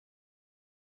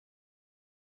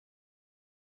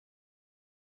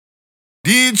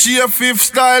DJ Fif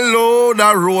style load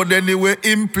a road anyway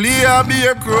him play a be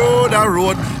a crowd a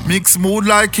road mix mood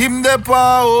like him the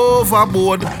power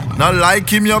overboard. Not like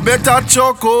him you better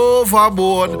chuck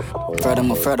overboard.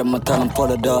 Furthermore, tell him pull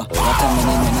the door. What time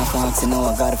I need me now fancy, know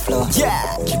I got a flow.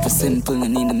 Yeah, keep it simple, no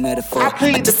need a metaphor.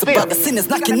 I just about the sinners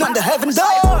knocking on the heaven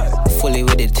door. Fully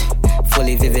with it,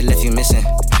 fully vivid, left you missing.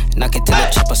 Knock it till the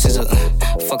chopper sizzle.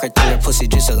 Fuck her till her pussy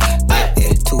drizzle.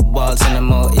 Yeah, 2 balls in the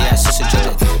mouth, yeah, sister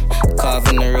juggle. Carve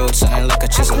in the road, something like a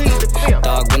chisel.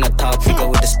 Dog when I talk, we go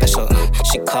with the special.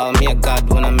 She call me a god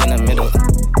when I'm in the middle.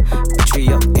 Tree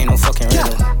up, ain't no fucking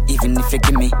riddle. Even if you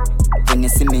give me, when you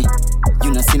see me,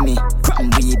 you not see me. Cram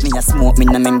weed, me a smoke, me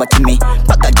no member to me.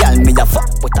 But a gal, me a fuck,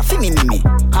 but a feel me.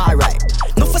 Alright.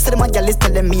 No fuss of them a gal is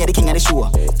telling me the king of the show.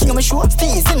 King of my show,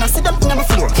 fees, and I sit up on the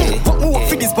floor. Fuck me up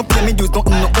for this, but pay me dues, don't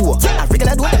no owe. I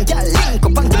regular do them gal, link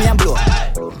up and give me a blow.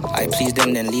 I please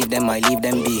them, then leave them, I leave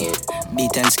them be.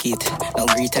 Beat and skeet, no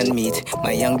greet and meat.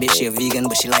 My young bitch, she a vegan,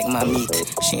 but she like my meat.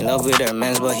 She in love with her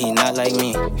mans, but he not like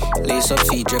me. Lace up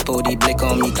feet, drip OD, blick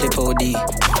on me, clip OD.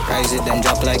 Rise it, then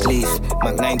drop like leaf.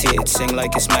 Mac 98, sing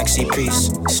like it's Maxi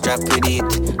Priest. Strap with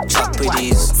it, chop with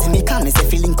ease. See me come, me say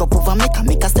feeling up over make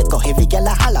a stick up. Heavy gal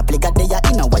a holla, play got there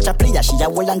in a watch a player. She a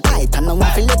well and tight, and no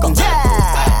one feel like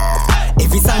yeah.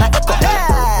 Every song I echo,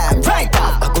 damn, right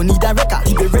up. I go need a record.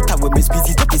 He be record with me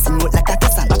squeezy, to piss him out like a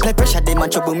tessan. Back like pressure, them a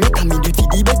trouble make a me duty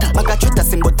the better. Back a treat a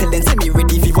symbol, tell them say me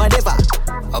ready for whatever.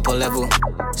 Upper level,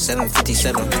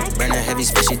 757. Burn a heavy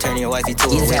special, turn your wifey to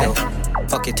a widow.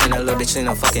 Fuck it, turn a little bitch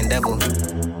into a fucking devil.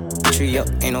 Tree up,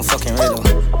 ain't no fucking riddle.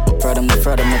 Furthermore,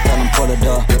 tell him pull the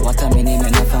door. What time me name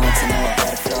and I found to know I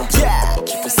got a flow. Yeah,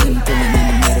 keep it simple, me need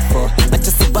a metaphor. I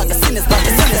just see about the sinners,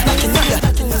 knocking on ya.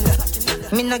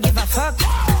 Me no give a fuck.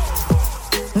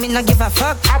 Me no give a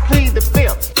fuck. I plead the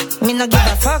fifth. Me no give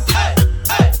a fuck.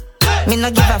 Me no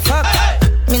give a fuck.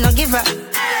 Me no give a.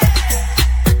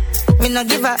 Me no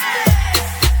give a.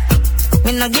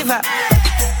 Me no give a.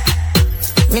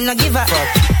 Me no give a.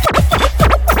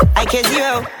 I care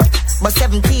zero, but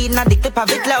 17 at the clip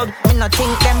of it loud. Me no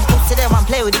think them pussy they want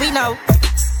play with we now.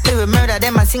 We will murder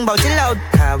them and sing bout it loud.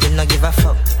 Cause we no give a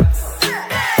fuck.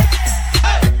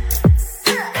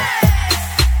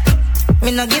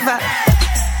 Me no give a.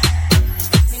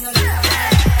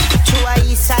 True a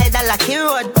east side a lucky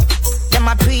road. Them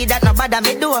a pre that no bother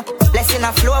me do. Blessing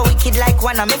a flow, wicked like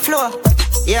one on me floor.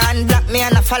 Yeah, and block me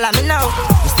and a follow me now.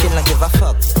 Me still no give a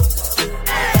fuck.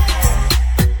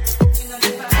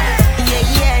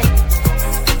 Yeah.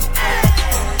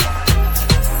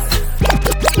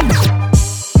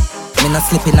 Me no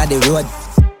slipping at the road.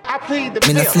 I plead the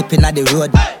Me no fifth. slipping at the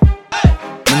road.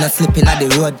 Me no slipping at the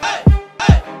road.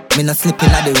 Me no slipping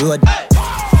at the road.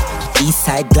 East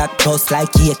side Glock close like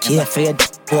AK afraid.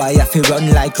 Boy, I feel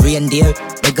run like reindeer.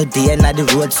 Nigga day inna the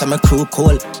road, so my crew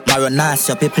cold. Maronas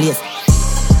up your place.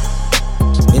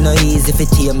 You know easy fi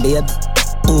tame, babe.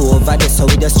 Who over there so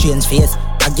with a strange face.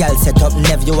 A girl set up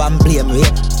nephew and blame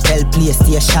rape. Tell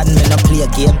PlayStation me no play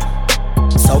game.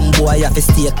 Some boy have to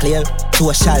stay clear.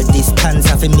 Social distance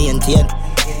have to maintain.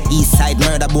 East side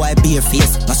murder boy bare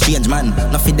face. No strange man,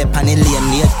 no fit the pan in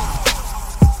lane.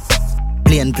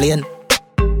 Plain.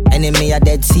 Enemy are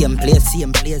dead, same place.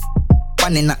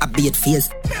 One in a beat phase.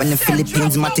 When the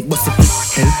Philippines matic bust it.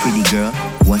 Hey pretty girl,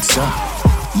 what's up?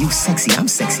 You sexy, I'm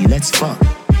sexy, let's fuck.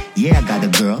 Yeah, I got a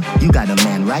girl, you got a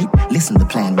man, right? Listen to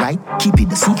plan, right? Keep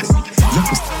it a secret.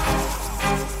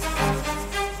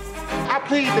 I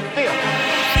plead the fifth.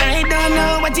 I don't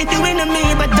know what you're doing to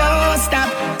me, but don't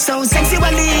stop. So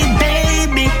sexually,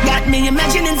 baby, got me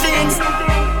imagining things.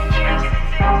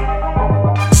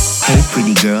 Hey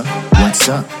pretty girl, what's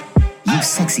up? You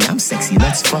sexy, I'm sexy,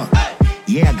 let's fuck.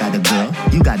 Yeah, I got a girl,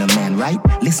 you got a man, right?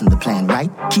 Listen to plan, right?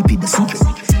 Keep it a secret.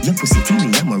 Your pussy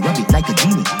teeny, I'ma rub it like a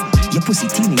genie. Your pussy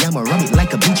teeny, I'ma rub it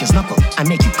like a bleacher's knuckle. I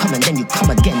make you come and then you come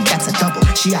again, that's a double.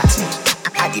 She asked me,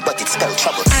 Addy, but it's spelled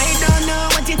trouble. I don't know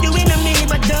what you're doing to me,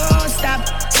 but don't stop.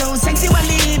 So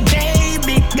sexually,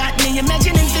 baby, got me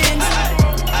imagining things.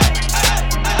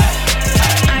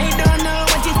 I don't know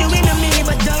what you're doing to me,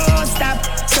 but don't stop.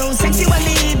 So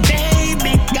sexually,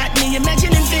 baby, got me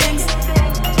imagining things.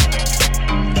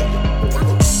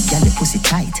 Got the pussy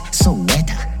tight, so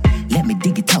wetter. Let me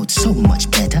dig it out so much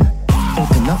better.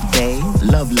 Open up, babe,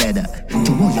 love letter.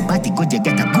 To hold your body good, you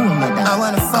get a gold medal. I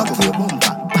wanna fuck you,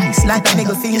 like a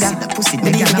nigga finger. You see the pussy,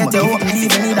 Me need to get you open,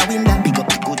 leave you need a window. Big up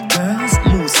the good girls,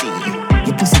 Lucy.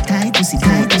 Your pussy tight, pussy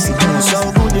tight, pussy tight.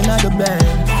 So good in the bed.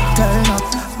 Turn up,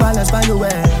 balance by your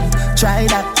way. Try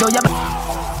that, show your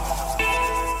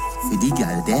For the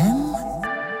girl, them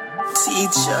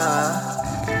teacher,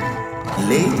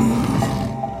 lady.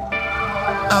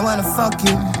 I wanna fuck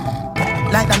you.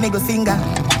 like a middle finger.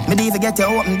 Me even get you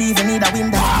open, even need a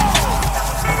window.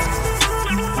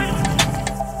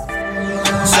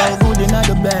 So good in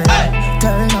the bed,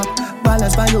 turn up,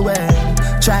 balance by your way.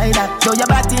 Try that, show your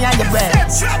body and your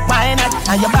breasts. Why not?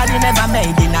 And your body never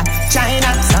made in a China.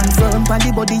 Stand firm on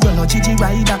the body, you know Gigi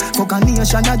rider. Fuck a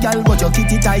nation a girl, but your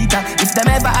kitty tighter. If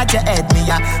them ever at your head, me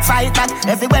a fight back.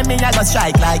 Everywhere me a go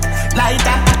strike like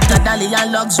lighter. The dolly and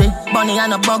luxury, bunny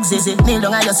and a bugsy. Kneel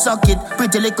down and you suck it,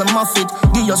 pretty little muffet.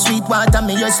 Give your sweet water,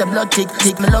 me use a blood tick.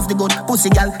 Me love the good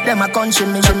pussy gal, them a country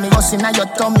me. Bustin' at your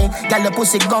tummy, gal your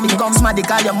pussy gummy. Smarty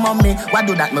call your mommy, why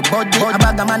do that me body? A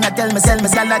bag a man a tell me, sell me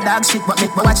gal a dog shit, but me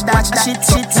watch that shit,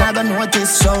 I gonna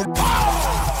notice. So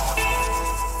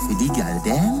with the girl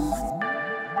them,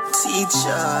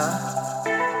 teacher,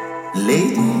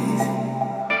 lady,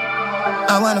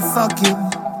 I wanna fuck you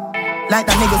like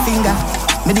a middle finger.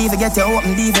 Me even get you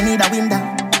open, even need a window.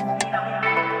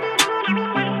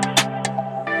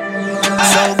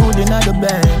 So good in the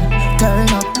bed, turn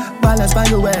up, balance by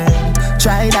your way.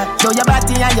 Try that, show your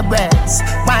body and your breasts.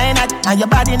 Why not? And your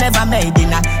body never made in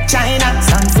a China.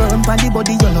 Stand firm on the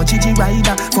body, you know Gigi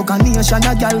rider. Fuck a nation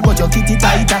a girl, but your kitty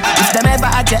tighter. If them ever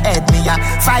at your head, me a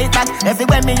fight back.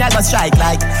 Everywhere me a go strike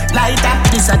like lighter.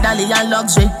 This a dolly and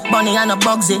luxury, bunny and a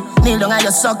bugsy. Kneel down and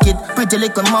you suck it, pretty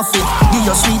little muffet. Give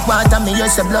your sweet water, me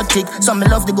use a blood tick. So me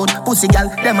love the good pussy gal,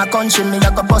 them a country me.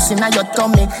 You go bustin' at your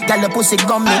tummy, gal your pussy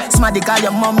gummy. Smarty call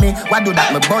your mommy, why do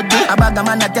that me body? A bag a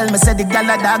man a tell me say the gal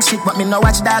a dog shit, but me no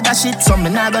watch dog a shit, so me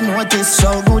not gonna notice.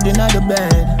 So good in the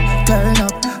bed, turn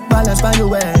up, balance by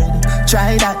your head.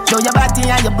 Try that, show your body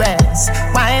and your breasts.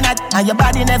 Why not? And your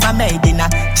body never made in a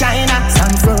China.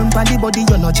 Stand firm on the body,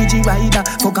 you know Gigi rider.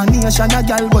 Fuck a nation a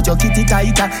girl, but your kitty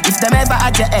tighter. If them ever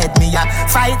at your head, me a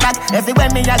fight back. Everywhere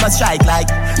me a go strike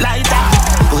like lighter.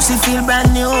 Pussy feel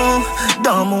brand new,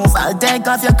 don't move, I'll take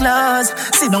off your clothes.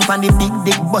 Sit down on the big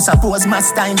dick, bust a pose.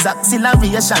 Mass times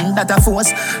acceleration that a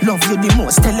force. Love you the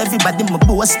most, tell everybody my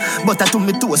boss. But I to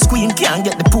me toes, queen can't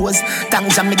get the pose.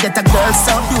 Thanks me get a girl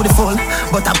so beautiful,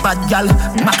 but a bad girl,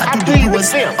 maka to the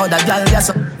pose. Other girl, yeah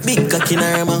so big cock in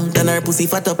her mouth and her pussy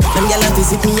fat up. Them gyal a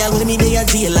visit me all when me dey a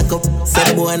jail lock up. Say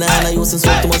the boy nah use and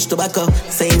smoke too much tobacco.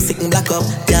 Say him sick and black up,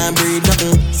 can't breathe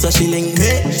nothing, so she link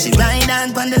hey. She ride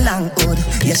on the long hood,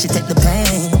 yeah she take the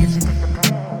pain.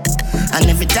 And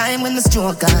every time when the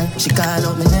stroke on, she call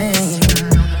out my name.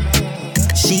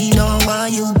 She don't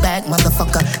want you back,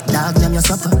 motherfucker. Dog them your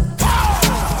supper.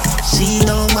 She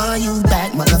don't want you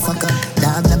back, motherfucker.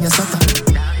 Dog them your supper.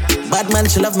 Bad man,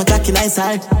 she love my cocky nice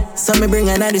hard. So me bring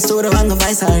her to the store and go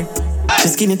vice hard. She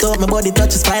skin it up, my body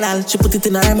touch is spinal. She put it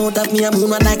in her mouth, at me a moon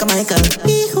one like a Michael.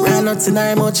 Ran nuts in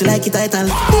her mouth, she like it title.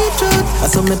 I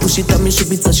saw me push it up, me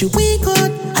shoot it so she weak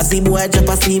out. I see boy drop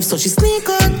asleep, so she sneak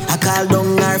out. I call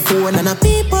down her phone and a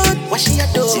peep out. What she a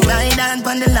do? She ride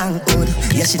on the long hood,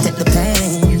 yeah she take the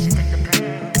pain.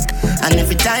 And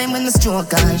every time when the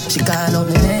stroke on, she call out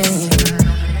my name.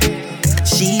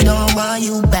 She don't want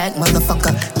you back,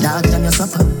 motherfucker. Dog them your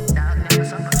supper.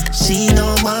 She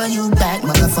don't want you back,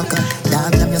 motherfucker.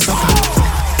 Dog them your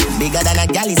supper. Bigger than a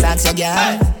galley socks, your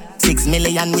girl. 6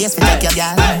 million ways to take your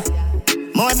girl.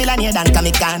 More millionaire than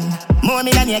Comic-Con. More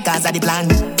millionaire cause of the plan.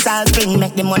 Salt spring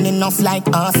make the money enough like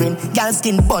offering. Girl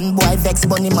skin bun, boy vex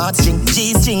bunny mouth string.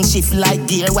 G-string shift like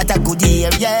gear, what a good year.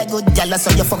 Yeah, good girl, so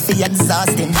you fuck for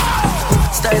exhausting.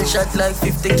 Style shot like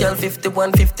 50 gal,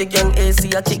 51, 50 gang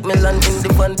AC. I kick me land in the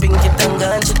van, pinky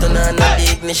tanga and she turn on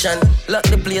the ignition. Lock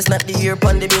the place, not the ear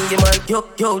pon the bingy man.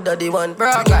 Yo, daddy one.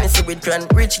 Bro, guys, see with cran.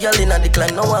 Rich gal in the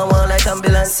clan, no one want like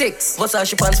ambulance. 6. What's her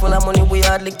she pants full of money, we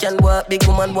hardly can walk. Big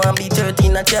woman want be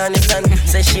 13, I can't stand.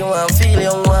 Say she want feel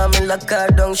young, want me lock her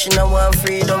down. She no want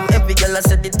freedom. Every girl I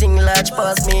said the thing large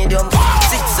past medium.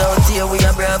 6 out here, we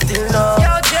are brave till now.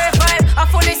 Yo, J5, I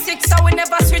fully 6, so we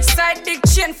never switch side. Big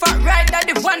chin, fat right, that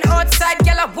the one outside.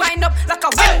 Girl I wind up like a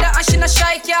window and she no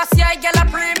shy. Can't see I girl I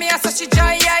premier, so she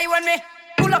dry eye when me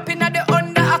pull up in at the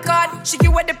under accord. She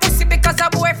give away the pussy because her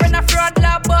boyfriend a fraud.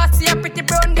 La boss, see a pretty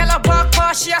brown girl a walk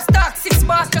past. She a stock 6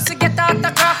 bars just to get out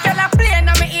the car. Girl a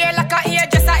playing on me ear like a ear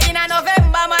just a in a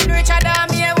November. Man Richard damn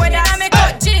here with her. Me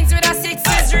cut jeans with a 6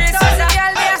 scissors. So the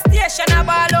girl they a station a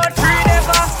ball out free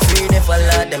never. Free never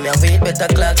lad, them a weight better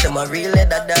clock. Them a real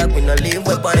leather dog, we no leave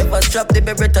weapon. If I strap the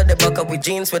beretta, the back up with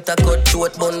jeans with a cut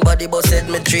short bun body busted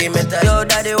me 3 meter. Yo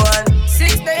daddy one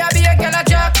 6 day a be a girl a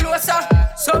draw closer.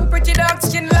 Some pretty dark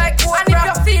skin like cold. And if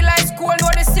you feel like school, know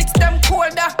the 6 them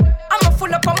colder. I'm a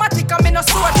full of automatic, I'm in a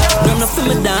soldier. None for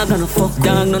my dog, none fuck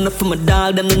dog, none for my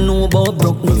dog. Them don't know about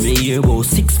broke, none me hear about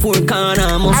 6'4"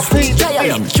 corner. Must switch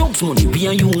them jokes money, we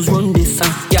a use run this,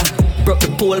 yeah. Broke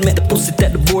the pole, make the pussy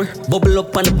take the board. Bubble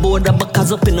up on the board, the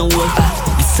backers up in the wall.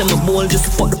 This Send my ball just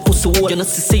to fuck the pussy wall. You know,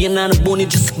 say you're not a bone, you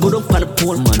just go up on the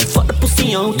pole, man. Fuck the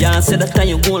pussy out. Yeah, I said that time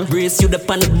you goal. Brace you up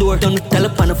on the door, don't tell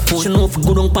up on the phone. She know if you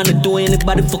go down on the door,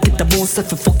 anybody fuck it up, so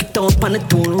if you fuck it up on the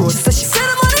toll road. She said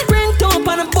I'm on the ring, top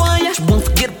on the boy, yeah. She won't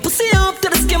forget the pussy up to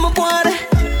the skin of water.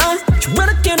 She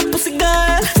rather get a pussy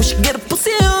guy before she get a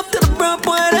pussy up to the brown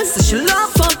boy. So she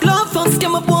love fuck,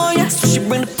 skin my boy, yeah. So she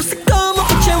bring the pussy come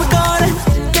up a cherry garden.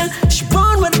 Yeah, she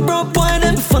run with the brown boy,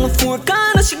 then before the 4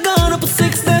 corner, she gone up a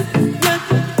 6 then.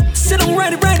 Yeah, sit on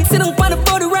ready, sit on find the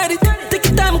body ready. Take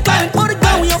your time and climb it, body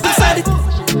gun, we up inside it.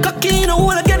 Cocky, you know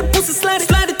when I get a pussy slide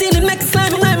it in and make it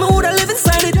slime and I'm who I live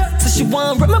inside it. So she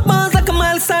want rip my balls like a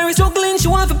Miley Cyrus, struggling, she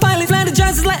want for pilot, fly the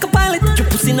giants like a pilot. Your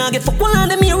pussy now get fuck one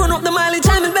line, me run up the mileage.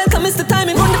 I'm in bed, come miss the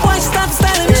timing, run the boy, she stop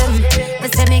styling. Me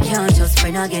say me can't just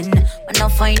friend again. When I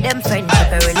find them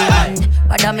friendship I really want.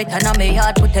 Rather me turn on me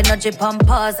heart, put energy on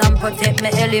pause and protect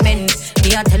my element.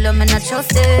 Me a tell them me not trust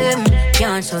them.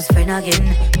 Can't just friend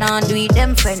again. Now do it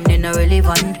them friend in a really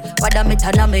want. Rather me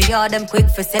turn on me heart, them quick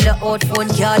for sell a out phone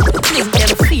card. Link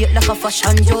them fake like a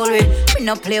fashion jewelry. Me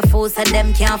no play fools and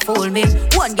them can't fool me.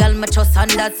 One girl me trust and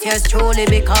that's yours truly.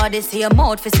 Because they see a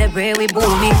mouth for say where we boo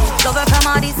me. Love her from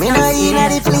all this. Me no inna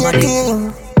the play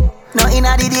thing. No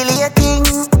inna the delay thing.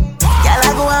 Y'all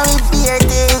a go on with beer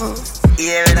thing.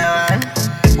 Hear me now, man.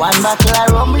 One bottle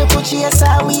of rum, look what she has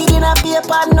a weed in a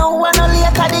paper. No one no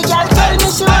later, the girl tell me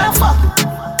she wanna fuck.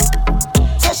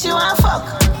 Say she wanna fuck.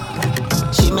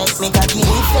 She make me cocky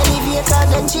leaf elevator.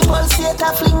 Then she pulsate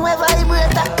a fling with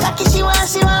vibrator. Cocky she want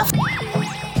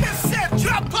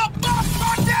drop up,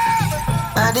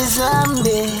 and the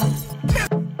zombie.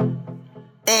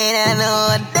 Ain't I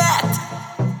know that.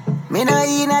 Me no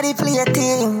inna the play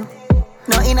thing.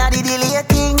 No inna the delay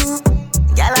thing.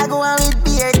 Y'all a go on with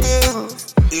beer thing.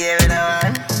 Hear me now,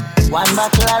 man. One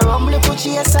bottle of rum, look what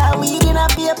she has a weed in a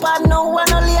paper. No one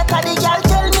no later, the girl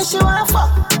tell me she wanna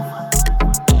fuck.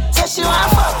 Say she wanna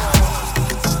fuck.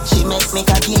 She make me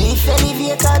cocky leaf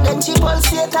elevator. Then she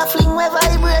pulsate a fling with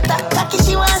vibrator. Cocky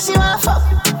she wanna fuck.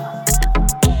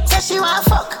 Say she wanna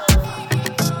fuck.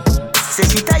 Say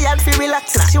she tired fi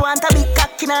relax now. She want a big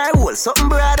cock in her hole, something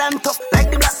broad and tough like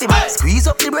the black tip. Squeeze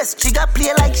up the breast, she got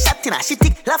play like shot in her. She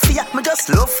tick Lafia, me just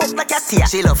love fuck like a tia.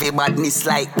 She love her badness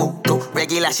like Pokto.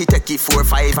 Regular she take it 4,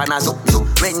 5 and a zup.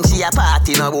 When she a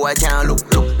party, no boy can look.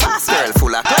 Pass girl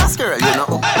full of class girl, you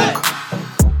know.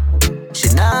 She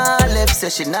nah left, say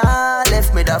she nah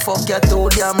left me. The fuck you too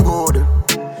damn good.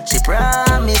 She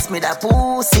promised me that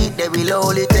pussy, they will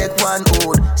only take one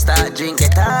hood. Start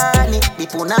drinking tonic, the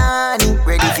punani.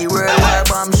 Ready for World War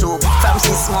bomb show. From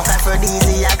she smoke her for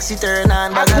dizzy yak, she turn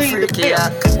on bag of freaky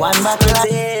yak. One bottle of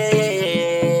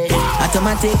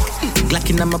automatic, Glock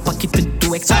in my pocket with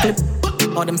 2 extra clip.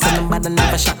 All them send them bad and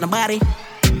never shot nobody.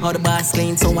 All the bars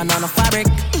clean, so one on the fabric.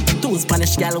 2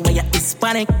 Spanish gal where you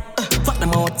Hispanic. Fuck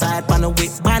them outside, pan a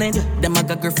whip bonnet. Them I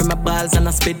got girl from my balls and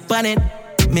I spit bonnet.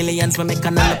 Millions for make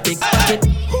another big pocket.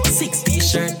 6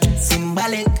 t-shirt,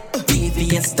 symbolic.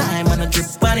 VVS time and a drip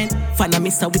on it. Find a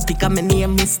Mr. Witty, I'm a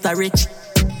name Mr. Rich.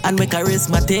 And we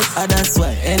charismatic, that's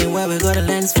why. Anywhere we got the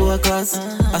lens focus.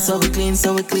 I saw we clean,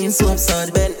 so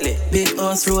absurd Bentley. Big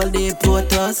house, roll deep,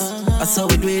 photos. I saw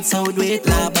we do it,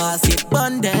 la boss. It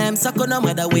bun them, suck on no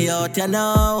matter we out, you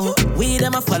know. We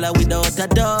them a follow without a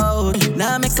doubt.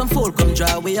 Now make some fool come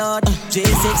draw we out.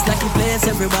 J6 like the place,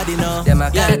 everybody know. Them a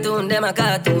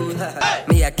cartoon.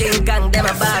 Me a King Kong, them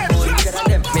a bad boy.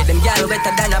 Make them gal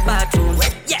better than a bathroom.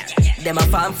 Yeah, them a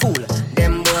farm fool.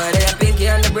 Them boy, they a pinky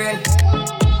on the brain.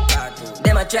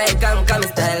 Them a try come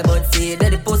style, but see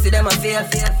that the pussy them a feel.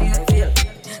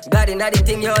 God in the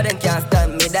thing, yo, them can't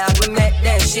stand me, dog. We make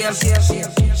them shame.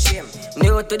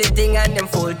 New to the thing and them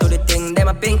full to the thing. Them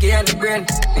a pinky on the brain.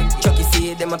 Chucky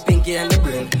see them a pinky on the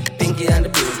brain.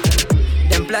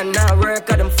 Them plan now work,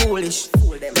 cause them foolish.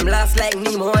 Them last like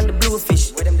Nemo and the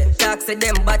bluefish. Talk say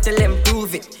them battle and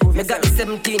prove it. Me got the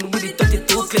 17 with the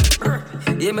 32 clip.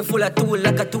 Yeah, me full of tool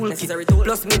like a toolkit.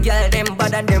 Plus me girl them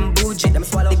bad and them bougie. The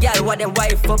girl what them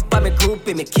wife up and me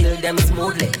groupie. Me kill them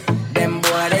smoothly. Them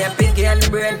boy they a pinky on the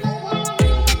brain.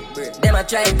 Them a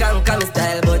try come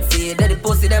style, but see that the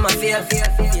pussy them a feel.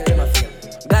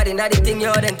 God in the thing,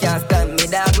 yo, them can't stand me,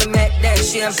 dog. We make them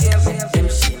shame.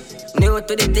 New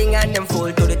to the thing and them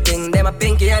full to the thing. Them a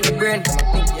pinky and the brain.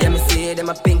 Yeah, me see them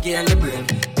a pinky and the brain.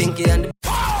 Pinky and the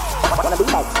Wanna be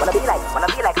like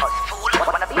us, fool.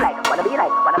 Wanna be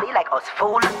like us,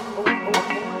 fool.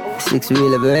 6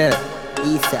 wheel everywhere.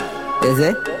 East side. Is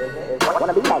it?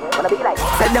 Wanna be like.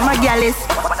 Said them a gallus.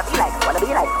 Wanna be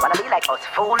like us,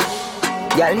 fool.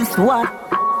 Gallus what?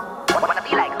 Wanna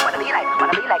be like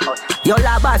like us. Your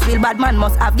labas feel bad man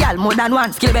must have gal more than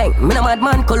one. Skill bang, me no mad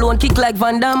man, cologne kick like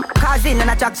Van Damme. Causing an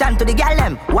attraction to the gal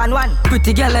them. 1-1.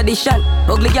 Pretty gal addition,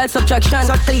 ugly gal subtraction.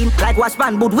 So clean like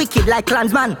washman, but wicked like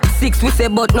clansman. 6 we say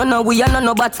but no we are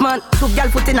no batsman. Two gal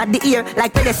footing at the ear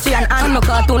like pedestrian and I'm no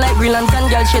cartoon like Green Lantern,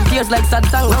 gal shed tears like sad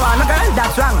song. No, no girl,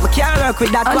 that's wrong. We can't work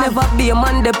with that I one. never be a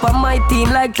man dep on my team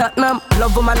like Tottenham.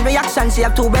 Love woman reaction, she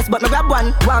have two breasts but me grab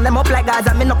one. Warm them up like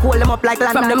Gaza, me no cool them up like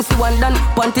land. From them see one done,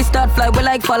 panty start fly we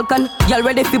like falcon. Y'all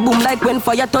ready fi boom like when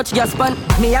fire touch gas pan.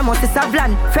 Me a must have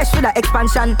land, fresh with the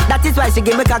expansion. That is why she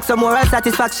give me cock some moral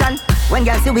satisfaction. When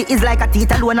girl see we is like a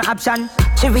teeth alone no option.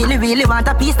 She really want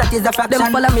a piece that is a fraction.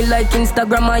 Them follow me like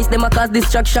Instagram eyes, them a cause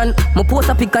distraction. My post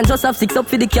a pic and just have 6 up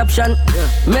for the caption.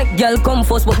 Make girl come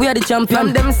first but we are the champion.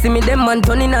 From them see me them man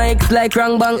turning a X like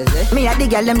Rang Bang. Me a the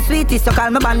girl them sweetie so call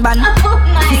me Ban Ban.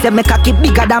 She said me cocky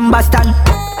bigger than Boston.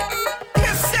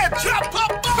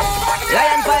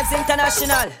 Lion Vibes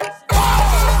International.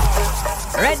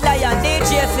 Red Lion,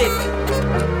 DJ Fif.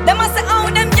 Them a say how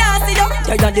them can't see you.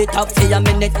 You're on the top for a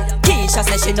minute. Keisha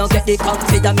says she no get the cock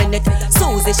for a minute.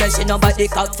 Susie says she no buy the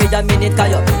cock for a minute. Cause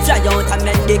you fly out and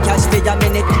make the cash for a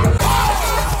minute.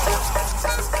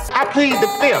 I plead the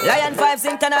fifth. Lion Vibes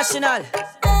International.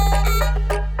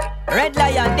 Red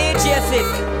Lion, DJ Fif.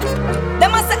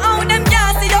 Them a say how them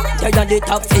can't see you. You're on the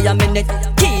top for a minute.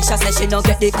 Keisha says she no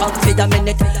get the cock for a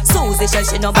minute. Susie says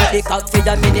she no buy the cock for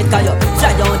a minute. Cause you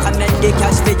fly out and make the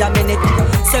cash for a minute.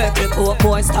 Circle coat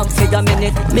more stamp for a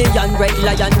minute. Million Red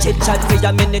Lion chit chat for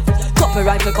a minute. Couple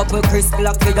rifle, couple crisp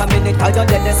block for a minute. Cause you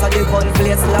dead so the gun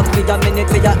place lock for a minute.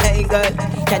 For your hey girl,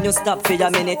 can you stop for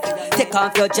a minute? Take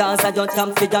off your jaws and don't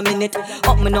come for a minute.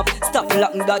 Up me up, stop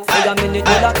locking that for a minute.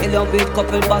 Will I kill you with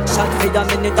couple back shot for a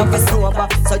minute. Of a sober,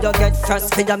 so you get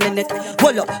first for a minute.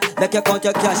 Hold up, make you count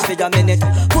your cash for a minute.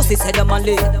 Pussy said them a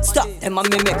lead, stop them a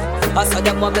mimic. I saw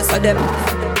them a bless them.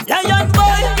 Lion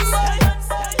boys,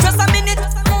 just a minute.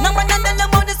 Number none than the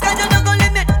mouth, this kind of no go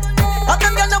limit. How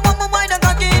come you no want more wine and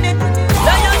cocky in it?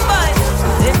 Lion boys,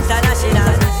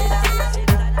 international.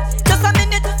 Just a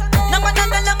minute. Number none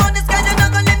than the mouth, this kind of no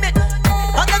go limit.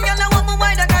 How come you no want more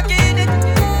wine and cocky in it?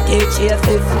 DJ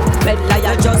Fif, Red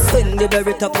Lion, just swing the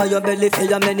berry top on your belly for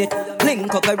a minute.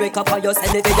 Link up a break up on your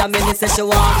celly for a minute. Say she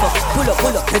want fuck, pull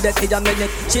up, to the for a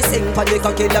minute. She sing for the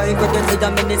cocky line, but then for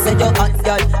a minute. Say you hot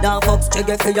girl, now fuck,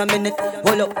 chugga for a minute.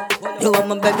 Hold up, you want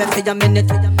my baby for a minute.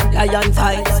 Lion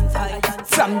Vibes,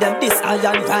 from them this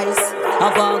Lion Vibes.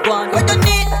 Have a go on, what you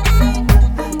need?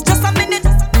 Just a minute.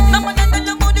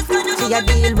 She a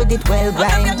deal with it well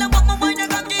grind.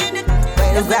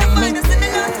 Well grind,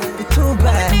 the true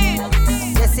brand.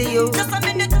 Yes, see you. Just a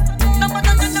minute.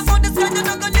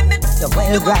 The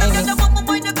well grinding.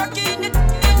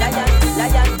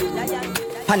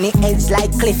 On the edge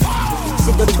like cliff.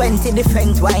 She do 20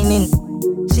 different whining.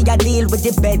 She a deal with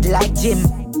the bed like Jim.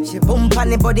 She bump on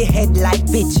the body head like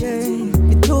bitch.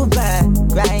 The two bad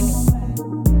grinding.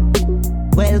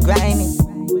 Well grinding.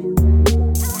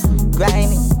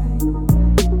 Grinding.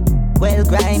 Well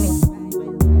grinding.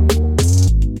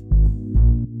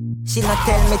 She not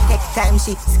tell me take time.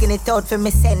 She skin it out for me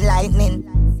send lightning.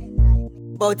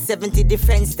 About 70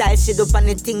 different styles, she do on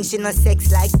the thing, she no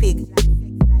sex like pig.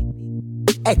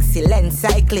 Excellent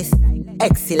cyclist,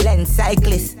 excellent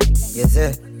cyclist. Yes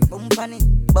sir. Bump on it,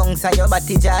 bounce on your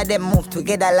body jaw, them move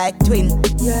together like twin.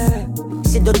 Yeah.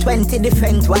 She do 20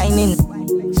 different whining.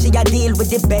 She a deal with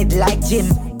the bed like Jim.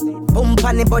 Bump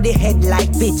on the body head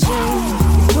like bitch.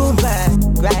 Too bad,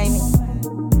 grinding.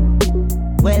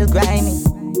 Well grinding.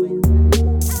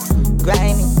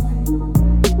 Grinding.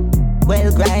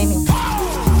 Well grinding.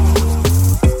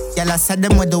 Y'all I said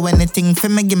them will do anything for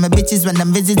me. Give me bitches when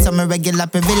them visit some regular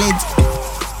privilege.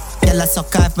 Y'all I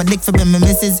suck off my dick for me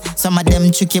misses. Some of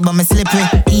them tricky but me slippery.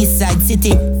 East side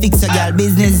city, fix your girl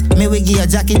business. Me we give your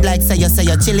jacket like say you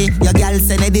chilly. Your girl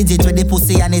send a digit with the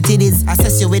pussy and the titties. I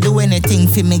says you will do anything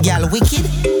for me girl wicked.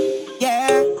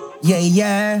 Yeah, yeah,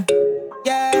 yeah,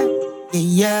 yeah,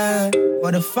 yeah.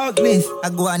 What the fuck this? I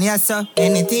go on yes sir,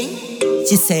 anything.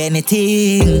 She say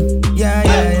anything. Yeah,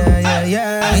 yeah, yeah, yeah,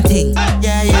 yeah. Anything.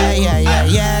 Yeah, yeah, yeah, yeah, yeah.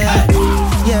 Yeah,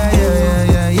 yeah, yeah,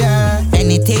 yeah, yeah.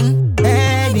 Anything.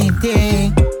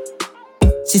 Anything.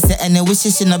 She say any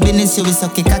wishes, she no business. She will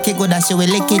suck it, cocky good and she will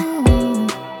lick it.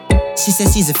 She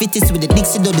says she's the fittest with the dick.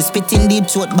 She do the spitting deep,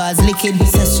 throat bars liquid.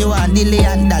 Says she want dilly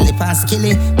and dolly pan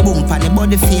skilly. Boom pan the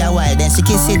body for a while, then she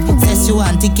kiss it. Says she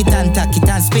want tick it and tack it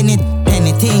and spin it.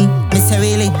 Anything, me say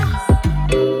really.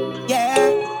 Yeah,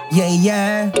 yeah,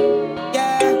 yeah,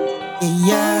 yeah,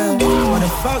 yeah. What the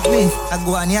fuck this? I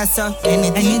go on yes sir,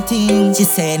 anything. She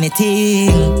say anything.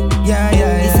 Yeah, yeah,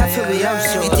 yeah. It's a free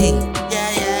show. Anything.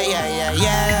 Yeah, yeah, yeah, yeah,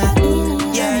 yeah.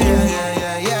 Yeah,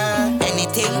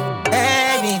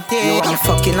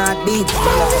 beat.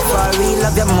 Love you for real,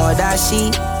 love you more than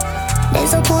she. They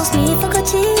suppose me if I could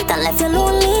cheat and left you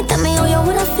lonely. Tell me how you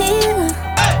woulda feel.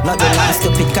 Not the line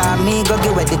stupid, call me, go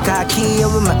get where the car key. You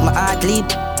will make my heart leap.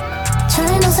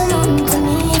 Try not say nothing to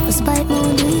me. If you spite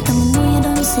me, do it, I know you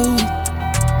don't see it.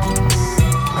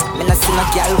 Me not see no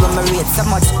girl when me rate so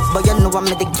much, but you know I'm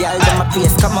the girl that my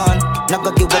praise. Come on, now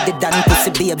go get where the damn pussy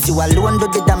babes. You alone do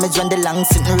the damage when the long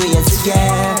sitting raise.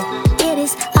 Yeah. Hear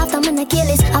this, after me not kill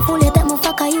this. I fully take my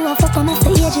fucker, you a fuck on me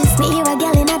for ages. Me hear a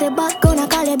girl in the back, gonna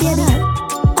call you baby.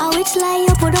 I which lie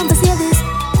you put on to say this.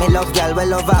 Me love girl, we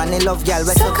love her, and me love girl,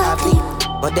 we so happy.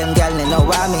 But them girl, they know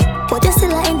why me. But you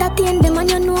still entertain them and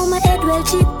you know my head well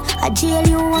cheap. I jail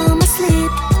you while I'm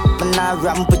asleep. When I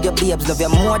ramp with your babes, love you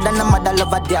more than a mother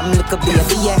love a damn little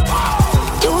baby, yeah.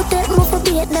 You take me for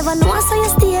bait, never know so you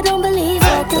stay, don't believe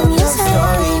it. Tell me your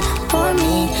story, for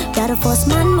me. You're the first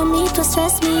man, mommy, to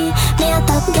stress me. Me a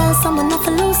top girl, someone not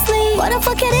for lose sleep. What the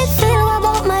fuck did it feel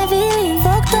about my feeling?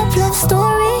 Fucked up love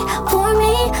story, for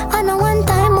me. I know one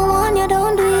time I want you,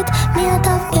 don't do it. Me a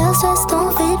top girl, stress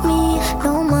don't fit me.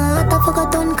 No matter, forgot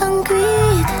on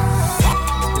concrete.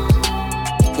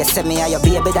 You say me a your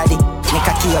baby daddy. Me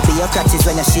cocky you be your crutches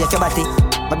when you shake your body.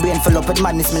 My brain full up with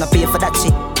madness, me no pay for that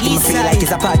shit. Me feel like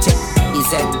it's a party.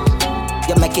 Easy.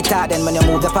 You make it hard and when you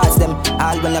move your past them.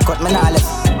 All when you cut me nah left.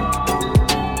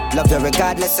 Love you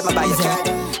regardless of my buy your car.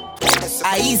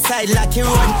 I east side Lucky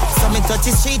Road. So me touch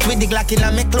the street with the Glock in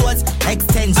my clothes.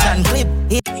 Extension clip.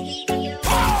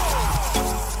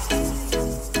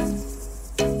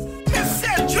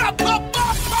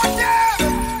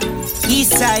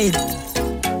 East side.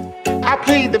 I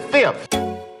plead the fifth.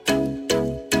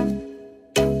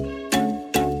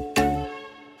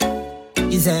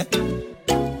 Is it?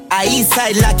 I east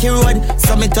side Lucky Road.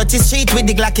 So me touch the street with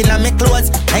the Glock in my clothes.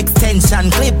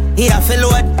 Extension clip. Here for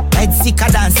load. Head sicker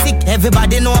than sick.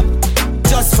 Everybody know.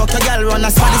 Just fuck a girl run a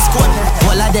Spanish code.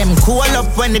 All of them cool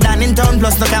up when they done in town.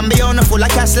 Plus no can be on full of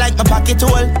cash like a pocket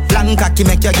hole. Long cocky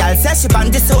make your girl say she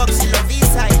pan the soap. She love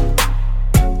east side.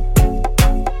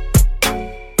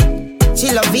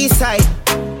 She love east side.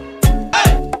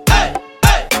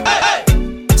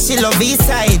 She love east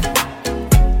side.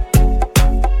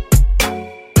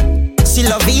 She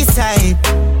love east side.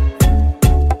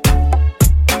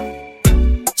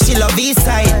 She love east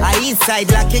side. I east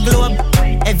side like a globe.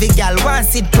 Every girl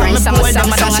wants it. Come and pull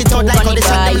them and dash it out like how they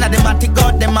shot them. Like them at the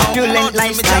god, them out. Pulent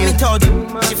lifestyle. Me jam it out.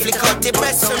 She flick out the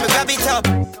breast so me grab it up.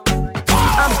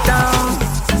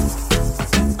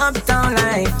 Uptown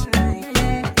life.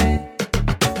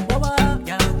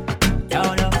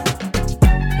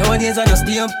 Nowadays I just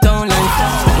stay uptown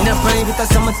life. In a private I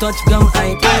saw my touch gum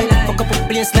hype. Fuck up a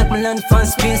place like my land fan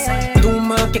space. 2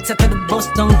 markets at the bus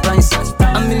down price. A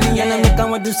million and I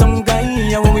can do some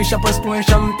guy. I will wish up a store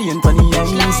champagne for the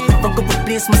ice. Fuck up a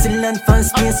place, my land fan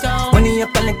space. When you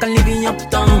collect a living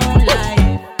uptown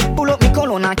life. Pull up me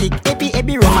colonna kick.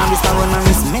 Epi run and whisper run and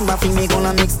wrist. Remember fi me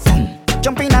gonna mix.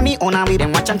 Jump in on me own and with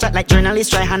them watch and chat like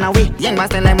journalists try hand away. Young boss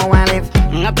tell them how I live.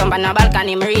 Up on a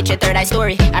balcony, me reach a third eye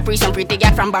story. I pre some pretty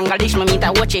girl from Bangladesh, me meet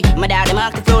a watch it. My daddy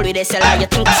mark the floor with a seller, you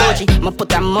think it's Sochi. Me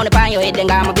put a money on your head, then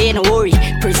got my bed, no worry.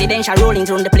 Presidential rollings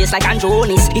round the place like Andrew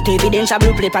Onis. It evidential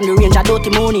blue plate on the range of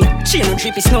dirty money. Chain on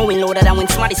trip is snowing louder than when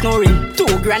somebody snoring.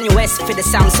 2 grand US for the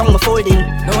Samsung me folding.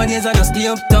 Nowadays I just stay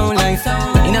uptown life.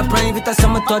 In a private I saw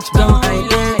my touch down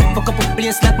hype. Fuck up a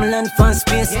place like my land fan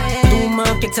space. 2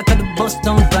 markets at the bus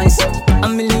down price. A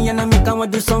million and I can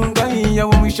do some guy. I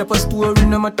want we shop a store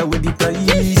no matter where the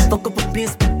price. Fuck up a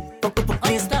place, fuck up a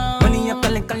place. Money up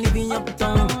like a living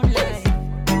uptown.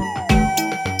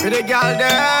 With the girl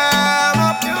them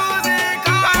up music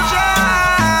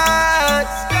conscious.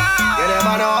 You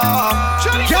never know.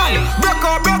 Girl, broke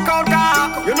out car.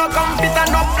 You know come fit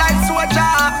and up like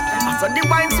soldier. So the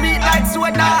wine sweet like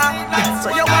soda. So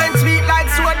your wine sweet like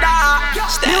soda.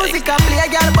 Music a play,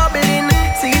 girl bubbling.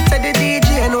 See it to the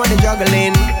DJ and know the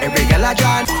juggling. Every girl a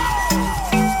join.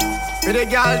 With the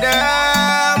girl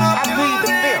them up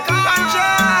music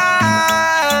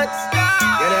conscious.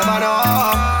 You never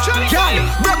know. Girl,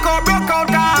 broke out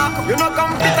car. You know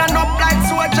come fit and up like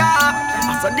soldier.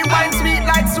 So the wine sweet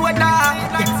like soda.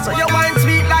 So your wine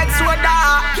sweet like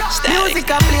soda. Music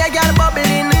a play, girl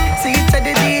bubbling. See it to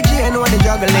the DJ and know the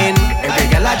juggling. Every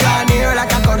girl a join here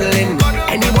like a cuddling.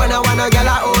 Anyone a wanna girl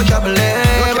a oh juggling.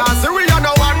 You can't see we are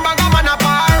no one bag of man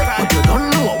apart. But you don't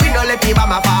know we no let you by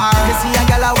my far. You see a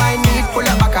girl a wine need pull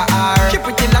up back a R. Keep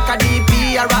it in like a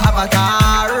DP or a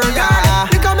avatar. Yeah,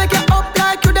 we can make it up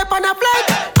like you dep on a flight.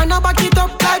 And I back it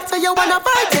up like so you wanna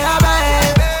fight. Yeah,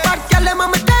 babe. Bad girl them on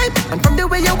my type. And from the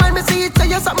way you want me see it so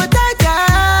you suck my tight.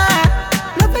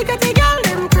 Yeah, love like a girl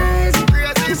them crazy.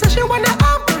 She say she wanna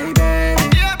have my baby.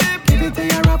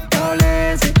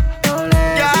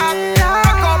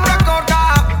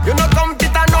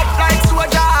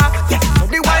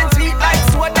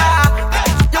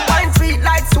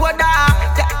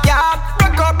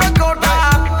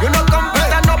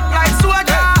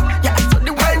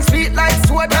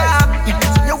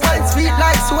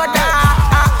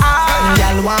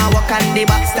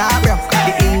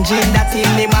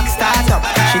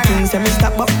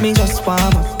 me just warm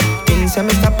up. Things say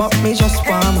me step up, me just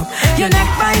warm up. Your neck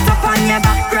bite up and your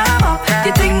back grab up.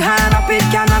 You think hard up, it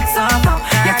cannot stop up.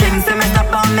 Your things say me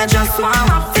step up, me just warm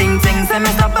up. Things say me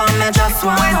step up, me just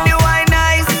warm up. When the wine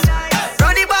nice,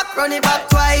 run it back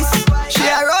twice. She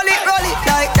a roll it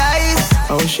like dice.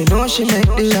 Oh, she know she make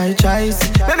the right choice.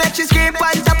 Me make she scream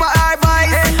on top of her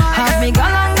voice. Have me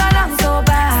galang so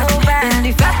bad. And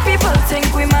the fat people think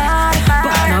we mad,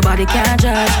 but nobody can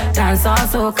judge. Dance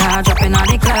also car dropping on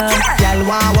the club. Girl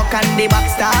want walk on the back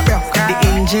start up. The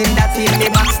engine that in the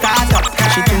back start up.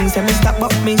 She thinks that me stop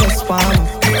up, me just warm up.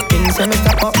 Things that me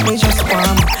stop up, me just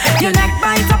warm up. Your neck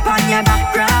bite up and your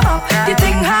back grab up. You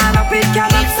think hard up, it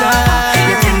cannot stop up.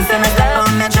 You think that me step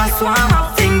up, me just warm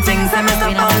up. Things that me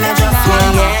step up, me just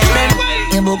warm up.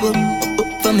 You book up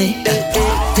for me.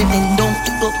 Then don't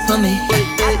up for me.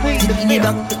 Bring it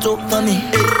back to talk for me.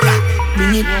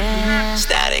 Bring it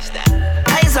static.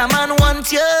 I as a man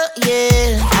want you,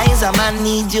 yeah. I as a man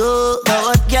need you.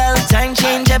 But girl, time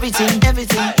change everything.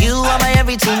 You are my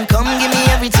everything. Come give me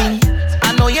everything.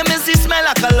 I know you miss the smell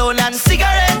of cologne and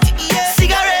cigarette.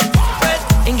 Cigarette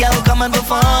breath. And girl, come and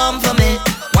perform for me.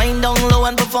 Wind down low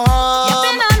and perform. You've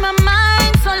been on my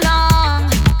mind so long,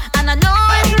 and I know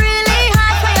it's really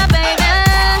hard for you, baby.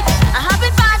 I have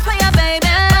been fast for you, baby.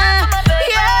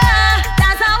 Yeah,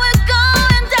 that's how it's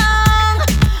going down.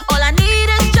 All I need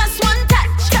is just one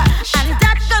touch, and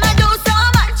that's gonna do so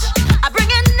much. I bring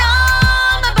it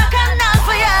on my back and down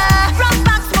for you. From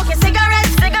back smoking cigarette.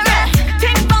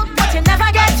 Think about what you never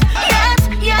get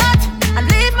yet, and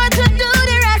leave me to do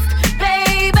the rest,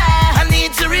 baby. I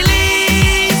need to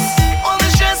release all the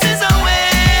stresses away.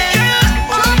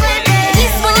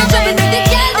 This one you're dropping in the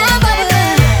girl, they bubble.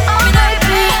 I'm in a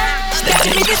free.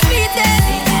 Give me the sweetest.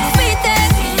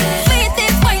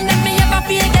 Wine that me ever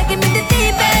feel, girl, give me the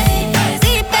deepest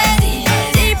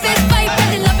vibe and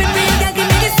the loving real, girl, give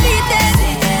me the sweetest.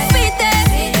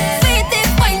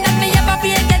 Wine that me ever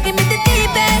feel, girl, give me the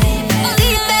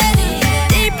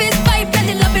deepest vibe and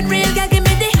the loving real, girl, give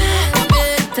me the.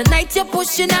 Tonight you're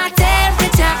pushing our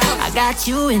temperature. I got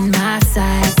you in my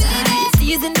sights. It's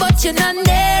season, but you're not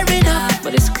near enough.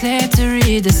 But it's clear to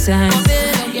read the signs.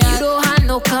 You don't have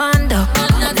no conduct.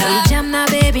 Now you jam now,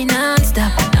 baby,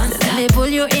 non-stop. So let me pull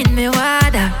you in me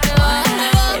water.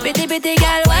 Bitty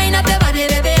girl, wind up your body,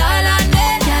 baby, all on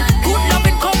me. Good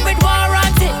loving come with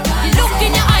warranty. You look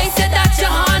in your eyes, say that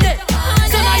you want it.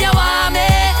 So now you want me.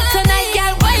 Tonight,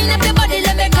 girl, wind up your body,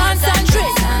 let me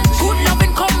concentrate. Good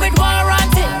loving come with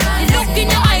warranty. You look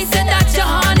in your eyes, say that you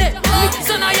want it.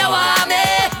 So now you want me.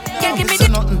 Girl, give me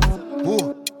the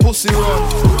pussy run.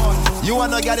 You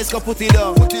wanna get this, go put it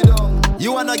down.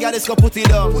 You wanna get this, go put it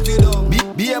down.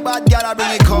 Be a bad girl, I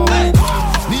bring it come.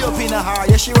 Me up in her,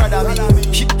 yeah, she rather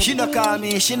me. She no call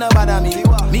me, she no bother me.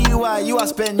 Me why you a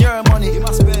spend your money?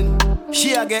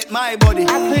 She a get my body.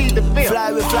 I plead the fifth.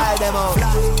 Fly, we fly them out.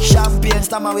 Champagne,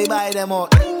 stammer, we buy them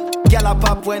out. Girl a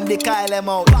pop when they call them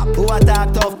out. Who a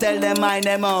talk tough, tell them mind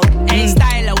them out. Hey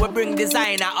styler, we bring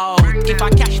designer out. If a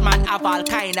cash man have all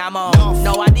kind of mouth.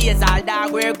 Nowadays all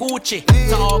dog wear Gucci.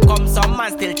 So how come some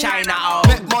man still China out?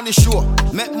 Make money sure,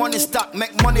 make money stack.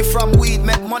 Make money from weed,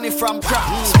 make money from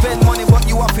crack. Spend money but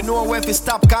you have to know when to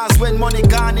stop. Cause when money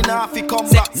gone in half it come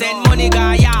back. Send money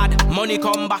go yard, money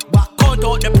come back. Count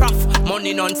out the prof,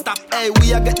 money non-stop. Hey,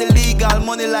 we a get the legal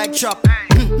money like chop.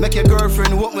 Make your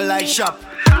girlfriend walk me like shop.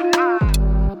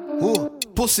 Ooh,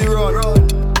 pussy run.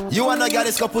 You wanna get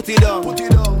this, go put it down.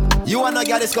 You wanna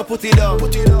get this, go put it down.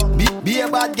 Be a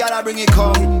bad girl, I bring it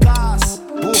come.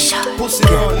 Ooh, pussy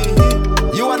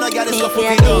run. You wanna get this, go put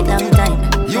it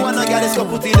down. You wanna get this, go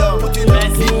put it down. Be a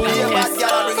bad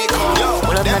girl, I bring it come.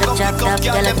 Pull up on the drop top,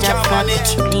 girl a drop top.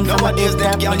 Lean from a big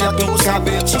top, me no take top.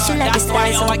 She like the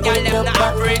style, so pull it up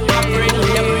back.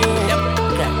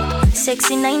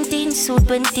 Sexy 19, suit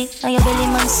 20, and your belly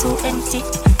man so empty.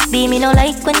 Be me no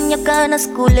like when you gonna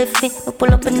school if it. We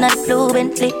pull up in that blue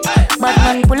Bentley. Bad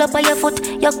man pull up on your foot,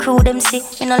 your crew them see.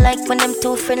 Me no like when them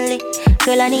too friendly.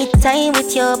 Girl, I need time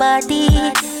with your body.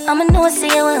 I'ma know say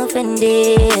you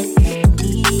offended.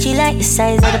 She like the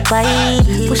size of the pie.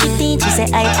 Push it in, she say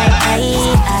I.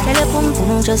 Tell her boom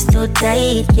boom just too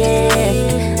tight,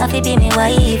 yeah. I feel be me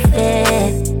wife,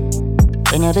 yeah.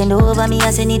 When you bend over me,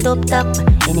 I send it up top.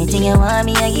 Anything you want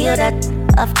me, I give you that.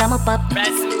 After my pop,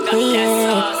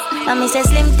 yeah. I miss a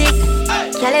slim dick.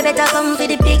 Girl, you better come for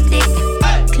the big dick.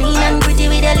 Clean and pretty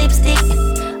with your lipstick.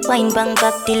 Wine bang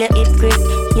back till your hip grip.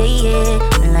 Yeah.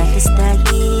 I like the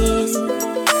stylish.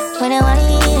 When I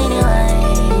wine,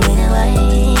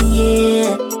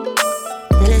 yeah.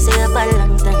 Tell her say you for a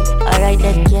long time. Alright. like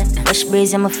that, yeah. Fresh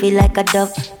breeze, I'ma feel like a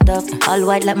dove. All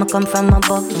white like me come from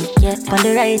above, yeah. On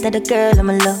the right of the girl, I'm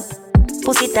in love.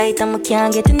 Pussy tight, I'ma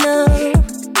can't get enough.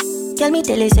 Tell me,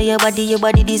 tell you, say your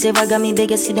body deserve. I got me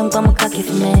beg you, sit down, come cocky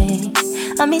for me.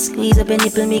 I me squeeze up your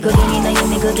nipple, me go down in your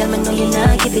nigga, girl, me know you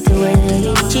not keep it away.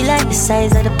 She like the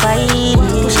size of the pie.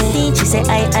 Push it in, she say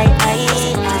I.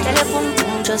 Tell her boom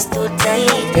boom just too tight,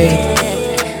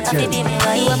 yeah. I baby me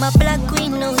why. You are my black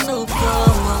queen, no so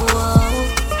pure.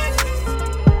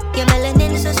 Your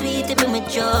melanin so sweet, it bring me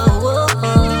joy.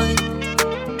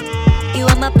 You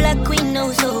are my black queen,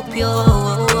 no so pure.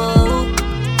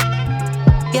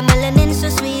 Your melanin so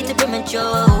sweet, it bring me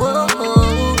joy.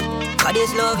 Cause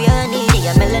this love you need,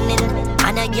 your melanin.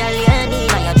 And a girl you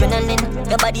need, my adrenaline.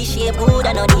 Your body shape good,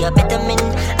 I know the vitamin.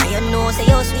 And you know say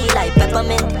you're sweet like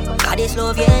peppermint. Cause this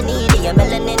love you need, your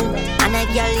melanin. And a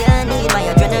girl you need, my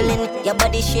adrenaline. Your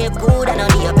body shape good, I know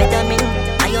the vitamin.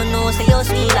 And you know say you're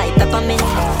sweet like peppermint.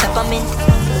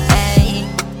 Hey,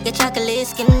 your chocolate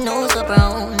skin nose so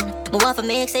brown. Move off and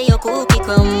make say your cookie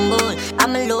crumble.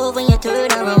 I'm in love when you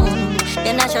turn around.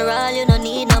 You're natural, you don't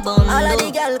need no bone. All of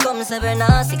the girl come 7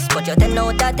 or 6, but you 10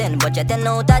 out of 10, but you 10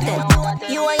 out of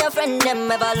 10. You and your friend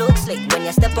them ever look slick when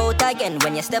you step out again,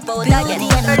 when you step out again.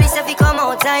 Early if you come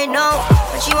outside now,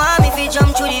 but she want me to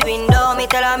jump through the window. Me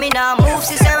tell her me now move,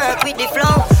 she say work with the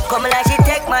flow. Come like she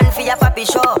take man for your papi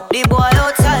show. The boy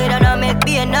outside and I make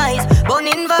be nice. Bone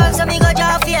involved so me go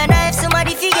jaw for your knife.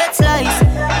 Somebody fi get sliced.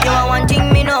 You want one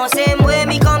thing me know, same way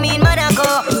me come in man I go.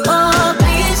 Oh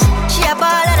please, she a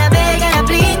ball and a beg and a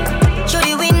plead. Through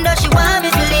the window she want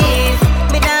me to leave.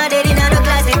 Me not dead in no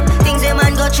closet. Things a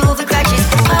man go through for crashes.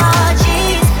 Oh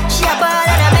jeez, she a ball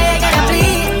and a beg and a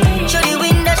plead. Through the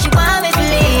window she want me to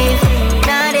leave.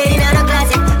 Not dead in no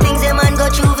closet. Things a man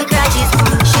go through for crashes.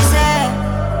 She said,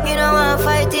 you don't want to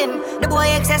fight him. The boy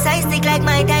exercise stick like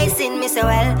Mike Tyson. Me say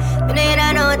well, me know you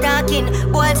don't know talking.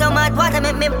 Boy so mad water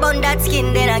make me burn that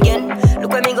skin. Then again,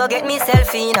 look when me go get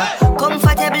myself in.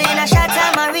 Comfortably in a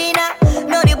Shata Marina.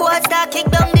 Now the boy start kick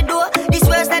down the door. This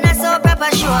worse than a so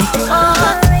proper show.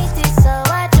 Oh.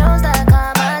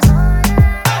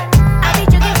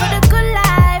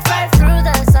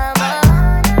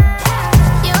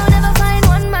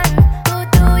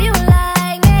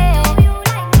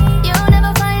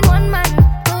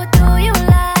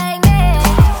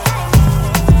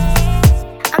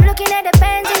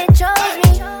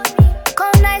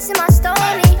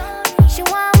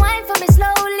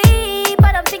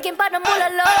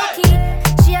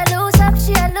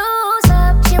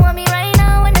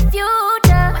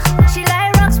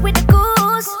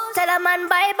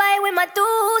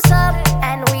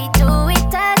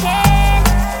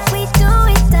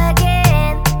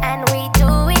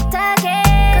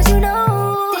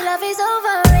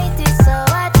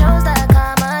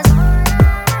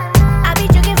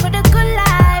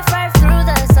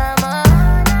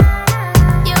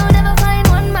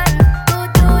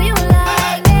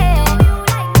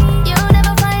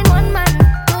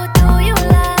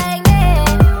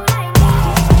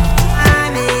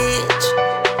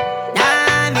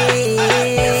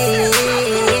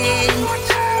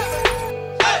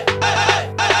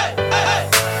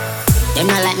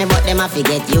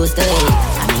 Get used to it.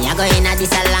 I mean, I go in at this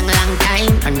a long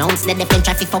time. Pronounce the different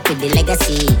traffic, fuck with the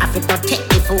legacy. I fi protect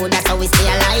the food, that's how we stay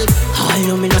alive. All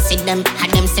you me no see them,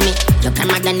 had them see me. Your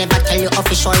grandmother never tell you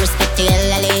official respect to your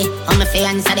lily. How me fi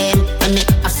answer them when me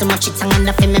have so much chicks hanging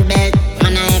up in my belt.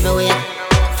 Man, I everywhere.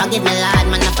 Forgive me, Lord,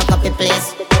 man, I fuck up the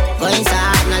place. Going so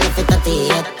hard, now live it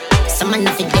 38. Some man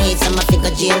fi date, some man fi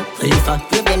go jail. Well, if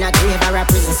you been a grave or a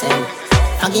prison cell.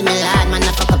 Forgive me, Lord, man,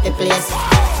 I fuck up the place.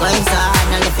 Going so hard,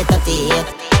 now left it 38.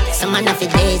 Some man fi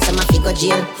date, some man fi go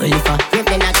jail. Well, if you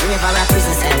been a grave or a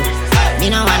prison cell.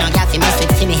 Me no want no girl fi mess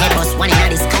with me head boss. One in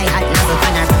the sky hot, nozzle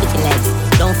pan her pretty legs.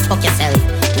 Don't fuck yourself.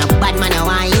 No bad man, no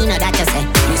want you know that you say.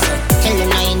 Tell you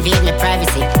no invade my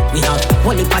privacy. We have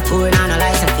only patrol and no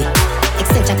license fee.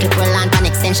 Extension clip will land on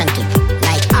extension clip.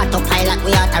 Like autopilot,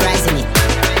 we authorizing it.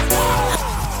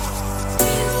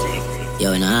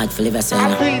 Yo, no hard for live a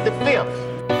I plead the fifth.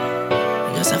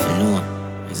 You just have to know.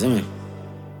 You see me?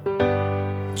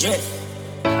 Drift.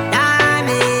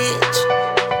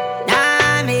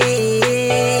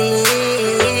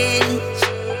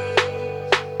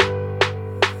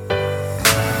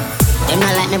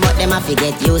 Them have to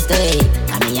get used to it.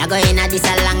 I mean, I go in at this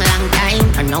a long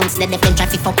time. Pronounce the different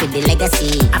traffic, fuck with the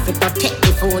legacy. I fi protect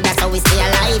the food, that's how we stay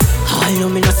alive. All you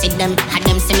me no see them, had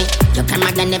them see me. Your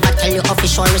grandmother never tell you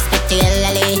official respect to your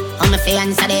lily. How me fi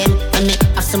answer them when me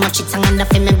have so much chicks hanging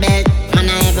up in my belt. Man,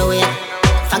 I everywhere.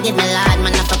 Forgive me, Lord,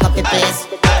 man, I fuck up the place.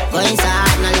 Going so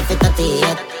hard, now live it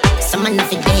 38. Some man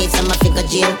fi dead, some man fi go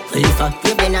jail.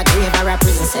 You been a grave or a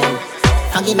prison cell.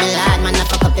 Forgive me lad, man I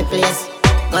fuck up the place.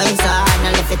 Going so hard,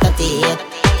 now left it 38.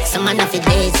 Some man fi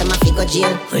dead, some man fi go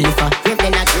jail. You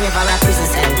been a grave or a prison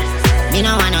cell. Me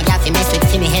no want no girl fi mess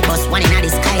with me head bust. One inna the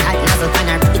sky hot nozzle on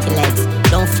her pretty legs.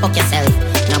 Don't fuck yourself.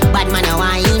 No bad man no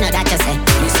want you know that you say.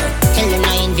 Tell them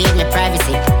no invade my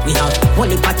privacy. We have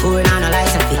holy patrol and a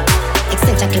license fee.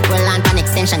 Extension clip will land on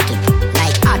extension clip.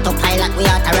 Like autopilot we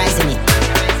authorizing it.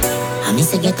 I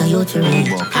miss a ghetto youth for me.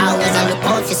 I always a look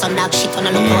out for some dog shit when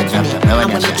I look out for me. I'm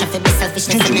gonna try to be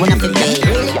selfishness and then have to pay.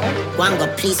 Really? One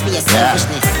go please for your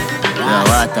selfishness.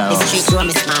 This street room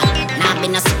is smart. Now I've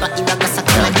been a superhero, go suck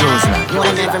my dog. More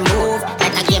than ever move,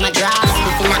 like a game of drafts.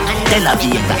 Tell a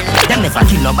Vega, them never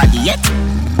kill nobody yet.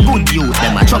 Good youth,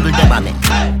 them a trouble, them a make.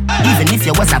 Even if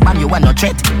you was a bomb, you are no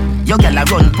threat. Your girl a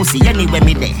run pussy anywhere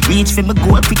me there. Reach for me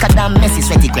goal quicker than Messi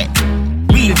sweaty crap.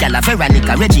 Real girl a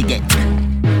Veronica Reggie get.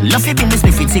 Love you business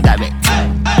with cigarette.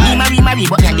 Me marry,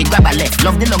 but me grab a left.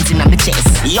 Love the lungs in my chest.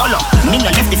 YOLO, me no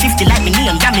left the 50 like me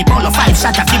neon. Damn me ball of 5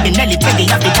 shot a Fibin Nelly. Peggy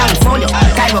have the portfolio.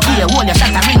 Cairo here, hold your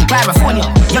shot a ring, California.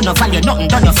 You no value nothing,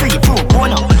 done your free pro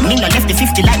bono. Me no left the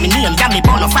 50 like me neon. Damn me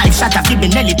ball of 5 shot a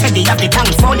Fibin Nelly. Peggy have the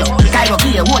portfolio. Cairo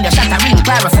here, hold your shot a ring,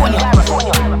 California.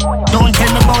 Don't tell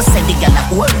me about say the girl at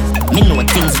work. Me know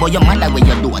things, but your mother where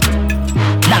you do it.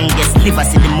 Longest liver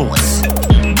see the most.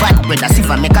 Bad brother, if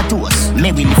I make a toast.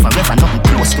 May we live forever, nothing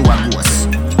close to a ghost.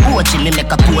 Coaching me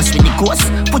make a post with the ghost.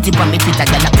 Put it on me Twitter,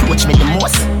 girl approach me the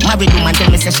most. Married woman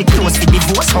tell me say she close for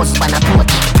divorce. Husband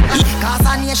approach. Cause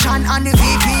a nation and the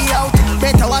VP out.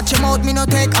 Better watch him out, me no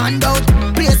take handout.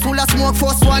 Place full of smoke,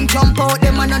 first one jump out.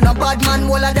 Them man no bad man,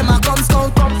 all of them a come scout.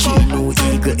 Chino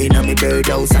eagle in a me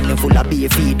birdhouse. And them full of beer,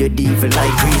 feed the devil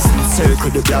like grease.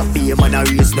 Circle the black beer, man a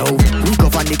race now. We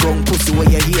govern the gun, pussy where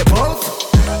you hear about.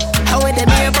 How are them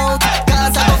here about?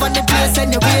 Cause I govern the place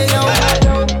anyway, yo.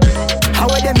 How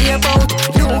are them here about?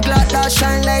 New glass that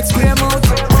shine like scream out.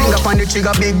 Finger on the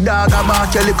trigger, big dog, I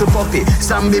bark your little puppy.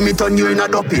 Sam be me turn you in a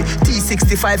duppy.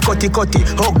 T65 cutty,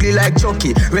 ugly like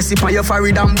Chucky. Recipe on your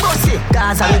forehead and bossy.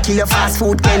 Gaza me kill your fast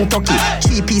food Kentucky.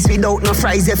 3 piece without no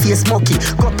fries, your face smoky.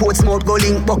 Go port smoke, go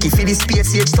link bucky. For the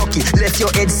space age stocky. Left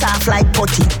your head soft like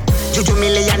putty. Juju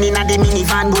million in a the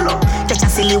minivan bulo. Catch a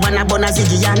silly one a bun a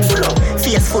ziggy and bulo.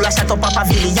 Face full of shut up a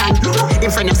pavilion.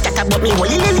 In front of scatter but me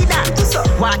holy lily down.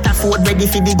 Waterford ready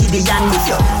for the Gideon.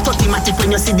 30matic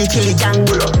when you see the killy gang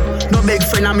bulo. No big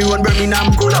friend of me run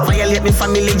Birmingham culo. Violate me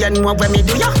family and more when me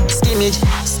do ya.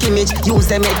 Skimmage, use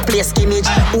them make play skimmage.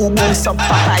 Who boost up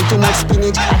Popeye too much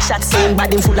spinach. Shot same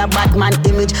body full of Batman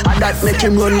image. And that make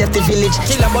him run left the village.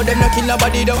 Kill about them, no kill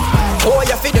nobody though. Oh,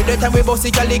 you feel the time we both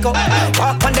see calico.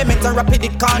 Walk on them and rapid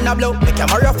it can't blow. The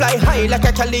camera fly high like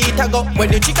a calita go.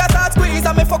 When the chicka start squeeze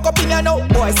and me fuck up in your know.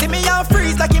 Boy see me and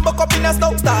freeze like him buck up in a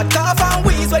snow. Start cough and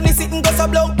wheeze when he sit and go so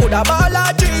blow. Put a ball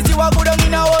of trees, you a go down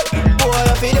in a hole. Boy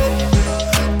you feel it.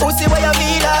 Pussy what you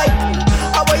feel like.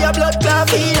 How your blood clot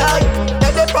feel like.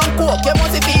 Let the front coke you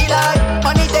must feel like.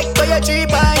 Money take for your 3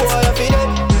 pints. Boy you feel it.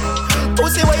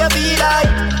 Pussy what you feel like.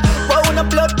 Round the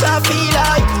blood clot feel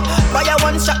like. Buy a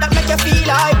one shot that make you feel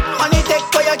like. Money take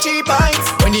for your 3 pints.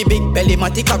 When the big belly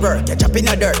matic a work, you chop in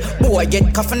a dirt. Boy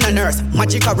get cough in a nurse,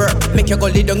 magic a work. Make you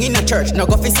go lay down in a church, no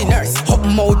go fi see nurse. Up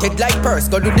mounted like purse,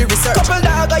 go do the research. Couple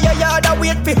dog a your yard a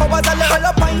wait for hours a level.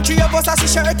 A pint 3 of us a see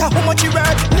shirt, a how much you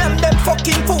worth. Name them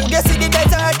fucking food, you see the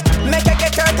desert. Make you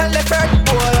get hurt and left hurt.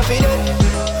 Boy you feel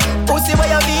it. Pussy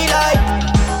what you feel like.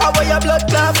 How your blood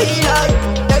clot feel like.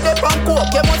 Let the punk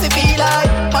coke, you must feel like.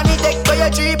 Money take for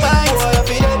your 3 pints. Boy you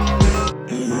feel it.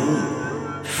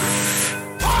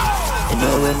 You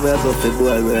know when we go for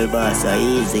boy world boss, I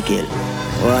easy kill.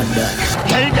 Wonder.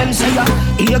 Tell them say ya,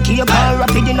 AK car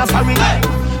rapid in a foreign.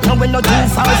 Now we not too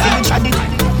far for the tradit.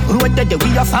 Road that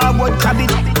we a forward crab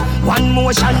it. One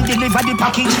motion deliver the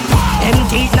package.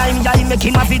 MT9 guy make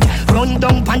him have it. Run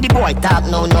down pan the boy talk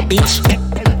no bitch.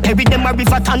 Bury them a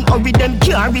river and hurry them.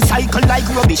 Can't recycle like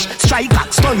rubbish. Strike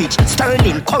at storage,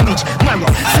 sterling, courage. Marrow,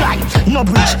 fly, no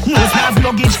bridge, no have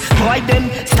luggage. Boy them,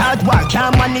 start war,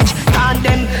 can't manage. Can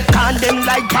them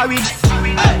like porridge.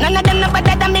 None of them no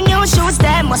better than me new shoes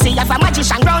them. Must see have a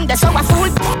magician round there so a fool.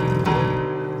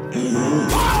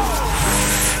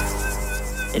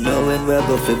 You know when we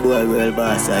go for boy world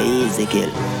boss, I easy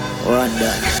kill.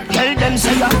 Wonder. Tell them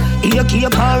say ya,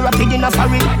 AK car rapid in a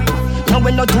foreign. Now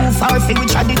we not too far for we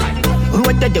tradit.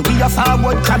 Road that we a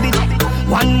forward crab it.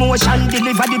 One motion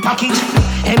deliver the package.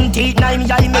 MT9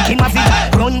 guy make him have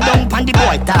it. Run down pan the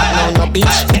boy talk no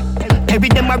bitch. Bury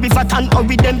them a river and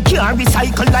hurry them. Can't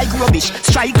recycle like rubbish.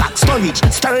 Striker, storage,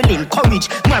 sterling,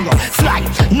 courage, marrow, fly,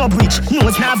 no bridge,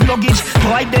 nose nav luggage.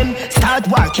 Boy them start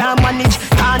war, can't manage.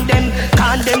 Can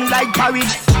them like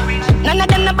porridge. None of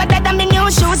them no better than me new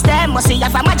shoes. Them must see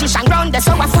have a magician round there,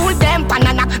 so I fool them.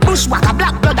 Banana, bushwhacker,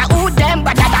 black brother, who them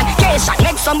better than Keisha.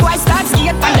 Make some boys start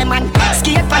skate on them man,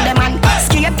 skate on them man,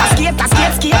 skate on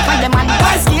them man,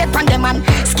 boy skate on them man,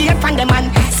 skate on them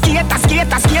man,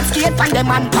 skate on them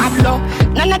man. Pablo,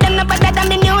 none of them no better than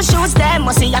me new shoes. Them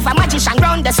must see have a magician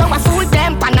round there, so I fool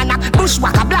them. Banana,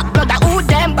 bushwhacker, black brother, who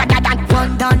them better than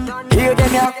one done. Hear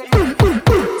them ya.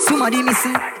 Somebody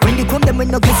missing. When they come them when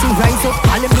no guessing rise up.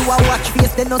 All them do a watch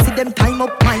face, they no see them time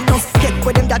up minus. Get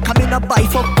with them that come in a buy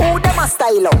for. Oh, them a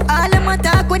style up. All them a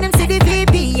talk when them see the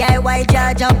VP. I white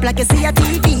judge up like you see a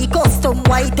TV. Custom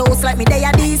White House like me they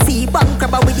a DC. Bank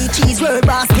crabber with the cheese, world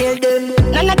boss kill them.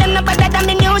 None of them no better than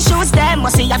me new shoes. Them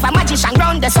must see have a magician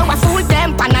round there, so I fool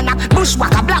them. Banana,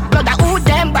 bushwhacker, black brother, who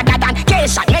them better than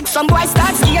Keisha. Make some boys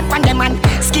start skate on them man,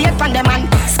 skate on them man,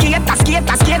 skate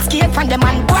on them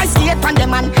man, boy skate on them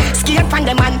man, skate on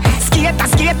them man,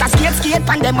 skate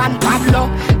on them man. Pablo,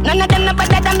 none of them no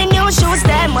better than me new shoes.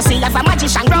 Them must see have a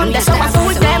magician round there, so I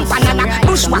fool them. Banana,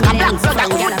 bushwhacker, black brother,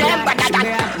 who them better than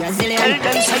Brazilian.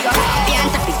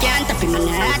 Can't tap him, man,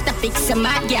 I tap pick some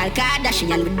mad girl,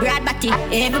 Kardashian with broad body.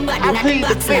 Everybody in the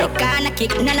box like corner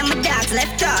kick. None of my dogs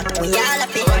left out, we all up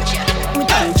it. We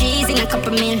turn G's in a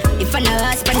couple mil. If I know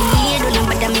us, pan the year, don't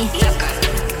bother me.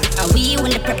 We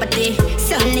win the property.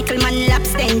 Some little man lap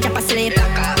stain, jump asleep.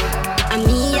 And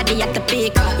me at the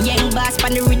peak. Young boss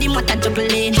pan the rhythm, what a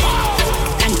juggling.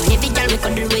 And every girl we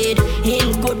cuddle with.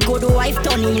 Him good wife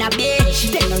turn in a bitch.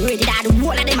 Them ready that the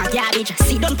whole of them a garbage.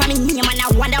 See don't pan me name and I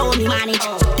wonder how me manage.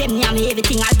 Them name me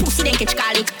everything, I'll pussy then catch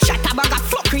colic. Shut a bag of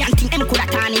fuckery and think them coulda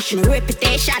tarnish my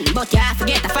reputation. But you have to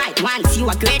get a fight once you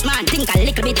a great man. Think a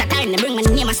little bit of time to bring my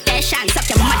name a station. Suck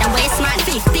your mother waste man.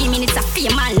 15 minutes of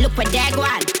fame man, look where they go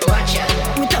on.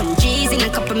 We turn G's in a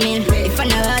couple mil. If I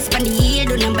know us pan the year,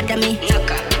 don't know bother me.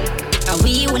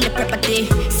 We win the property.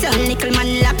 Some little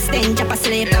man lap stain, jump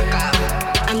asleep.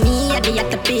 And me at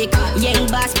the peak. Young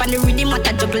boss pan the rhythm, what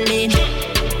a juggling.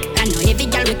 I know every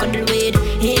girl we cuddle with.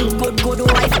 Him good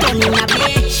wife turn in a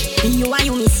bitch. You and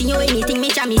you missing you anything. Me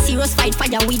jam me serious fight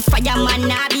fire with fire man.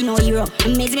 Nah be no hero.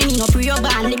 Amaze me no pre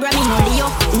ban Libra me no Leo.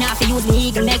 Nah fi use me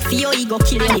eagle make for your ego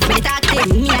kill you. If me talk to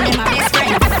me and them a best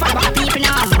friend. Fuck about people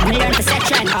now. Me learn for set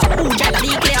trend. Who drive a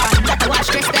be clear? Got to watch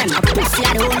stress them. Pussy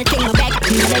are the only thing my back.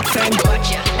 Me big friend.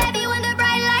 Baby when the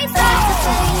bright lights start to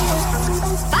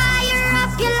fade, fire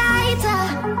up your lighter.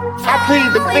 I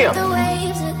plead the fifth. The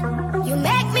waves, you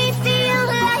make me feel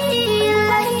like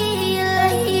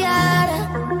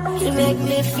you make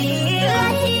me feel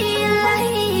like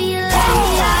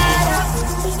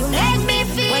you make me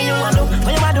feel. When you want to,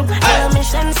 I'm a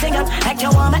mission singer. Like you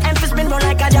want my emphasis been run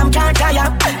like a jam can't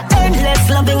tire. Endless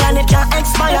loving and it can't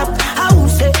expire. I will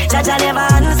say that I never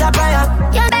answer prayer.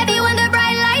 Yeah, baby when the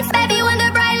bright lights, baby when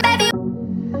the bright, baby.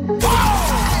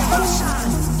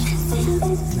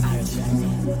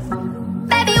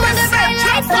 Baby when the bright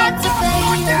lights start to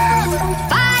fade,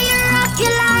 fire up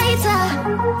your lighter,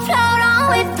 float on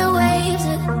with the waves.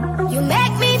 You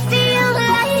make me feel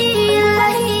like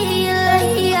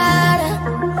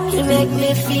you make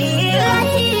me feel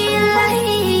like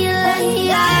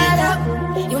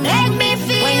you make me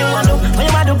feel. When you want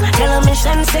to, tell a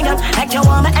mission singer. Like you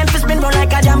want my emphasis been run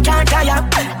like a jam can't tire.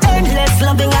 Endless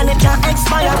loving and it can't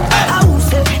expire. I will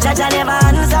say that I never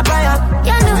answer prayer.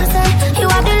 You know say you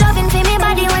have the loving for me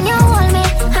body when you hold me.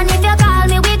 And if you call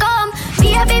me we come.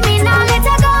 Baby me now let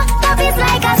you go. Love is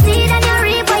like a seed and you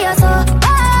reap what you sow.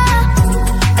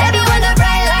 Baby when the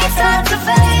bright lights start to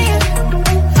fade,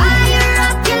 fire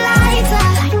up your lighter,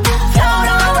 float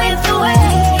on with the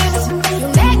waves. You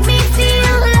make me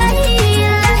feel like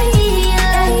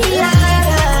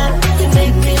you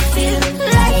make me feel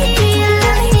like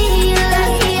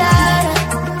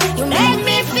you make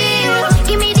me feel.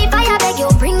 Give me the fire, beg you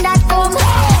bring that home.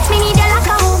 Me need you like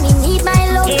a home, me need my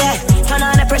love. Yeah, turn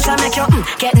on the pressure, make you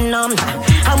get numb.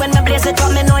 And when the blaze it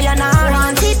up, me know you're not run.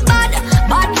 Want it bad,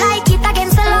 but like it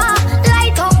against the law.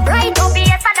 Light up, bright up,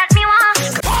 yes, that me want.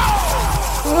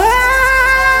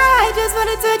 I just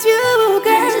wanna touch you,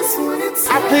 girl.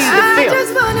 I plead the fifth. I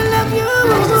just wanna love you.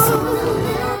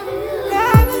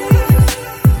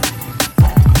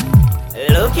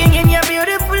 Looking in your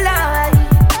beautiful eyes,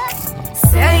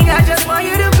 saying I just want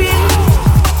you to be.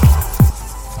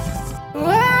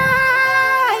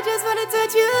 I just wanna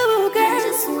touch you, girl.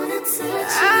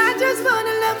 I just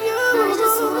wanna love you.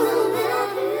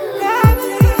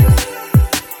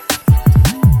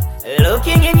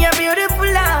 Looking in your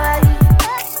beautiful eyes,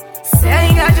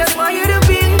 want you to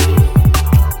be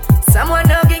someone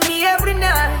hugging me every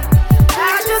night.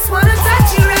 I just wanna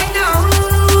touch you right now.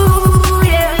 Ooh,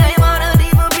 yeah, I wanna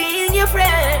even be your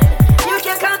friend. You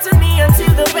can count on me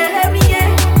until the very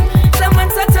end. Someone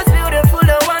such as beautiful,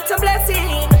 I want a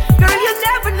blessing. Girl, you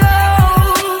never know.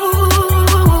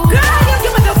 Girl, you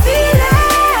give me the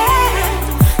feeling.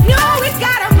 No, it's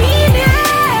got a meaning.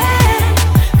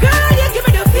 Girl, you give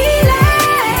me the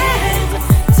feeling.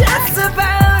 Just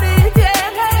about it, yeah.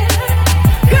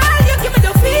 Girl, you give me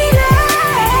the feeling.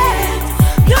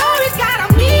 No, it's got a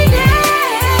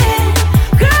meaning.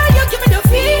 Girl, you give me the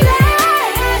feeling.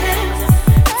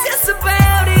 Just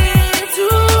about it,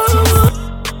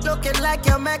 too. Looking like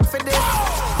you're meant for this.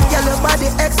 Girl, your body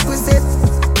exquisite.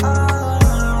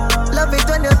 Love it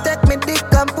when you take me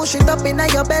dick and push it up in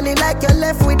your belly like you're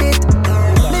left with it.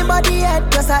 Me body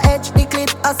head just a edge the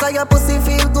clit. I saw your pussy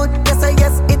feel good. Yes, I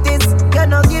yes it is. You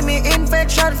know give me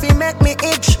infection, fi make me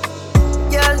itch.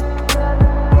 Girl,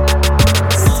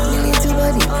 me little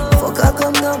body, fuck her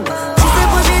come down. She say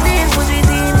push it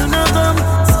in, do not come.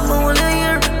 Someone wanna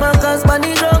hear podcast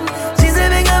bunny drum. She say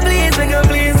beg her please,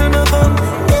 do not come.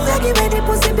 If I give her the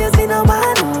pussy, baby, no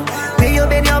man. Lay you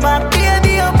bend your back,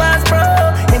 baby, your pass pro.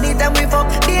 Anytime we fuck,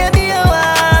 baby, you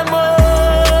want more.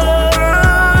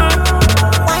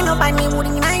 Wine up on me,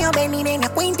 moving in your belly, then you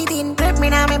quint it in. Grip me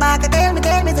now, me back, tell me,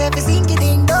 say if you sink it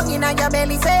in. Dog in your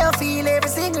belly, say you feel every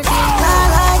single thing. La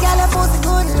la, girl, your pussy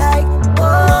good like,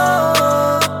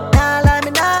 oh. Nah, lie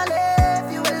me, nah,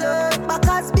 leave you alone.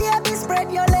 Because baby,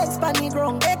 spread your legs, pan the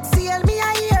ground. Exhale me,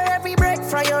 I hear every breath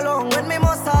from your lung. When me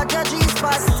massage your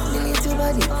G-spot, me little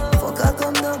body, fuck her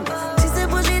come down. She say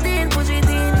push it in,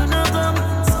 do not come.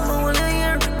 Someone wanna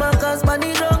hear podcast pan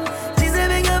the ground. She say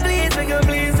beg her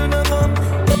please, do not come.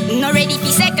 No ready fi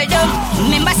settle down.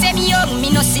 Remember say me young, me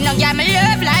no see no girl me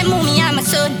love like mommy and my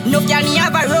son. No girl me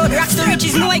have a road, rocks to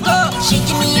riches no I go. She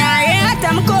give me a heart,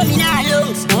 I'm coming her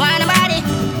lungs. No want nobody,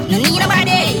 no need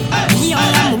nobody.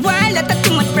 Young I'm wild, that's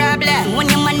too much problem. When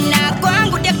your man not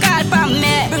gone, good you call for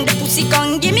me. Bring the pussy,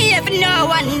 come give me every now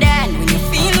and then. When you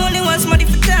feel only one somebody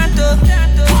for tanto,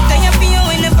 then you feel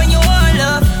whenever you want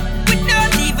love. But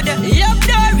don't leave with the love,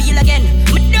 don't real again.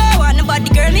 Me don't want nobody,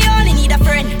 girl, me only need a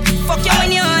friend. Fuck you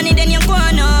when you honey, then you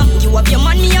gonna. You have your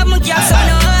money, have my girl, so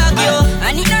no argue.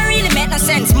 And it don't really make no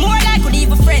sense. More like we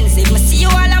even friends. If me see you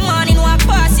all the morning, walk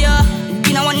past you.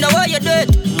 You know wonder why you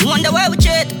did, wonder why we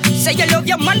cheat. Say you love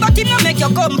your man, but him not make you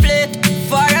complete.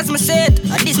 Far as me said,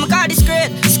 this my car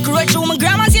discreet. Screw through my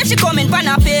grandma, see if she coming pan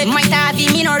a pig. Might have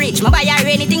me no rich, me buy her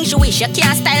anything she wish. You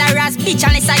can't style her as bitch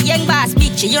unless a young boss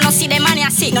bitch. You don't see the money I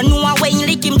sick, no know when you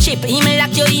lick him chip. Him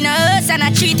lock you in a house and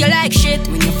I treat you like shit.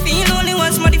 When you feel only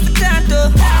one somebody for tanto,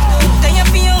 then you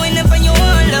feel whenever you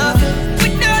want love.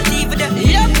 But don't leave with the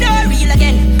love, don't real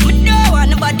again. Me don't want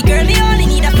nobody, girl, me only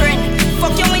need a friend.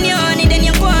 Fuck you when you honey, then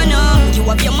you gonna. You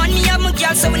have your money, have my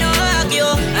girl, so we no argue.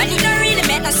 And it don't really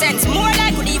make no sense. More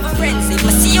like we even friends. If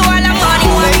I see you all the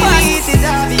morning, one pass. Baby, it is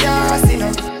obvious, you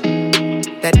know,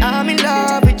 that I'm in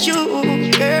love with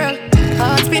you, girl.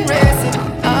 Heart's been racing,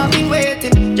 I've been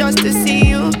waiting just to see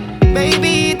you.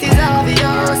 Baby, it is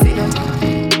obvious, you know,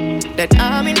 that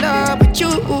I'm in love with you,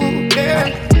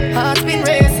 girl. Heart's been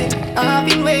racing, I've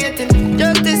been waiting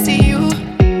just to see you.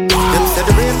 Them said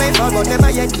the rain may fall but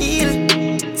never yet heal.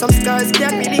 Some scars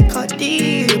can really cut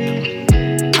deep,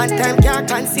 and time can't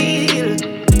conceal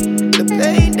the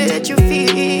pain that you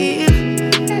feel.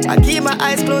 I keep my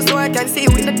eyes closed so I can see you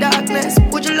in the darkness.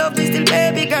 Would you love me still,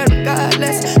 baby girl,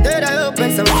 regardless? Third eye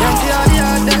open so I can see all the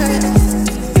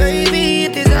hardness. Baby,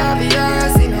 it is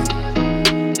obvious, you know,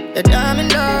 that I'm in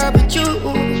love with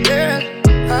you, girl.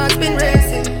 Heart's been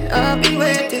racing, I've been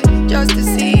waiting just to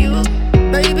see you.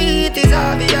 Baby, it is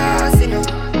obvious, you know,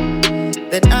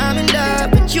 that I'm in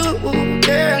love with you,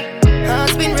 girl.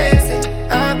 Heart's been racing,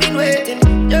 I've been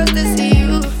waiting just to see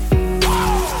you.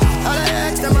 All I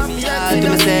ask, I'm to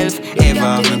myself,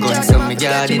 ever me going so me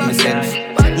guarded myself.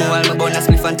 While my bonus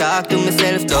spliff and talk to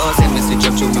myself. Though say me switch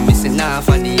up to me missing half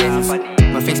at the ends.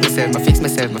 I fix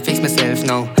myself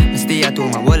now. I stay at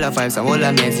home, I wall of vibes, I wall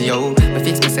of mess, yo. I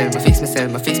fix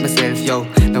myself, yo.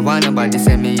 No one nobody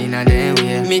send me in a damn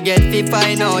way. Me get fi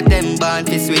find out them band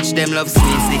fi switch. Them love sweet,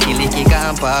 licky,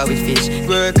 can't par with fish.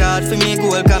 Work hard for me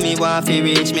goal, cause me want fi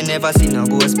reach. Me never see no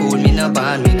go school, me no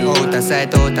band with it. Out of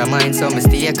sight, out of mind, so me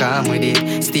stay calm with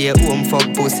it. Stay home,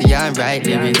 fuck pussy and right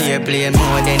lyrics. Here playing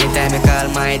more anytime I call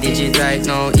my digit right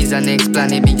now. Is a next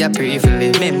plan, it be a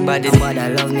privilege. Remember the mother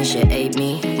love me, she hate me.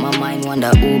 My mind wonder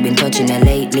who been touching her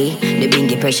lately. The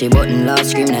bingy press she button loud,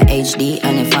 screaming at HD.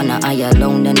 And if I'm not I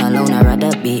alone, then alone I'd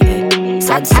rather be.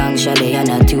 Sad song, Shade on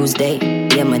a Tuesday.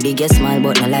 Yeah, my dig your smile,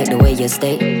 but I like the way you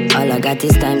stay. All I got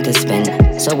is time to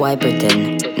spend, so why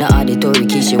pretend? No auditory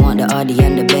key, she want the Audi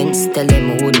and the Benz. Tell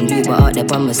them I wouldn't leave her out there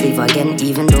on my sleeve again.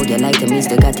 Even though you like to me,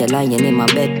 still got you lying in my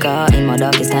bed. Car in my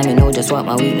darkest time, you know just what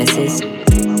my weakness is.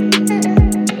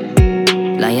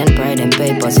 Lion pride and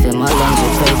papers, fill my lungs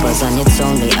with papers. And it's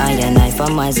only I and I for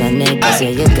miles and acres. Yeah,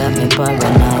 you got me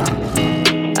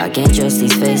paranoid, I can't trust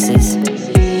these faces.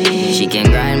 She can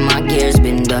grind my gears,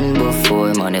 been done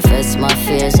before. Manifest my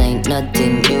fears, ain't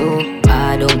nothing new.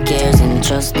 I don't care and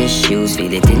trust the shoes.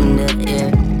 Feel it in the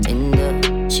air, in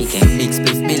the. She can big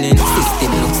spliff billing,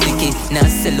 system look sticky. Now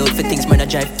sell out for things, man I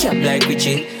drive cab like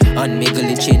Richie. On me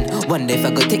glitching, one day if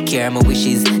I go take care of my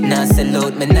wishes. Now sell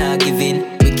out, me nah give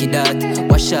in. Wicked out,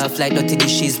 wash off like dirty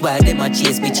dishes. While them a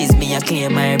chase bitches, me a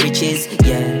claim my riches,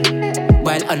 yeah.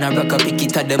 While on a rock, I pick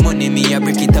it up the money, me a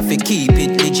break it off, keep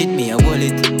it legit, me a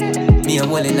wallet. Me a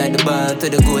wallet like the ball to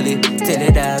the goalie. Tell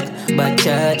the dog, bad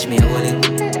charge, me a wallet.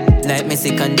 Like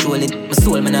Messi control it, my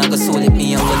soul, man I go soul it.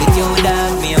 Me a wallet, yo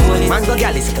dog, me a wallet. Man go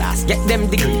galley's class, get them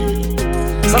degree.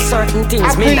 So certain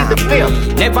things me not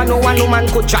free. Never know one woman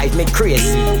could drive me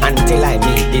crazy until I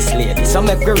meet this lady. So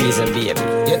make the reason, baby.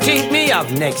 You think me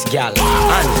have next gal,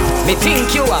 and me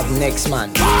think you have next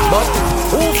man. But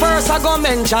who first I go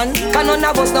mention? Can none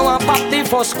of us know one pop the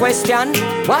first question?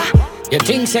 What? You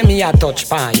think say me a touch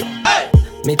pan you?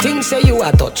 Me think say you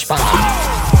a touch pan.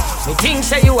 Me think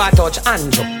say you a touch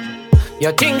Andrew.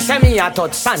 You think say me a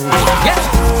touch Sandy.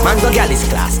 Yeah, man go galley's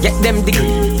class, get them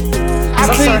degree.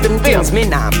 So certain things me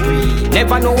not free.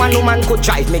 Never know one woman could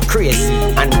drive me crazy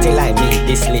until I meet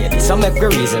this lady. So make the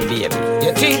reason, baby.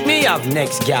 You think me have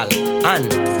next gal,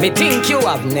 and me think you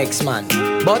have next man.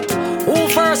 But who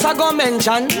first I go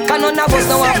mention? Can none of us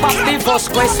know what pop the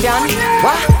first question?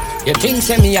 What? You think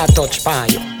say me a touch pan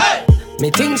you? Me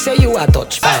think say you a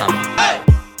touch pan.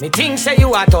 Me think say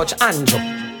you a touch Andrew.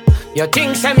 You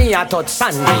think say me a touch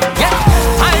Sandy. Yeah,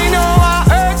 I know I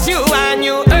hurt you and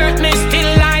you hurt me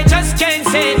still. I just can't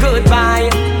say goodbye.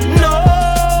 No,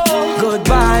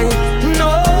 goodbye.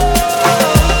 No.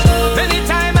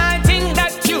 Anytime I think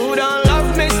that you don't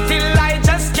love me still, I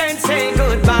just can't say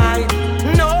goodbye.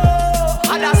 No,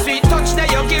 other sweet touch that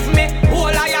you give me,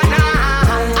 all I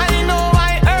and I know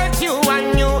I hurt you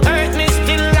and you hurt me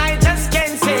still. I just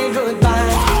can't say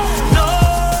goodbye. No,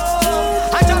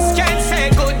 I just can't say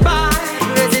goodbye.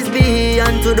 Praises be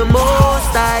unto the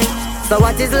Most High. So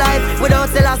what is life without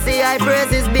Selassie? I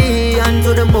praises be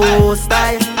unto the Most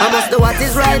High. I must do what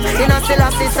is right in a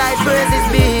Selassie side. Praises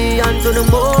be unto the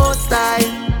Most High.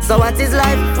 So what is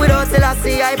life without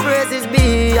Selassie? I praises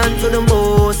be unto the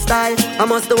Most High. I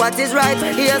must do what is right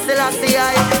here Selassie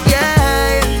I.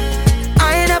 Yeah,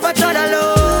 I ain't never tried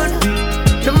alone.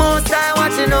 The Most High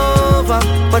watching over.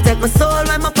 Protect my soul when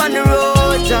I'm up on the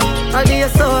road, yeah. I'll be a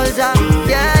soldier.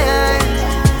 Yeah,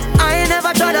 I ain't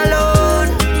never tried alone.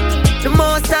 The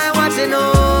Most High watching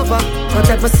over.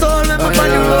 Protect my soul when I'm on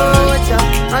the road,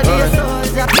 yeah. I'll be a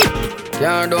soldier.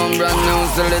 Car down brand new,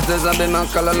 still it is a bit my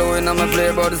color low in my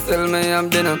play, but still me have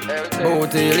dinner.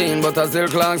 Booty lean, but I still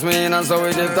clocks me in, and so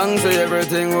we give thanks to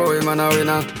everything, oh, man a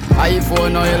winner.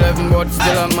 iPhone no 11, but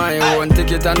still on my own.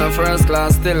 Ticket on the first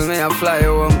class, still me a fly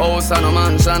home. House and a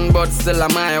mansion, but still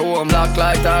on my home. Black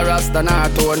like a Rasta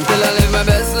tone. Till I live my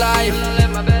best life.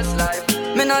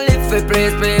 Me no live for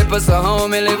praise people, so how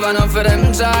me live on for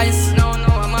them choice? No,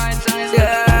 my choice.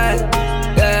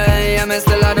 Yeah, me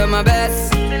still I do my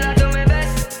best.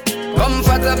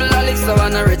 Comfortable, I live so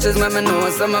on the riches, man, me know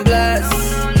so I'm blessed.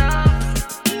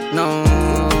 No,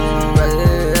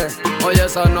 oh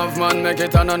yes, enough man make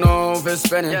it and I know if it's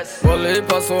penny. Well,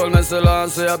 heap of soul, me still I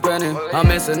see a penny. I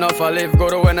miss enough, I live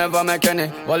good whenever make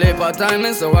any. Well, heap of time,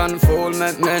 me so one fool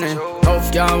make many.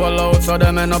 Tough can't roll out, so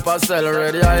them end up a sell.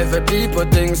 Ready high for people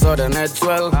think, so them head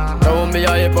swell. Don't be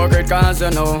a hypocrite, cause you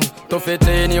know. To fit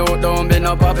in you, don't be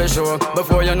no puppy show.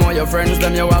 Before you know your friends,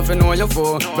 them you have to know your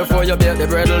foe. Before you bake the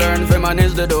bread, learn to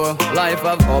manage the dough. Life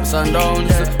have ups and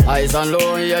downs, highs and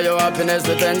lows. Yeah, your happiness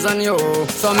depends on you.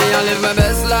 So me, I live my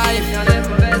best life.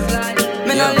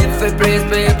 Me no live for praise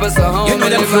people, so how me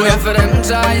live for them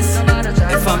choice.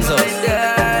 If I'm so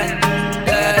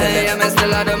yeah, me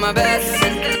still I do my best.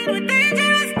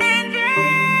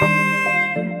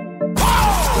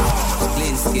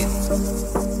 Clean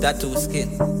skin, tattoo skin.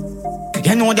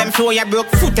 You know them flow, you broke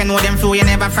foot, you know them flow, you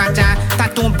never fracture.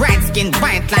 Tattoo bright skin,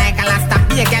 white like a lasta.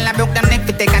 Be a girl, I broke them neck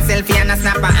to take a selfie and a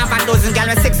snapper. Half a dozen girl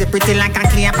with sexy, pretty like a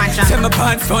Cleopatra. Say my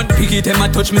pants front, piggy, them a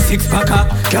touch me six packer.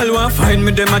 Girl want find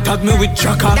me, them a tag me with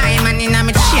chaka. Diamond in a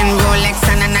me chain, Rolex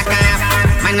and a knock off.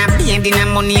 Man a beard in a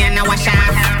money and a wash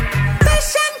off.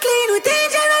 Fresh and clean with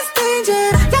dangerous danger.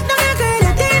 Lock down a girl,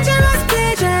 a dangerous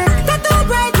pleasure. Tattoo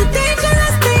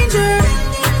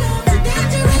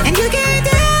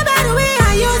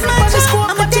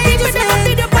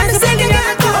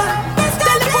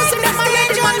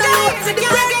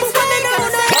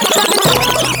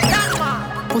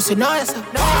know yourself.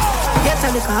 Get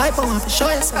a little hype, I want to show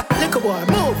yourself. Little boy,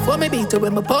 move for me beat to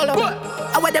when me pull up.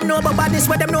 I want them know about badness,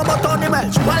 what them know about Tony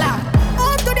Welch. Voila.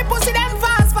 On to the pussy, them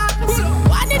fast.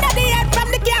 One in the head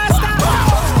from the gas stop.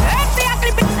 Empty a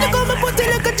clip it, look how me put a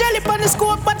little jelly on the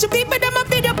scope. But you people, them a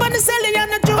video on the celly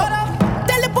and the joke.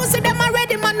 Tell the pussy, them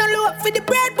already, man, no look. For the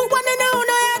bread, put one in the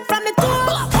head from the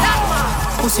top.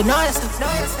 Pussy, know yourself.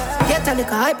 Get a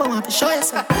little hype, I want to show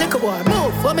yourself. Little boy,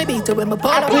 move for me beat to when me pull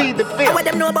up. I want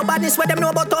them know about badness, what them know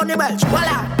about Tony Welch.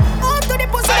 Voila. On to the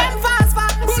pussy, them fast.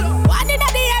 One in the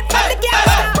head from the gas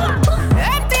stop.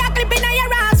 Empty a clip in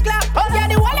your ass clap. Yeah,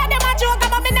 the whole of them a joke,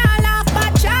 but me nah laugh,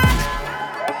 but chat.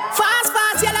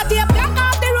 Fast, yellow tape, black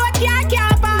off the road,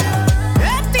 can't pass.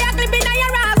 Empty a clip in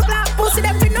your ass clap. Pussy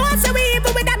them fi know, so we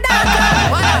evil with a dark.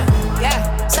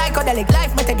 Yeah, psychedelic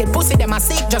life, me take it. Pussy them a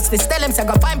seek justice, tell them say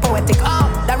go find poetic. Oh,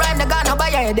 the rhyme they gonna buy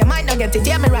ya, they might not get it.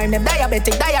 Yeah, me rhyme them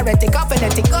diabetic, diuretic,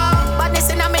 phonetic. Oh, but this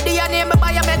in a me DNA, me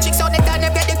biometrics. So they turn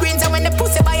them get the greens, and when the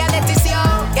pussy buy a lettuce, yo.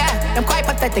 Yeah, I'm quite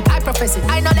pathetic, I profess it.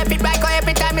 I know left it right, go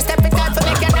every time I step it down for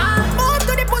make it. Move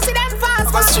to the pussy, them fast.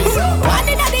 One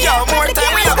in the yo, more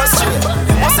time we a go straight.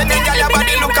 What's the nigga, your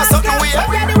body look a something weird.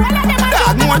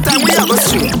 Dog, more time we a go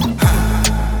straight.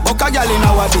 Buck a girl in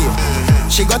our day.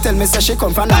 She go tell me say she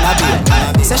come from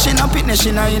Nanabe. Say she no pitney,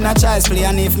 she no in a child's play.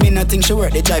 And if me no think she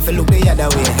work, they drive for look the other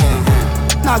way.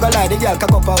 Nah go lie, the girl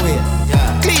cock up away.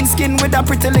 Clean skin with a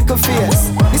pretty little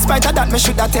face. Despite of that, me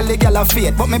shoulda tell the girl a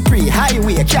fate. But me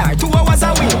pre-highway, car 2 hours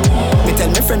away. Me tell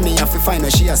me friend me have to find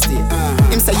where she a stay.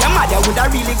 Him say your mother woulda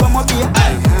really go my way.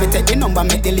 Me take the number,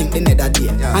 make the link the nether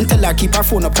day. And tell her keep her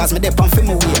phone up, cause me dep on fi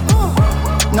my way.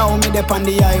 Now me dep on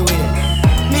the highway.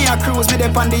 Me a cruise, me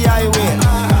dep on the highway.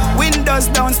 Windows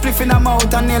down, spliff in a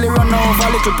mouth and nearly run over a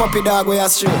little puppy dog way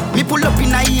astray. Me pull up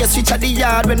in a ear, switch at the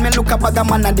yard when me look up at the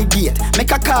man at the gate.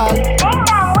 Make a call.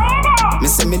 Me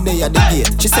say me there at the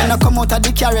gate. She say no come out of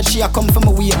the carriage, she a come from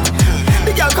a wait.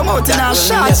 The girl come out in her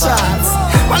short shorts.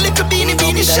 One little beanie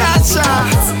short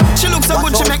shorts. She looks so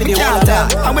good, she make me can't tell.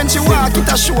 And when she walk, it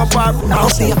a show up her. Now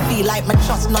see you feel like me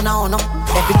trust none of no.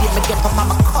 Every day me get up, I'm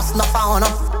a cuss no for no.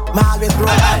 Me always grow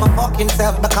by my fucking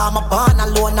self because I'm born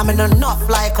alone. I'm in enough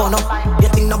like no. You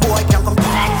think no boy can come to me?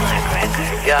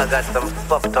 Yeah, I got some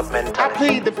fucked up mentality. I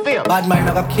plead the fifth. Bad mind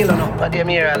never kill no. But them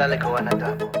here all like one of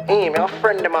that. Hey, me a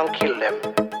friend them and kill them.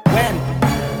 When?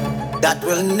 That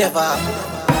will never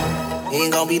happen.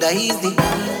 Ain't gonna be that easy.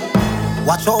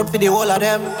 Watch out for the whole of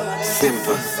them.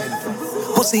 Simple.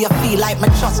 Pussy, you feel like me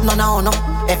trust none of no.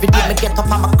 Every day me get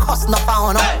up, I'm a cuss no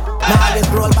for no. Me always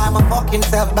roll by my fucking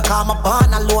self because I'm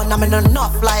born alone. I'm in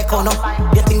enough like no.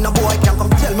 You think no boy can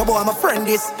come tell me boy my friend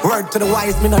is. Word to the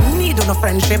wise, me no need no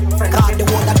friendship. Cause the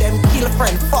whole of them kill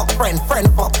friend, fuck friend,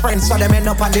 fuck friend. So them end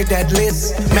up on the dead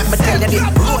list. Let me tell you this,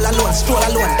 roll alone, stroll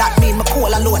alone. That mean me cool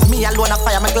alone. Me alone I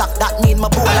fire my Glock, that mean my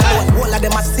bowl alone. All of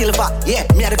them are silver, yeah,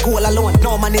 me are the gold alone.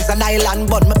 No man is an island,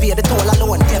 but me pay the toll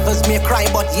alone. Devils may cry,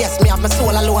 but yes, me have my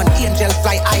soul alone. Angels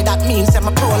fly high, that means I'm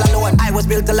a roll alone. I was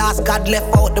built to last, God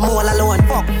left out the mole alone.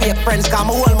 Fuck fake friends, cause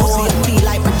me almost see it feel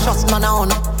like me trust none of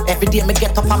no. Every day me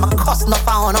get up, I'm a cuss no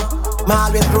for no. Me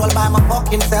always roll by my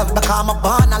fucking self because I'm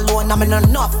born alone. I'm in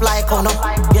enough like no.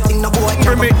 You think no boy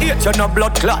can me eat you no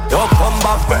blood clot. Don't come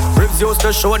back back. Ribs used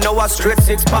to show now a straight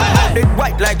 6 pack. It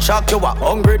white like shark, you are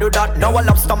hungry do that. Now a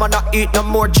lobster man a eat no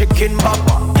more chicken back.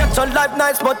 Get your life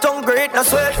nice but hungry eat no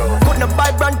sweat. Couldn't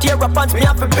buy brand tear up pants me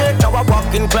have to bed. Now I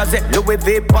walk in closet Louis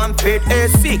V pant fit.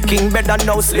 AC king better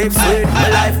now sleep sweet. My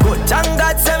life good, thank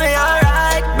God say me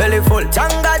alright. Belly full,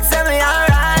 thank God say me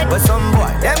alright. But some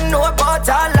boy them know about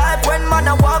our life. When man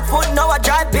I walk foot now I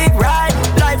drive big ride.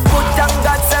 Life good, thank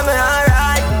God say me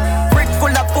alright. Fridge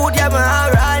full of food, yeah me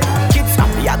alright. Kids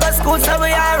happy I go school so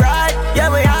me alright. Yeah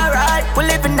we alright, we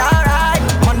living alright.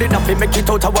 Monday nothing make it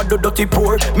out of the dirty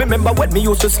poor. Me remember when me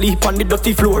used to sleep on the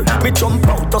dirty floor. Me jump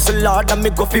out of the Lord and me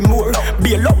go for more.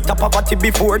 Bail out of poverty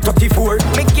before 34.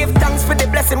 Me give thanks for the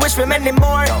blessing, wish for many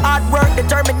more. Hard work,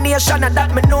 determination and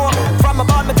that me know. From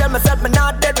above me tell myself me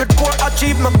not dead with core.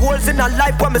 Achieve my goals in a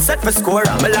life when me set for score.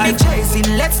 My life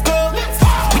chasing, let's go.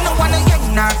 We don't wanna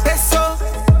young nor peso.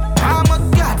 I'm a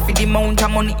god for the amount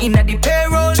of money in the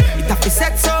payroll. It have to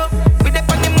set so. We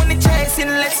depend on the money chasing,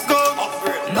 let's go.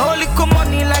 No little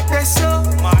money like peso.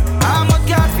 I'm a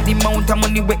god for the amount of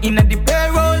money we in the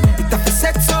payroll. It have to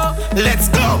set so. Let's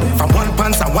go. From one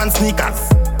pants and one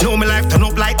sneakers. Know my life turn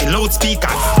up like the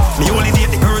loudspeakers. Me only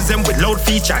date the girls them with loud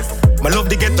features. My love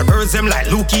to get the girls them like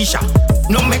Lukisha.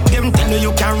 No make them tell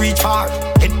you can reach far.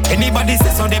 Anybody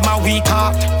say so them a weak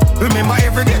heart. Remember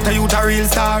every day to you a real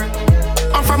star.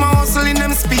 I'm from a hustling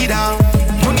them speed out.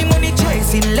 Money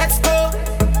chasing, let's go.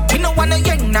 We no wanna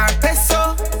young nor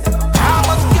peso. I'm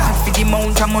a god for the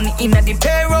amount of money in the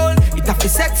payroll. It have to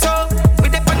set so.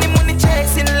 With the money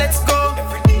chasing, let's go.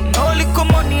 No little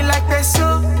money like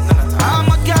peso. I'm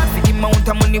a girl for the amount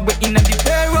of money we in the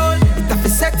payroll. It have to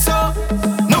set so.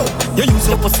 No, you use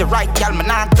your pussy right, girl, man,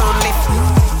 not turn left.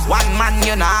 One man,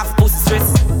 you know, have pussy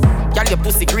stress. Girl, your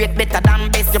pussy great, better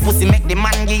than best. Your pussy make the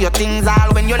man give you things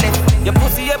all when you left. Your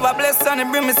pussy ever blessed and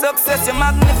it bring me success. Your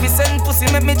magnificent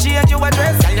pussy make me change your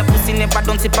address. Girl, your pussy never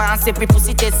done sip and separate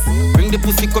pussy test. Bring the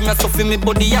pussy come here so feel me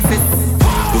body assess.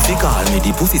 You fi call me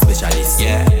the pussy specialist.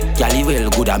 Yeah. Girl, you well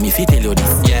good at me fi tell you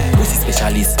this. Yeah. Pussy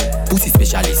specialist, pussy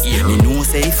specialist. Yeah. Me know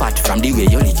say fat from the way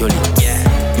you lick your lips. Yeah.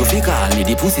 You fi call me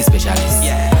the pussy specialist.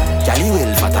 Yeah. Girl, you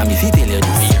well fat at me fi tell you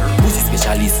this. Yeah. Pussy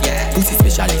specialist, yeah. Pussy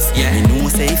specialist. Yeah. Me know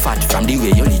say fat from the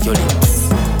way you lick your lips.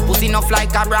 Pussy enough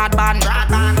like a broadband.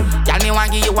 Girl, me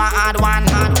want give you a hard one.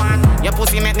 Your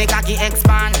pussy make me cocky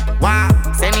expand. Wow,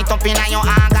 send it up in your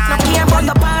organ. No care about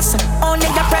your past, only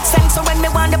your present. So when me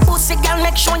want the pussy, girl,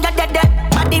 make sure you're dead.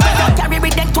 Body when you carry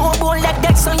with them two bone like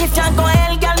that. So if you go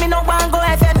hell, girl, me no want go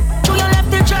heaven. True, you left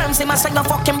the germs. Him a say you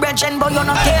fucking brethren, but you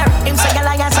no care. Him say you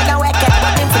lie and say you wicked,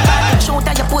 but him for bad. Shoot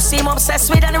that your pussy him obsessed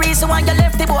with, and the reason why you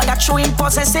left the boy that true him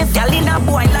possessive. Girl in a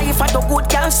boy life, I do good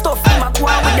girl stuff. Him a go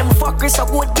out with them fuckers, so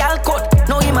good girl cut.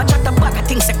 Now him a chat back, I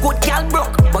think say good girl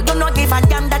broke. But you no give a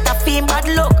damn that a fame bad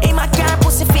luck. Him a care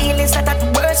pussy feelings that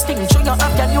worst thing. True, you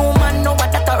have your new man, know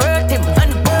what that a hurt him.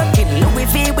 And Birkin, Louis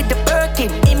V with the Birkin.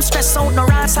 Him stress out, no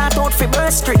ass out for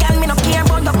burst street. Girl, me no care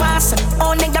about your past,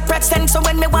 only your present. So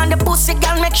when me want the pussy,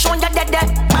 girl, make sure you're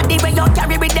dead. Body when you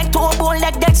carry with them two bone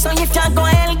like that. So if you go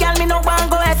hell, girl, me no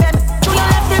want go FM. True, you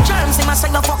left the germs. Him a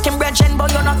say you fucking brethren,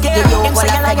 but you no care. Him say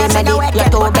you like you say you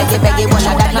wicked, but you beggy, one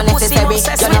of that no necessary.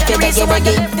 You no feel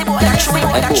beggy.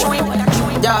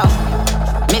 Yo,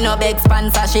 me no beg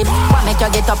sponsorship. What make you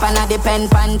get up and a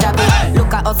depend on Javi?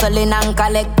 Look at hustling and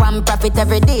collect one profit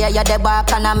every day. You the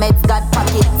back and a meds got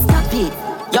pocket. Stop it.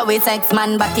 You with sex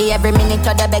man body every minute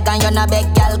you the beg and you no beg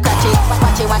girl catch it.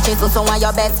 Watch it so want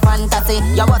your best fantasy.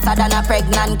 You hotter than a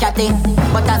pregnant catty.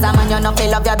 But as a man you no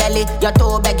feel love your belly. You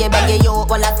too beggy you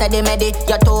all a steady medi.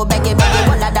 You too beggy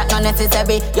all of that no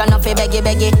necessary. You no feel beggy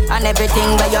and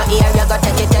everything where you hear you go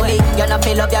take it telly. You no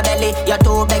feel love your belly. You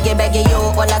too beggy you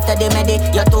all a steady medi.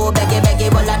 You too beggy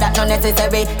all of that no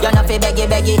necessary. You no feel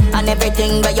beggy and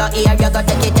everything where you hear you go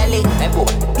take it telly.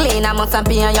 Clean I must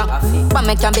be on you. But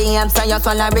make you be so you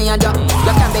swallow. You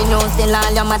can be new still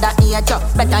all your mother eat you.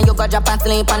 Better you go drop and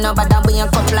sleep and nobody wake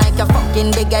up like you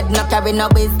fucking big head, no carry no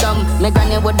wisdom. Me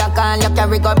granny woulda call you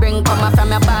carry go bring come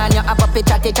from your barn. You have a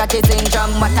chatty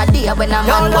syndrome. What a day when a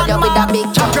man go with a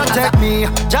big drum. Protect me,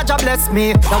 Jaja bless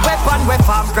me. The weapon we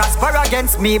farm prosper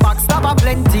against me. Backstab a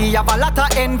plenty, have a lot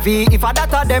of envy. If a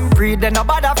data them breed, then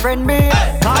nobody friend me.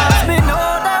 Cause me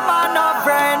know them are no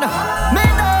friend. Me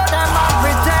know them are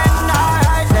pretend.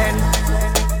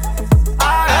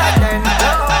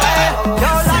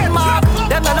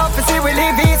 We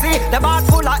live easy, them heart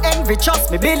full of envy,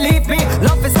 trust me, believe me.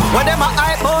 Love is when them a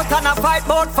hype out and a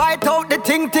fight out the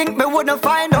thing me wouldn't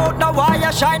find out. Now why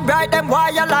you shine bright, them why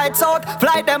you lights out.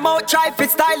 Fly them out, try fi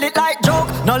style it like joke.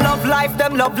 No love life,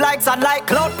 them love likes and like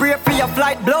cloud. Pray for your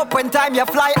flight, blow up when time you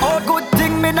fly out. Good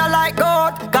thing me no like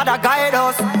God, gotta guide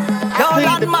us. Don't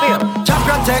landmark, Jah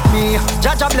protect me,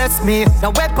 Jaja bless me. The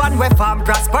weapon we farm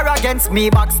prosper against me.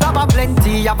 Backstab a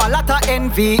plenty, have a lot of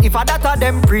envy. If a data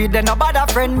them breed, then nobody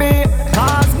friend me.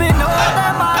 Cause me know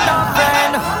them are no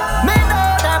friend. Me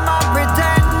know them are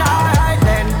pretend.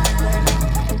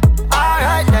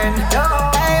 Alright then.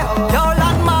 Yo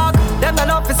landmark, them no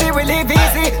love to see we live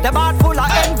easy. Them heart full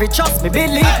of envy, trust me,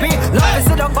 believe me. Love to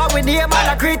sit down for we name and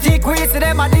a critique. We see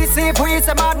them a deceive, we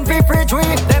say man fi fridge we.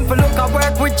 Them for look at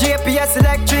work with GPS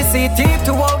electricity.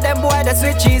 To all them boy they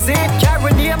switch easy.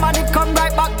 Carry name and it come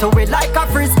right back to it like a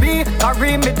frisbee.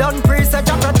 Carry me done free, so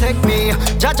Jah protect me,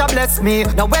 Jaja bless me.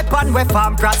 No weapon we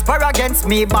farm prosper against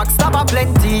me. Backstab a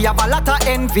plenty, have a lot of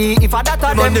envy. If a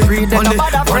data them breed, then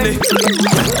nobody friend.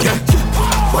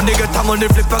 Money get a money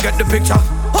flip and get the picture.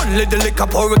 Only the liquor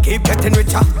pour we keep getting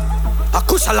richer. A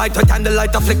kush a light and the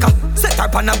light a flicker. Set her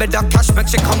on a bed of cash make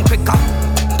she come quicker.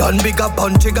 Done bigger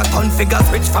bun trigger, ton figure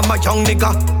switch from a young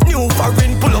nigga. New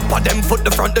foreign pull up on them foot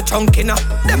the front the trunk inna.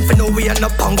 Them fi know we ain't no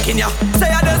punk in ya. Say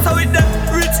I dance with them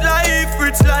rich life.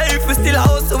 We still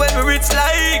house when we rich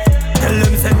like. Tell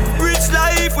them say rich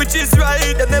life which is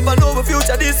right. Them never know the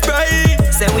future this bright.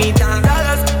 Say we turn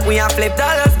dollars, we a flip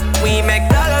dollars. We make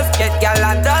dollars, get gal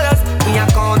and dollars. We a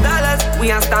count dollars,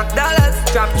 we a stack dollars.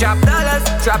 Drop dollars,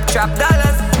 drop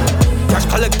dollars.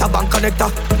 cash collector, bank connector.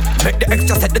 Make the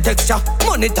extra, set the texture.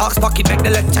 Money talks, pocket, make the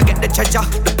lecture, get the treasure.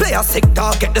 The player sick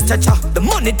dog, get the stretcher. The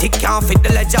money tick can't fit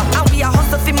the ledger. And we are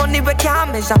hustle for money we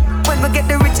can't measure. When we get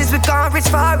the riches we can't reach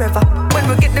forever. When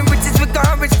we get the riches we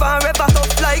can't reach forever.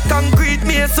 Tough like concrete,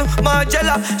 me so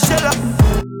Margella, Shella.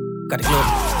 Got a club,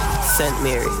 St.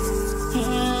 Mary.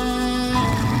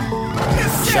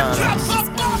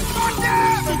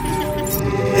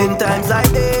 In times like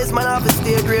this, man, I have to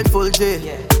stay grateful,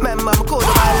 J. Remember, I'm cold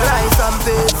about rice and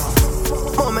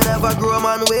peas. Mom, me never grow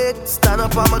man weight. Stand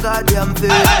up on my goddamn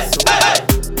face.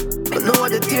 I know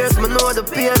the tears, I know the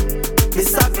pain. Me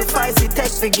sacrifice, it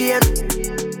takes for gain.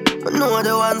 I know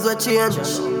the ones that change.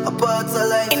 A parts of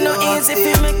life. It's not easy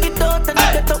if you make it out of the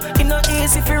ghetto. It's not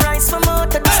easy if you rise from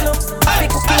out of the slum. I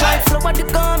pick up the white flour, the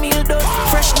cornmeal dough.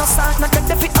 Fresh no salt, not that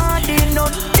if it hard in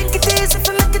none. Think it easy if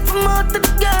you make it from out of the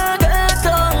ghetto.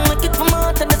 Make it from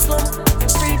out of the slum.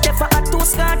 Street if I had two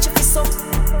scotch if it's up.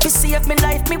 If you save me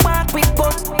life, me walk with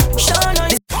bun. Sure no.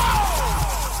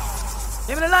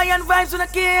 Give me the Lion vibes when I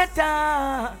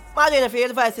cater. Imagine if you hear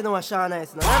the vibes, you know what Sean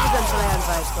is. Now represent the Lion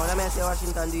vibes now. Let me see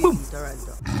Washington DC,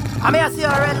 Toronto. I may see a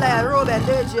Red Lion, Ruben,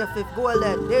 DJ, Fif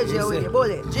Gwaan, DJ with the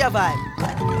bullet, J vibe.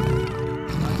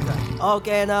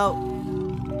 Okay now.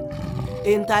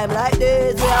 In time like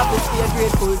this, we have to stay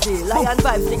grateful, G. Lion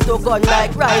vibes stick to gun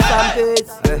like rice and peas.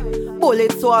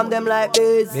 Bullets swarm them like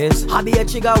bees. Hobby a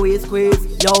trigger we squeeze.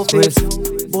 Yo, Fif.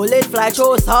 Bullet fly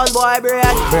through sound boy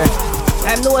brain.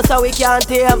 Them know so we can't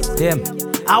tame.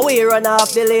 And we run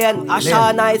off the lane. I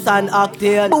shine nice and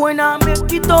octane. Boy now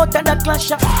make it out of the clash.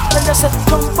 Then they say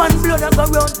jump and blood and go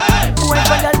round. Boy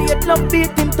violate love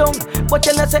beat him tongue. But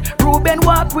then they say Ruben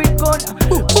walk with gun.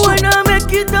 Boy now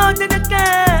make it out of the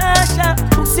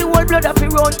clash. Pussy whole blood off the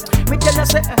run. Me tell you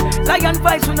say Lion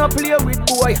vibes we no play with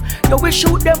boy. You we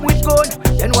shoot them with gun.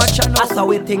 Then watch out now. That's how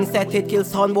we think set it kill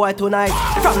sound boy tonight.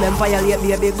 From them violate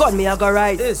baby gun me a go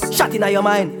ride. Shot in your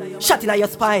mind, shot in your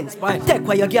spine. Take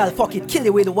away your girl, fuck it, kill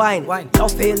it with wine. Now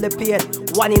feel the pain.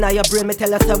 One in your brain, me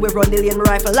tell you say we run the lane. Me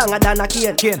rifle longer than a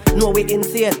cane. No we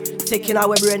insane. Sick in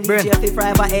our brain. DJ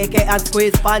forever AK and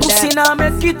squeeze pan there. Pussy now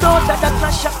make it out of the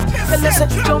clash. Tell you say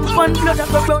jump and blood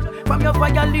and go round. From your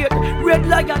violate Red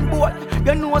Lion boy.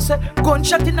 You know say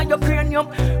gunshot in your cranium.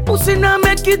 Pussy now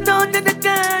make it out of the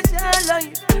clash.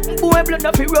 Boy blood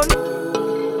off the run.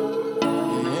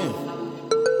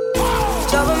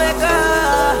 Troublemaker.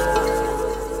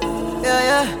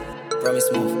 Yeah.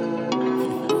 Promise move.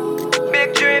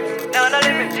 Big dreams, down the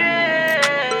limit.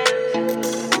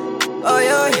 Oh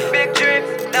yeah. Big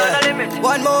dreams, down the limit.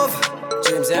 One move.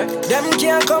 Dreams, yeah. Them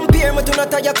can't compare me to not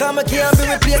tire, cause me can't be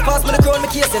replaced. Pass me the crown, me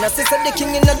case, and I sit the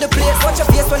king in the place. Watch your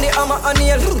face when the hammer and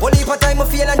nail. One heap of time I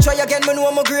fail and try again, me know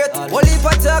I'm great. One heap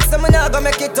of talks, and me not gonna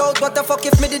make it out. What the fuck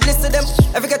if me did this to them?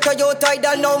 Every get a yo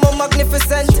tidal, now I'm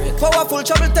magnificent. Powerful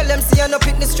trouble, tell them see I no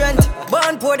pick the strength.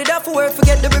 Born poor, did have to work,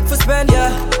 forget the brick for spend, yeah.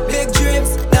 Big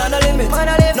dreams, down the limit.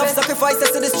 Enough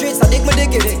sacrifices to the streets, I dig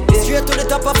it. Straight to the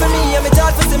top of me, yeah, me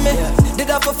talk for see me.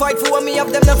 Did have to fight for what me have,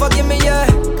 them never give me, yeah.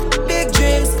 Big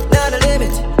dreams, down the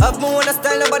limit. Have me own a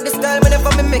style, but the style me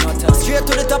never mimic. Straight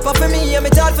to the top of me, yeah, me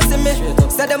talk for see me.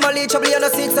 Say them a lead, trouble on the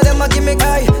seat, say them a gimmick.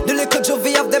 Aye, the little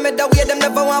juvie of them head that way, them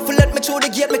never want to let me through the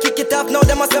gate, me kick it off. Now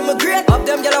them a say me great. Of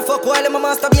them gyal a fuck while them a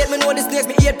masturbate, me know the snakes.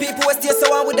 Me hate people who stay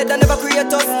so on with it, that never create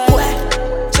us.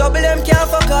 Trouble them can't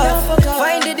fuck up.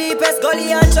 Find the deepest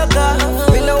gully and chucker.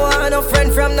 We no want no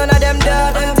friend from none of them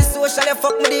dog. Anti-social, you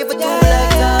fuck me even too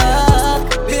like that.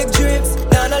 Big dreams,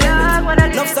 down the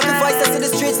limit. Love sacrifices to the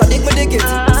streets, I dig it.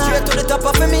 Straight to the top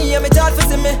of me, yeah, me talk for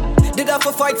see me. Did have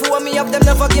to fight for what me have, them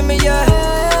never give me, yeah.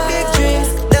 Big dreams,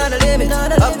 down the limit.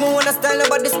 Have me own a style,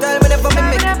 but the style me never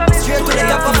mimic. Straight to the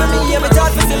top of me, yeah, me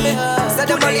talk for see me. Say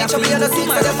them a reach up, on the seat,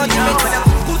 say them a give me.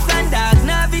 Puss and dog,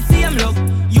 now we same love.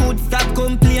 You'd stop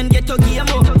complain, get your game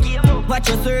up. Watch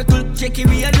your circle, check your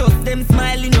readjust. Them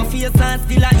smile in your face and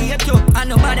still a hate you. And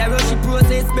nobody rush the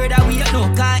process, brother, we no.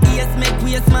 Cause ears make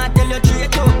we smart, tell you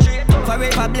straight up.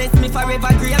 Forever bless me,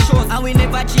 forever gracious. And we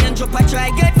never change up, I try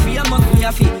get famous. We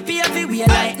have to everywhere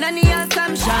like nanny and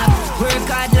some shop. Work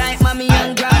hard like mommy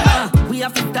and grandma. We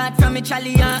have to start from a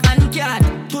Charlie and cat.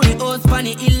 To the house,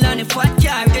 funny hill and a fat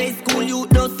car. Hey, school you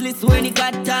dustless when it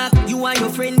got talk. You and your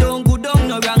friend don't go down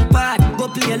no wrong path. Go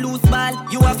play a loose ball,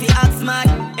 you have to act smart.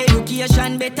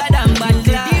 Education better than band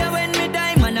class. Today when me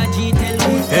die, man a G tell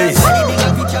me. Hey. The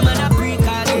bigger picture, man a break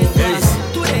against us.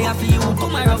 Today I feel you,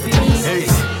 tomorrow for me. Hey.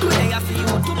 Today I feel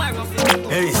you, tomorrow for me.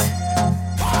 Hey.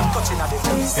 Touching at the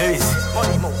place. Hey.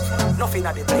 Money move, nothing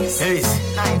at the place. Hey.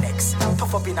 9X,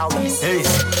 tough up in our waist. Hey.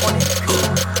 Money.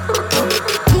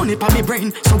 Money pa me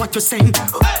brain, so what you saying?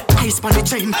 Ice on the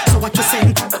chain, so what you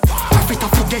saying? Profit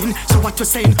off again, so what you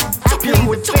saying? Chop your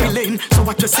road, chop your lane, so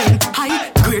what you saying?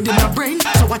 High grade in my brain,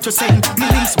 so what you saying? Me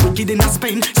links wicked in a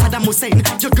Spain, Saddam Hussein.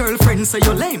 Your girlfriend say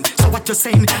you're lame, so what you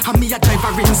saying? And me a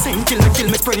driver insane, kill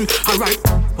me brain. Alright,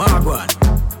 Wagwan,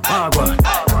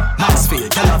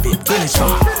 Maxfield, Tel Aviv, Greenwich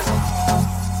Farm.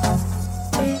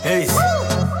 Haze,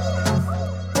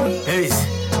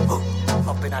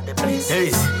 up in at the place.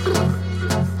 Haze.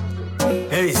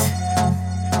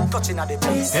 Touching at the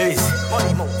place.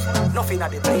 Money move, nothing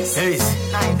at the place.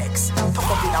 9X, top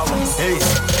up in our waist.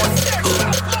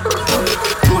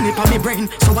 Money pa me brain,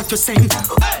 so what you saying?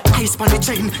 Ice pa the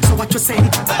chain, so what you saying?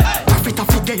 Profit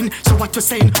off again, so what you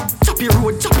saying? Choppy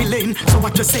road, choppy lane, so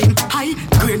what you saying? High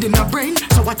grade in my brain,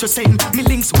 so what you saying? Me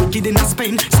links wicked in a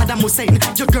Spain, Saddam Hussein.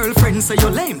 Your girlfriend say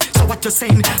you're lame, so what you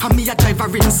saying? And me a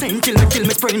driver insane, kill me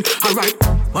brain. Alright,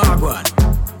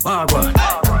 Wagwan,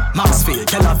 Maxfield,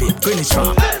 Tel Aviv, Greenwich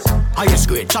Farm. Highest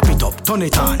grade, chop it up, turn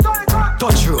it on.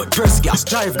 Touch road, press gas,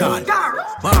 drive gun.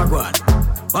 Wagwan,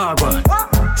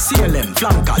 CLM,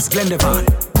 flankers, Glendevan.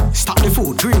 Stop the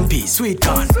food, green pea, sweet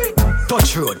corn.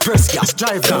 Touch road, press gas,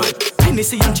 drive gun.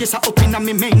 Hennessy and chaser up in a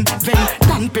me main vein.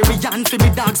 Dan Perry and for me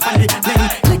dogs pan the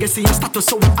lane. Legacy and status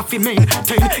so we have to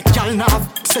maintain. Girl now,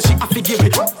 say she have to give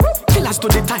it. Killers to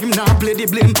the time now, play the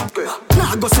blame.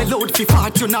 Now go sell out for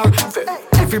fortune now.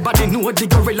 Everybody know the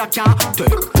gorilla can't.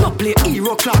 No play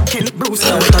hero Clark Kent Bruce.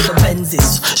 Out of the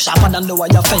Benzes, sharper than the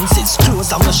wire fences.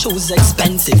 Clothes and my shoes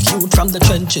expensive. Youth from the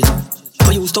trenches.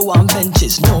 We used to want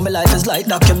benches. Know me life is like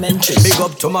documentaries. Big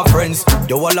up to my friends,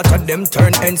 though a lot of them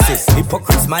turn enses.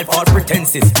 Hypocrites, smile for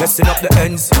pretenses, messing up the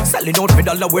ends. Selling out with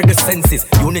dollar where the senses.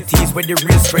 Unity is where the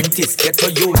real strength is. Get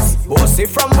to use. Bossy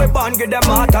from we born, get them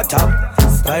heart attack.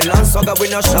 Style and swagger, we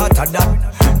no shot at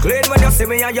that. Clean when you see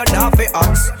me and you not fi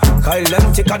axe. Kyle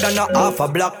them thicker than a half a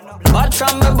block. Bad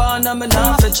from me born and me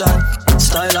not fi chat.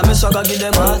 Style and me swagger, give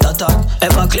them heart attack.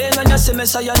 Ever clean when you see me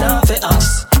say you not fi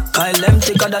axe. Kyle them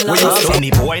thicker than a half.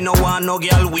 Any boy no want no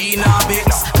girl, we nah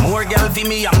vex. More girl fi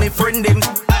me and me friend them.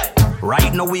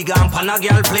 Right now we gone pan a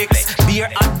girl flex. Beer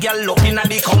hot girl looking at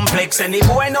the complex. Any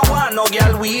boy no want no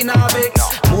girl, we nah vex.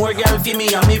 More girl fi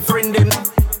me and me friend them.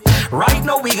 Right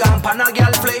now we gone pan a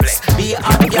girl flex. Be a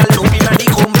hot girl looking at the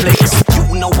complex.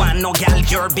 You no want no girl,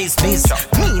 your business.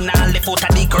 Me nah left out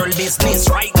of the girl business.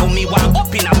 Right now me want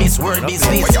up in a Miss World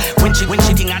business. When she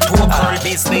think I to a girl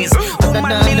business.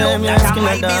 Woman me love that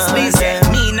my business.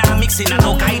 Me nah mixing a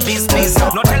no guy business.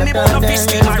 No tell me about no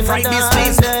fish in my fried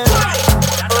business.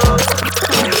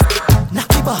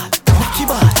 Knocky bad.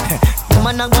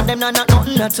 Woman and got them nah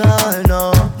nothing at all,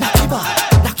 no. Knocky bad.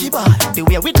 The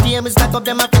way we team is stack up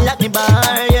them I feel like me bar,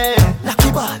 yeah.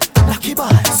 Knocky bad.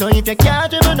 So if you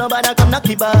can't even nobody come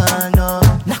knocky bad, no.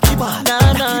 Knocky bad,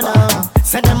 no.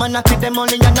 Send them and knock it, them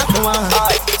only you knock the one.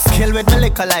 Skill with me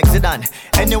liquor like Zidane.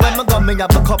 Anywhere me go, me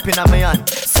have a cup in a me hand.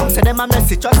 Some say them a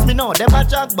messy, trust me no, them a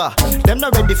jagba. Them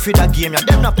not ready for the game, yeah,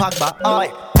 them not pack back.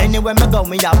 Anywhere me go,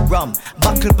 me have rum.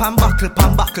 Buckle pan,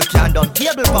 can done.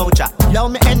 Table voucher, allow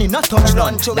me any, not touch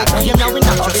none. That game now we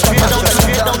not just straight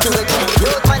down to it.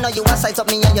 You find out you a size up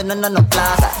me and you no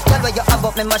class. Tell where you have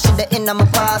up me machine the in my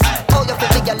past. Oh, you feel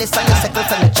big, you listen, you second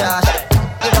from the trash.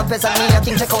 You a peasant, me a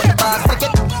king, check out the box. Pick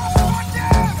it.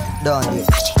 Don't do it.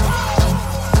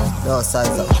 Don't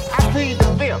size up. I plead the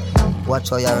fifth. Watch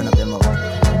how you run up your mouth.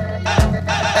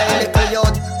 Hey, little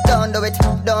youth, don't do it.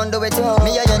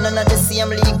 Me and you none of the same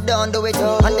league, don't do it.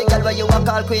 And the girl where you a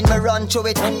call queen, me run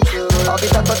through it. I'll be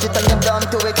to touch it and you down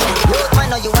to it. Youth, mind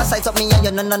know you a size up me and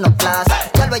you no class.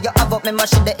 Girl where you have up me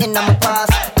machine the in my past.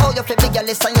 Oh, you feel big, you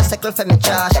listen, you circle for me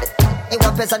trash. You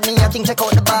a peasant, me a king, check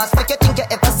out the boss. Make you think you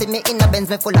ever see me in a Benz,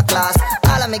 me full of class.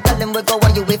 All of me girl them we go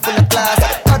while you way full of class.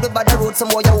 How do by the road, some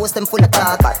more you host them full of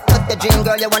talk. But the dream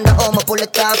girl, you wonder how me pull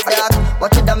it off.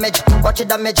 Watch it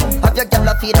damage. Have your girl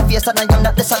a feed a face and I am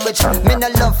not the sandwich. Me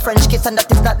no love French kiss and that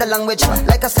is not the language.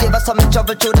 Like a slave, so me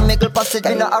travel through the middle passage.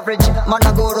 Me no average, man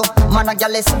a guru, man a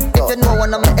gallus. If you know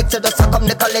one of me exodus, I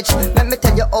come to college. Let me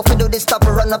tell you how to do this stuff,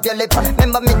 run up your lip.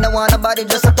 Remember me no want nobody,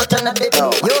 just a touch and a dip.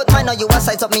 Youth, mind know you a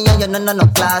size up me and you no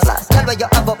class. Girl where you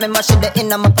have up me machine the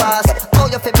in my past. Oh,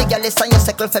 you feel big, you listen, you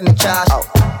circle for me trash.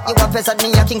 You a peasant,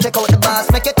 me a king, check out the boss.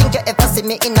 Make you think you ever see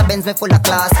me in a Benz, me full of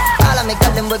class. All of me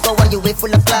girl them we go while you way full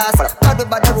of class. How do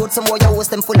by the road, some more you host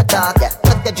them full of talk.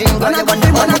 But the dream girl, you want the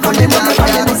one to pull it back.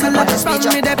 Watch the speech,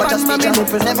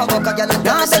 never walk a girl and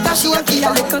dance. She a keep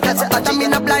a little, that's a hot me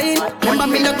no blind. Remember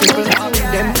me no cripple.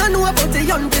 Them don't know about the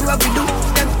young thing what we do.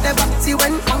 Them never see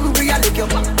when hungry I lick you.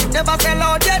 Never sell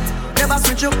out yet, never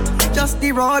switch up. Just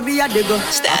the road we a dig up.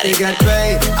 Static get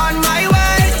paid. On my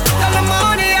way, tell the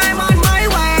money I'm on my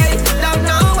way. Don't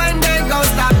know when they go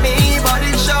stop me, but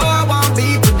it's sure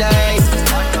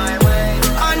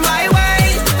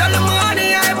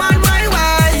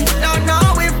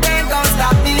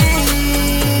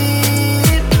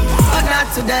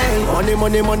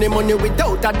money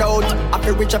without a doubt. I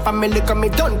feel rich a family come me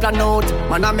don't plan out.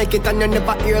 Man I make it and you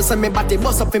never hear so me body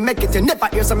bust up and make it. You never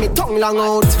hear so me tongue long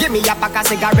out. Give me a pack of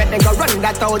cigarette then go run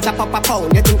that out. Chop up a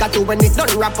pound. You think I do when it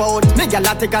done rap out. Me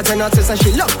gyal a take a ten out so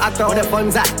she love at all. The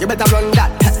fun's at you better run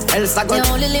that. Else I go. You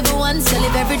only live once, you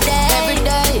live every day. Every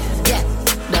day, yeah.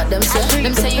 Not them say.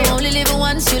 Them say you only live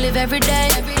once, you live every day.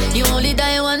 You only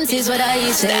die once is what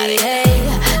I say. Hey,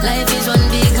 life is one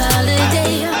big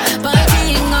holiday.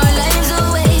 Partying our lives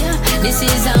away. This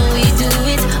is how we do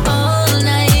it all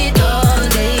night, all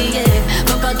day. Yeah.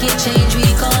 For pocket change we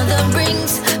call the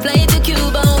brings. Fly to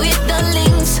Cuba with the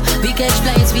links. We catch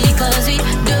flights because we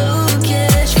do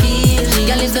catch feelings.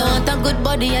 Girl, if you want a good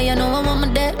body, yeah, you know I'm on my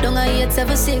dead. Don't I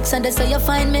 876 and that's how you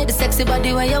find me. The sexy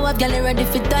body where you have, girl, you ready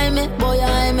for time me. Boy,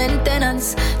 I'm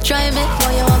maintenance. Try me.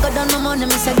 Boy, you want go down my money,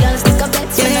 me say, girl, stick a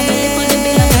bet. Spend a million on the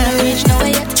bill, I'm gonna reach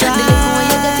nowhere yet. The look where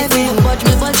you get it, you budge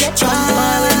me budget. One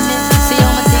bar with me. See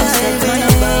how my things set, man, a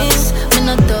boss. Me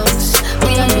no dogs. We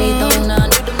can do it all now,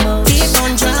 do the most. Keep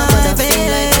on driving. Feel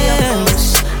like we are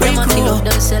folks. Them a kill up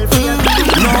themselves.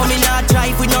 No, me not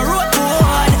drive with no road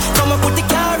code. Come and put the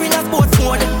car in a sports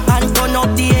mode and turn up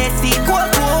the AC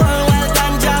cold. Well,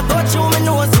 ganja go through me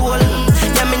nose hole.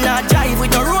 Yeah, me not drive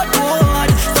with no road code.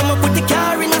 Come and put the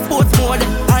car in a sports mode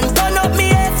and turn up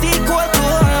me AC cold.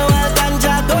 Well,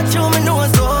 ganja go through me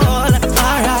nose hole.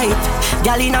 Alright,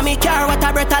 gal inna me car, what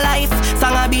a breath of life.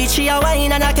 Song a beat, she a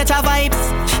wine and a catch a vibes.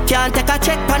 Can't take a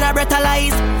check pan a breath of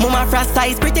lies. Mama frost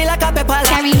eyes, pretty like a pepper light.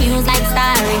 Carry news like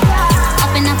Starry.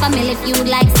 Up in a family feud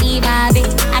like Steve Harvey.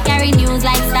 I carry news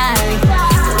like Starry.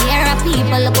 Here are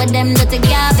people, look what them do to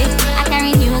Gabby. I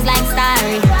carry news like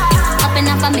Starry. Up in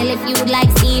a family feud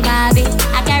like Steve Harvey.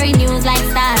 I carry news like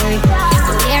Starry.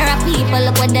 Here are people,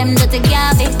 look what them do to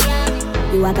Gabby.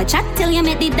 You have a chat till you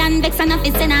make the Dan Vex and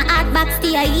office in a hot box to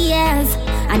your ears.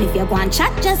 And if you go and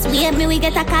chat, just wave me, we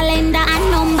get a calendar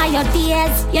and number your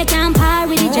tears. You can't par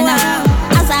with each other.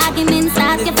 As arguments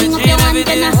start, you fling up your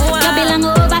antenna. You belong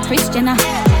over Christiana.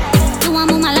 You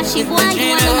want mama la she boy,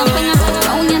 you want enough when you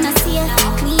round you no see it.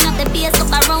 Clean up the base,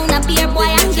 look around a beer boy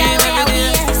and girl where you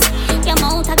waist. Your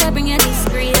mouth I go bring you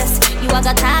disgrace. You a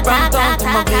go talk.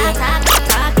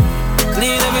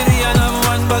 Clean every day and have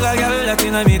one bag of girl that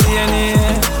inna me DNA.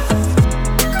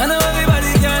 I know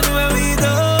everybody can do what we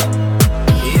do.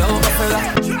 Yo, Buffalo.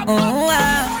 Oh,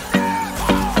 wow.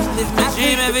 Live my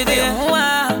dream every day. Oh,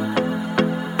 wow.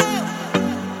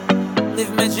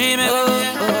 Live my dream every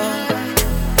day.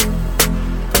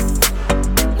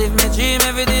 Live my dream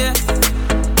every day.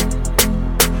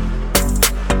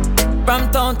 From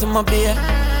town to my beer.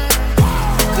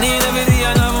 Clean every day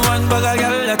and have one bag of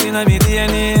girl that inna me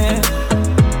DNA.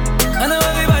 I know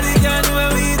everybody can do what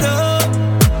we do.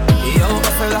 Yo,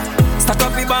 Buffalo. Stack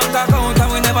up the bank account and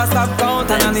we never stop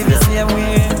count and I live the same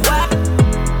way.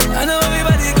 I know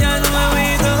everybody can do what we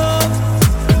do.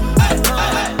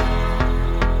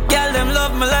 Girl, them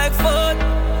love me like food.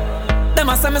 Them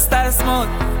a say me style smooth.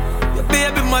 Your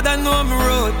baby mother know me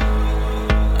road.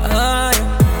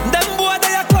 Them boy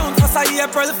they account for say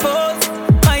April 4th.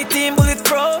 My team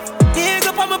bulletproof. Dig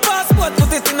up on my passport,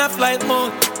 put it in a flight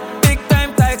mode. Big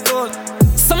time tycoon.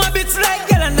 Some a bits like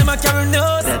girl and them a carry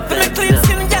nose. For me clean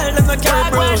skin girl, them a carry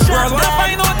bros. World wanna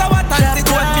find out what and it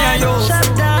what me and you. Shut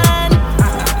down.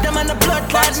 Them on the blood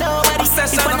clot nobody.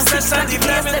 Obsession, the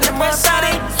flame in the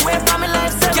pressure. Swear by me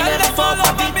life, girl, them all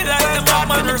over me like them a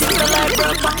manners.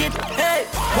 Hey,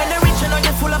 when they reach you know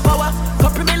you're full of power.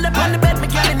 Couple me up on the bed, me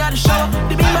girl in the shower.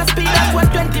 The beam of speed that's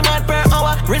 120 miles per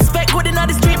hour. Respect good in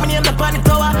the street, me name the on the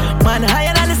tower. Man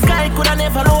higher than the sky, coulda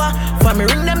never lower. For me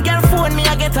ring them girl phone, me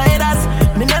I get headers.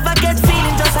 Me never get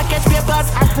feeling, just I catch papers.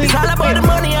 It's all about the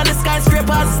money and the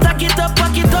skyscrapers. Stack it up,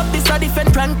 this a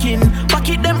different ranking.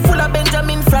 Pocket them full of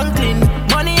Benjamin Franklin.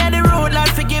 Money on the road, Lord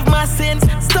forgive my sins.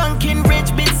 Stunking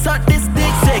rich bitch, suck this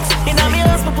dick sex. In a me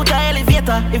house, me put a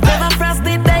elevator. If ever frost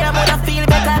did die, I woulda feel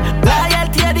better.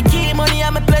 Loyalty are the key, money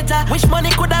I'm a pleasure. Wish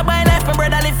money coulda buy life, my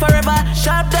brother live forever.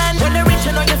 Sharp done, when they rich,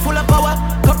 you know you're full of power.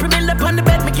 Couple me up on the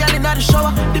bed, me girl in the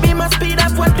shower. The beam of speed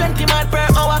up 120 miles per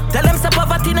hour. Tell them stop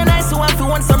poverty no nice, so one for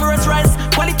one some Rolls Royce.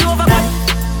 Quality over what?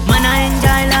 Man, I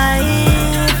enjoy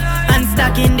life and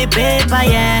stuck in the paper,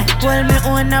 yeah. Well, me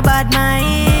own a bad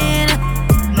mind.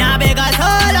 Now because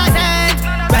all I said,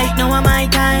 right now I'm my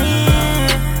time.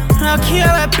 I care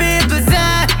what people say.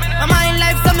 My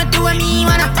life, something to me,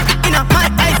 wanna. You know, my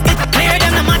eyes, it clear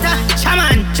them no matter.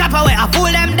 Shaman, chop away, I fool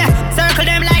them there. Circle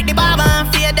them like the barber and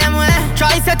fade them way.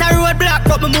 Try set a roadblock,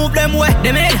 but me move them way.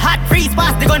 They made hot freeze,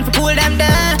 pass the gun for pull them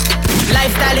there.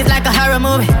 Lifestyle is like a horror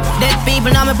movie. Dead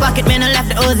people on my pocket, man, I left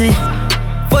the Uzi.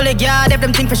 Fully guard, if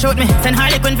them think for shoot me. Send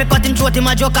Harley Quinn for cutting throat him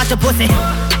a joke at the pussy.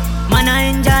 Man,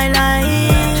 I enjoy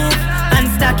life and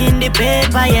stacking the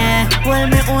paper, yeah. Well,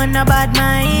 me own a bad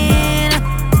mind.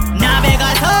 Now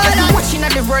because hold on. Watching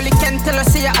at the world, you can tell us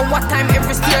see ya what time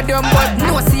every stadium, but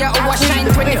no see ya over shine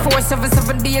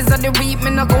 24/7 days of the week.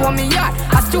 Me no go on me yard.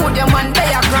 A studio man,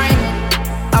 they a grind.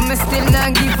 I'ma still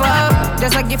not give up.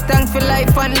 Just a give thanks for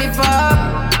life and live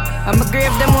up. I'ma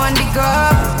grave them one dig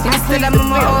up. Instead of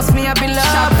my house, me I be loved.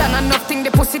 Sharp than enough thing they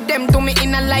pussy them do me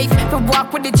in a life. To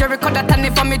walk with the Jericho that I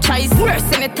never me choice. Worse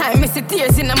anytime, me see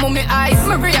tears in a mommy eyes.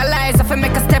 Me realize if I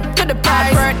make a step to the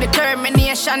prize. Birth,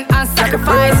 determination and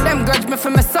sacrifice. Them grudge me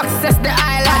for my success, the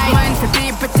highlight. Mind for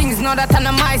people, things know that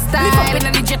I'm my style. Live up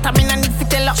in the jet, I mean I need to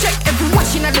tell up. Check every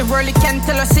watching at the world, you can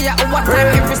tell us see ya what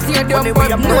time every stadium. But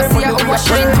no see ya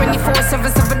overshine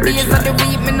 24/7 days of the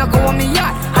week. Me no go on me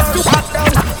yard. I still walk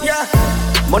down. Yeah.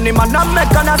 Money man I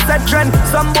make and I set trend.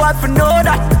 Some boy for know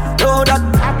that.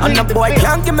 And the boy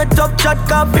can't give me tough chat.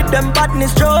 Can't fit them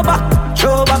badness, show back.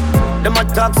 Them a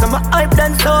talk some hype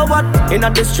then so what? Inna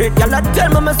the street y'all a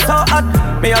tell me so hot.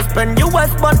 Me a spend US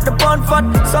but the pound fat.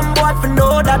 Some boy for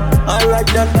know that. Alright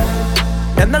then.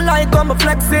 Them the like I'm a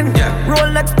flexing.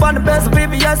 Rolex pon the best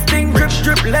VVS thing.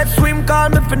 Drip, let's swim, call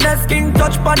me finesse king.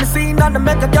 Touch pon the scene and the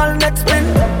make a girl next spin.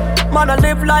 Man, I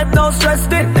live life no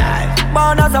stressed in.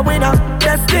 Born as a winner,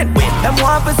 destined. Them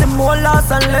want to see more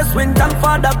loss and less win. Thank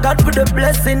Father God for the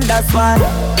blessing, that's why.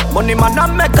 Money man, I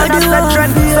make and I set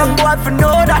trend. Some boy for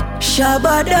know that.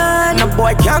 Shabadan. No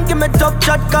boy can't give me tough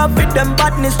chat. Can't fit them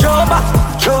badness, choba.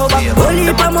 Only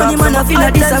if I'm money man, I feel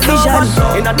like this a vision.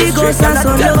 Big house and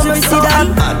some luxury sedan.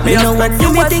 Me know what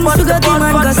do me things to get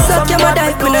man. Cause suck your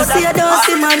mother. When I see you don't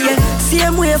see man, yeah.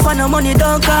 Same way for no money,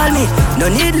 don't call me. No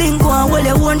need link one, well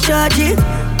you won't charge it.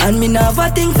 And me nah have a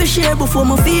thing for share before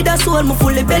me feed a soul. Me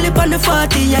fully belly on the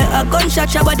 40, yeah. A gunshot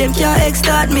shabba them can't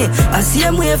extort me. I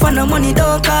same way for no money,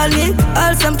 don't call me.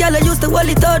 All some gal used to hold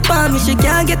it out for me. She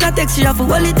can't get a text, she have to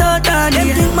hold it out on them.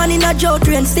 Think man in a drought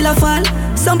rain still a fall.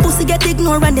 Some pussy get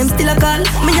ignored and them still a call.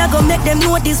 Me a go make them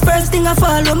know this first thing I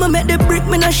fall. When me make the brick,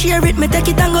 me not share it. Me take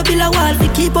it and go build a wall. We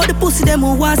keep out the pussy, them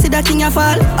who want see the king a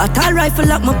fall. A tall rifle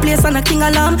lock my place and a king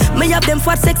alarm. Me have them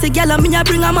fat sexy gal and me a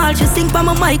bring them all. She sing for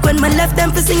my mic when me left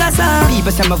them for sing a song.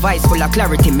 People say my voice full of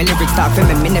clarity. Me lyrics start for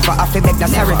me never have to beg the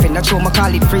seraphim. That's true, me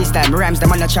call it freestyle. Me rhymes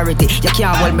them on a charity. You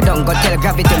can't hold me down, go tell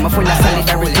gravity. Me full of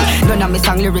solidarity. None of me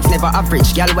song lyrics never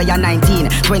average. Girl, where you're 19,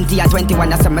 20 and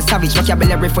 21, I say me savage.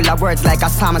 Vocabulary full of words like a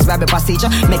psalmist Bible passage.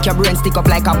 Make your brain stick up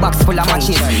like a box full of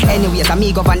matches. Anyways, I'm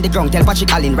go on the ground. Tell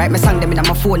Patrick Allen, write me song them in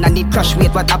my phone and need crush.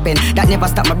 Wait, what happened? That never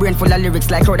stop my brain full of lyrics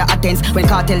like crowd Athens. When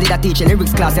Cartel did a teach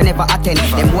lyrics class, I never attend.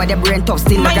 Them boy the brain tough,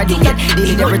 still not graduate. They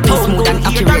need everything smooth and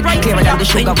accurate. Clearer than the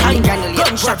sugar when it granulate.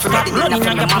 Gunshot from the dinner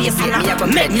from your mom's seat. Me a go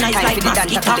bed. Time for the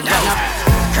dance to the ground.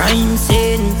 Crime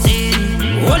scene.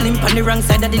 Hold him on the wrong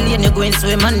side of the lane. You go and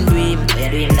swim and do him.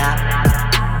 Where you doing that?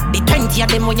 The 20 of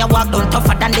them when you walk down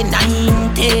tougher than the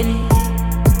 19.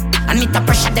 And me to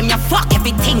pressure them, you fuck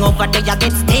everything over there, you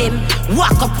get steam.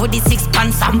 Walk up with the 6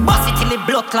 pants and bust it till it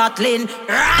blood clot lane.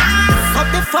 Up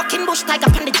the fucking bush tiger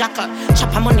up on the jackal.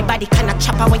 Chop a money by the kind of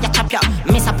chopper where you chop ya.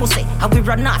 Miss a pussy, how we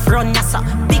run off, run ya so.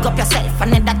 Big up yourself,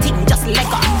 and then that thing just let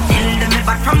go. Tell them me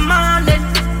back from morning.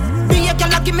 Be a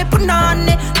girl, give me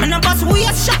punani. Man a boss, we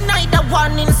a shot neither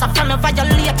warning. So from me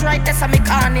violate right there, so me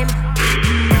can him.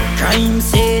 Crime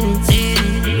scene.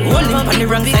 Hold him on the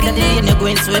wrong side of the lane, you go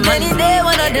and swim. Any day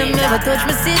one of them never touch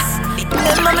me, sis.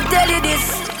 Them I'ma tell you this.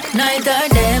 Night or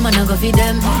day, man, I go feed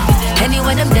them.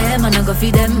 Anywhere them there, man, I go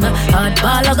feed them.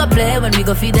 Hardball, I go play when we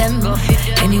go feed them.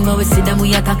 Anywhere we see them,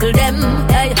 we a tackle them.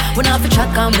 Hey, we not have to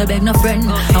chat, come no beg no friend.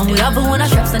 And we have one of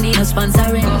straps, and need no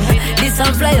sponsoring. This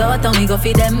one fly out, and we go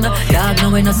feed them. Dog, no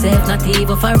we no safe, not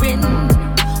even foreign.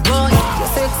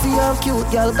 Sexy and cute,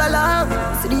 girl, galang.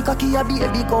 See the cocky, a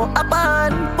baby, go up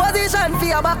on. Position for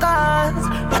your backers.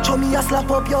 Watch how me a slap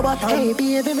up your bottom. Hey,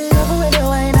 baby, me love when you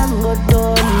wine and go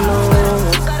down low.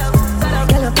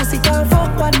 Girl, a pussy can't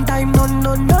fuck one time, no.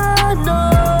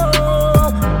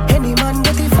 Any man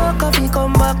get the fuck off, he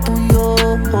come back to you.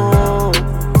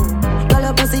 Girl,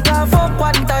 a pussy can't fuck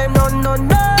one time, no.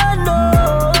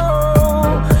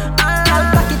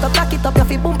 Back it up, your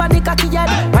feet boom and the cocky head.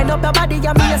 Wind up your body,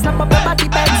 and me a snap up your body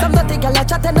bed. Some dirty girl a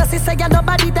chat and a say you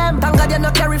nobody them. Thank God you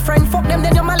no carry friend, fuck them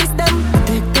then you malice them.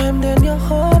 Take time then you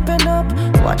open up.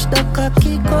 Watch the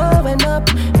cocky going up.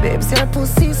 Babes your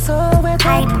pussy so wet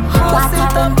up. What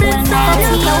happened to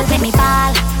naughty? Let me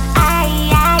ball. Aye.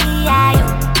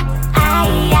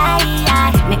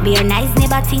 Make me your nice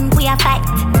neighbor think we a fight.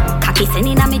 Cocky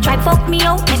sending on me try fuck me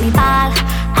out. Let me ball.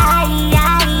 Aye.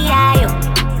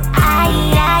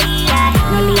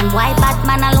 No lame white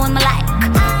Batman alone me like.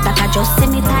 That I just see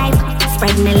me type.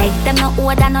 spread me like them no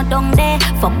order no down there.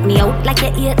 Fuck me out like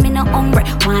you hate me no hungry.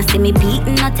 Wanna see me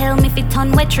beaten, no tell me fit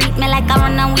on way. Treat me like a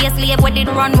runaway slave where did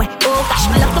run way. Oh gosh,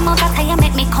 me love the mouth that you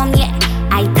make me come yeah.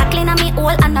 I tackling on me hole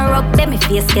and a rug me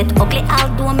face get ugly,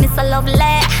 although me so lovely.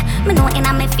 Me know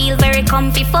inna me feel very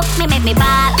comfy. Fuck me, make me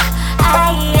ball.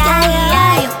 Aye, aye,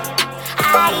 aye.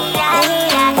 Aye, aye,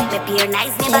 aye. Baby, you're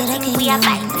nice, me but think we are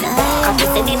fine. Come to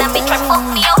sit inna me try fuck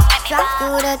me up. Drop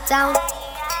through the town.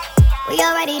 We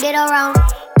already did a round.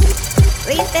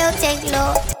 Refill, take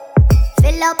low.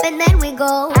 Fill up and then we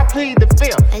go. I plead the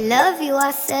fifth. I love you,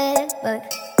 I said,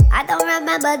 but I don't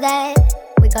remember that.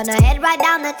 We gonna head right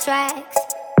down the tracks.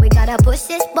 We gotta push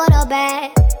this bottle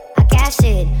back. I cash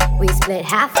it. We split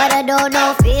half of the dough.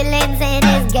 No feelings in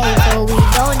this game, so we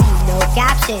don't need no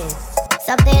captions.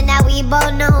 Something that we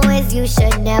both know is you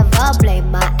should never blame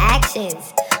my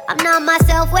actions. I'm not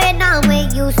myself when I'm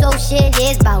with you, so shit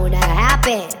is bound to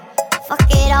happen. Fuck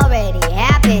it already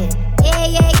happened. Yeah,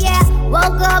 yeah, yeah.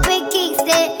 Woke up in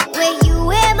Kingston with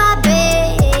you in my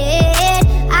bed.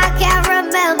 I can't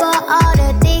remember all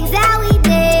the things that we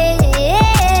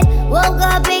did. Woke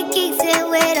up in Kingston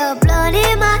with a blunt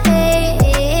in my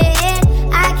head.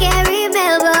 I can't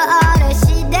remember all the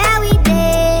shit that we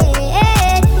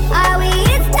did. Are we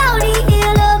in Stony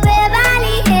Hill or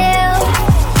Beverly Hills?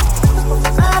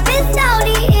 Up in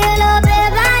Stony Hill or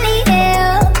Beverly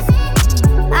Hills?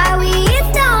 Are we in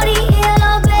Stony Hill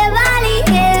or Beverly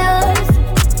Hills?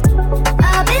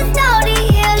 Up in Stony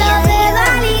Hill or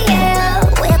Beverly Hills?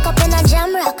 Wake up in a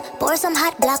jam rock, pour some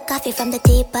hot black coffee from the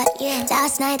teapot. Yeah.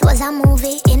 Last night was a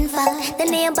movie, in fact. The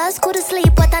neighbors couldn't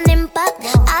sleep, what an impact.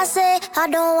 I say, I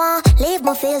don't want, leave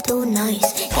me feel too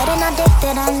nice. Getting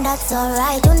addicted and that's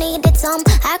alright. You needed some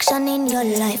action in your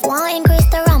life. Want increase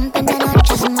the ramp and then not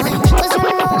just mine. Cause you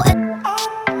know it.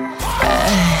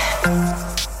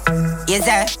 Yes,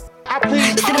 sir.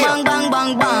 See the bang, bang,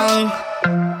 bang, bang.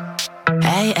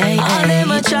 Hey, hey, hey. All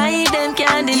them a try, them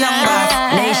can't deny. Young boss,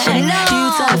 nation,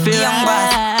 youths are feel young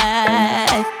boss.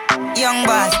 Young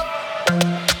boss,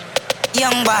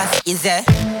 young boss, is there?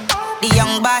 The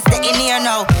young boss, they in here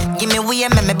now. Give me way,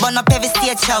 make me burn up every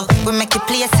stage show. We make the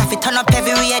place off, it turn up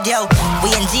every radio.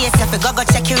 We in GSF, we go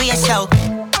check your ratio.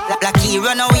 Like he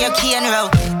run away, you can't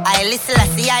roll. I listen, I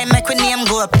see, I make my name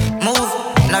go up. Move,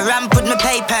 no ramp with my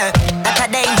paper, that's a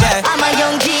danger. I'm a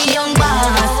young G, young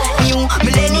boss, new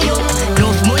millennium.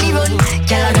 Enough money run,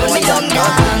 girl I run me down,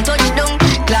 down. Touchdown,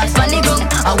 class funny gun,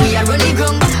 and we are running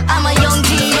ground. I'm a young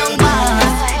G, young boss,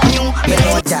 new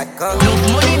millennium. Enough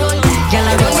money run, girl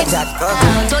I run me down.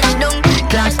 Touchdown,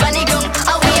 class funny gun,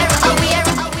 and we are.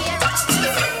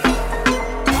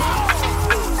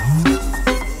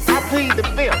 I plead the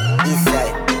fifth. East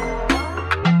side.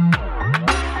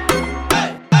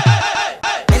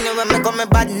 Anyway, me come me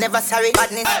bad, never sorry.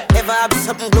 Badness, never have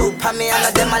something glue pa me,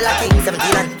 and them a lucky.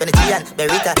 17 and 23 and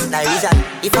Berita, Narija.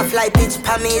 If I fly pitch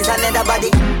pa me is another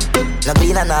body. No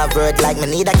clean and no word like me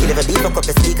need a kill every beat, fuck up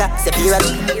the speaker. Separate.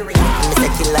 Me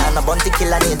say killer, no bounty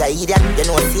killer, need a idiot. You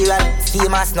know serial,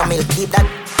 steamers, no milk, keep that.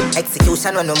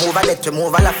 Execution when we move a let you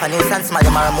move a laugh a nuisance. Smile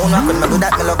them a moon, when me do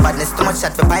that, me love badness. Too much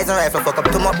shot for poison rifle, fuck up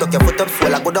too much, look your foot up,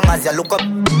 swell a good on as you look up.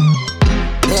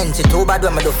 Me ain't too bad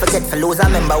when me do forget for lose. I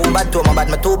remember who bad, too my bad,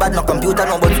 me too bad. No computer,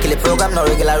 no board skill program, no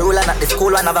regular ruler. Not the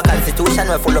school one, have a constitution,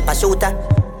 we full up a shooter.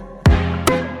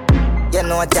 You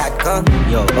know that, go.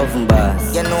 Yo, oven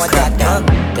boss. You know that, go.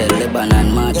 The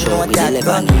Lebanon macho you know with the that,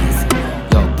 Lebanese.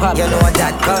 Yo, Pablo. You know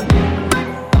that, go.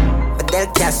 Del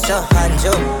Castro,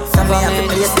 Hanjo. Some me have to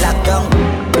place lockdown.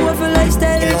 You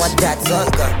know that, go.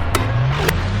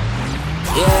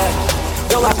 Yeah.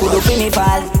 Yo, I could do for me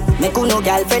fall. Me could no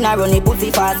girlfriend a run the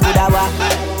pussy fast. Good a walk.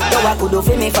 Yo, I could do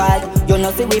for me fall. You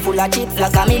know see we full of chips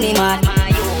like a mini mart.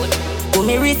 Put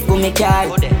me wrist, put me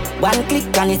card. One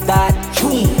click and it start.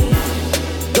 Boom.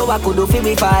 Yo, I could do for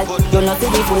me fall. You know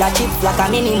see we full of chips like a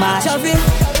mini mart.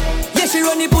 Yeah, she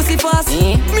run the pussy fast.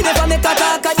 Me never make a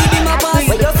talk, I did in my past.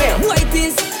 What you say? White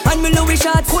is, and me Louis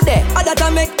shot. Could they? I that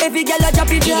I make every girl a drop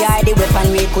it just. Yeah, the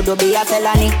weapon we could be a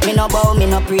felony. Me no bow, me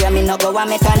no pray, me no go a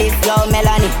methodist. Yo,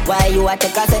 Melanie, why you a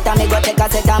take a set and me go take a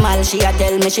set a mal? She a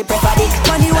tell me she prefer this.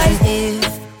 Money wise.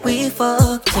 If we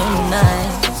fuck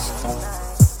tonight,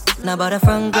 now about a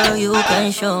front girl you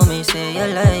can show me, say you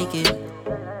like it.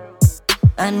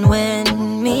 And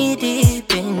when me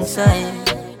deep inside,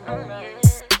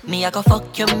 me I go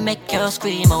fuck you, make you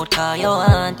scream out, cause you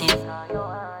want it.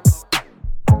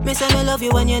 Me say me love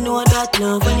you when you know that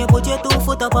love. When you put your 2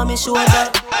 foot up on me shoulder.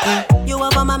 You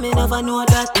have a man, me never know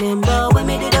that name. But when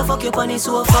me did a fuck you on the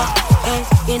sofa.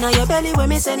 Inna your belly when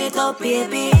me send it up,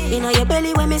 baby. Inna your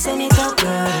belly when me send it up,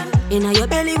 girl. Inna your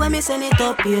belly when me send it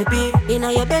up, baby.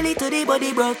 Inna your belly to the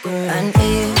body broke, girl. And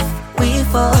if we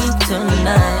fuck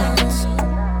tonight,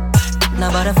 now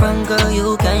about a front girl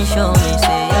you can show me,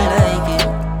 say you like it.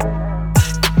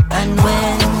 And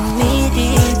when me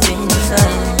deep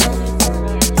inside,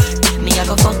 me I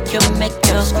go fuck you, make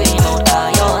you scream out how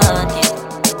you want it.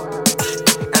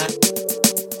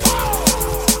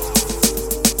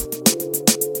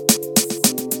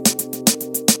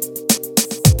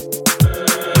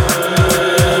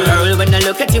 Girl, when I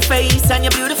look at your face and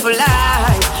your beautiful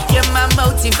eyes, you're my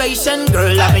motivation.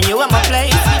 Girl, having you on my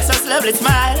place makes us lovely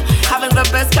smile. Having the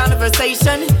best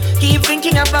conversation, keep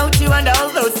thinking about you and all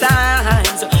those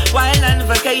times. While on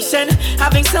vacation,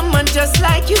 having someone just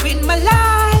like you in my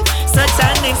life, such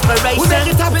an inspiration. We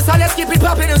make it happen, so let's keep it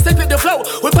popping and step in the flow.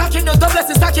 We're packing the doublets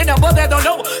and stacking them, but they don't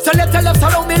know. So let the love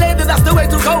surround me, lady, that's the way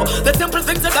to go. The simple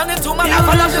things are done into my life,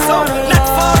 I love you so. Not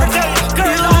for a day,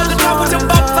 girl, all the time with your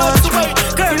back thoughts away.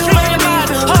 Girl, dream your man,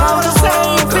 all the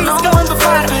same, please go on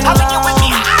before having you with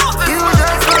me. You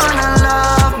just wanna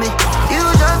love me, you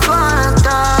just wanna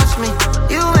touch me.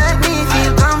 You make me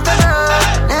feel comfortable,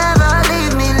 never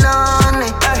leave me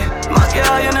lonely. Hey, my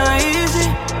girl, you're not easy,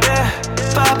 yeah.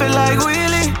 Pop it like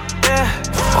wheelie, yeah.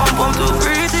 Pump too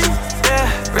greasy, yeah.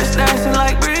 Wrist dancing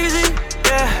like breezy,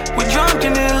 yeah. We drunk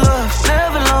in this love,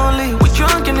 never lonely. We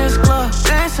drunk in this club,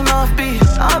 dancing off beat.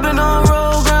 I've been on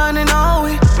road grinding all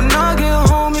week. When I get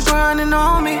home, you grinding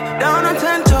on me. Down on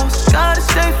 10 toes, gotta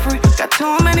stay free. Got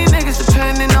too many niggas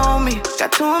depending on me.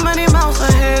 Got too many mouths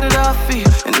ahead of our feet.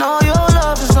 And all your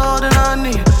love is all that I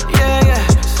need. Yeah, yeah,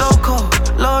 so cold,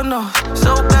 Lord knows.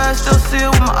 So bad, still see it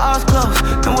with my eyes closed.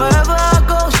 And wherever I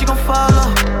go, she gon'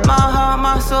 follow. My heart,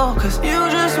 my soul. Cause you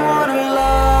just wanna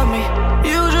love me,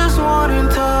 you just wanna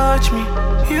touch me.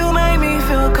 You make me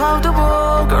feel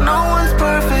comfortable. Girl, no one's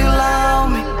perfect,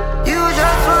 love me. You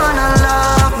just wanna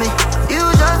love me, you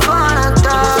just wanna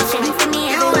touch me.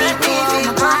 You make me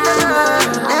feel comfortable,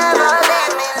 never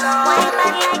let me alone. Why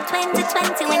back like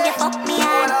 2020 when you fuck me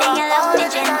hard, then you love me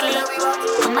gently.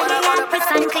 Come on, you got press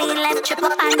and clean, left trip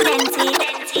up and plenty.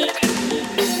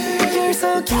 You're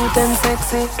so cute and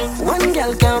sexy. One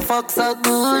girl can fuck so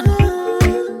good.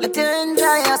 Let you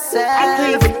enjoy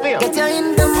yourself. Get you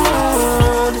in the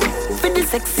mood. For the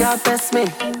sexy best me.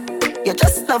 You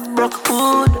just love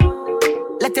Brookwood.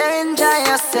 Let you enjoy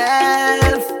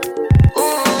yourself.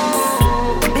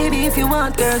 Ooh. Baby, if you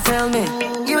want, girl, tell me.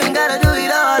 You ain't gotta do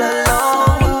it all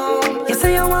alone. You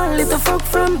say you want a little fuck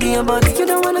from me, but you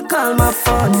don't wanna call my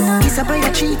phone. Kiss up on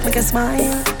your cheek, make a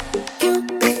smile. You,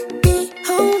 baby,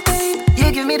 oh babe,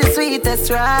 you give me the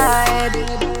sweetest ride.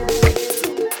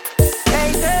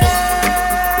 Hey, hey,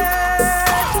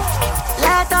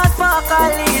 let us fuck a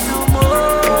little more.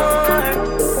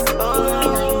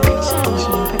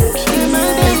 Hey, my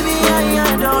baby, I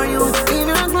adore you. Leave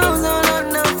your clothes on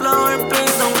the floor,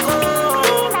 please don't go.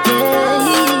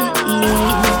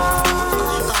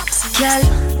 Girl,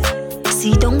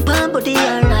 see don't pan body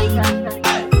alright.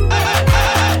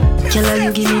 Girl,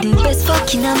 you give me the best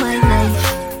fucking of my life.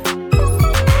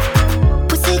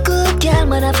 Pussy good girl,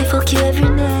 man, I feel fuck you every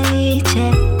night,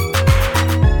 yeah.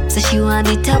 So she want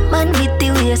the top man with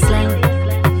the waistline.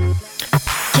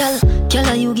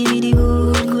 Girl, you give me the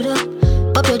good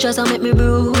up. Pop your dress and make me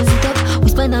bruise it up.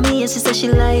 Whisper on me and she say she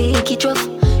like it rough.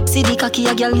 See the cocky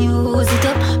a girl use it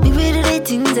up. Me ready the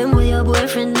things them where your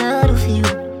boyfriend not do for you.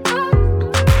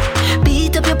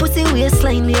 Beat up your pussy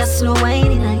waistline, me a slow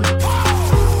whining night.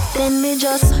 Then me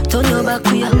just turn your back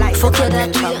way, fuck you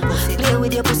that way. Play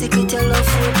with your pussy, quit your love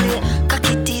for play.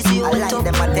 Cocky tease you with top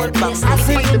one place. I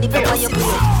see the pepper your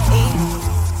pussy.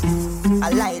 I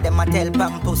like them, I tell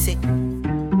pam pussy.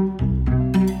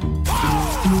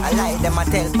 I like them, I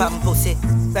tell pam pussy.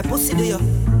 Where pussy do you?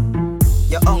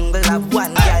 Your uncle have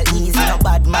one girl, he's no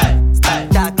bad man. Stop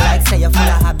talk like say you're full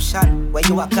of option. Where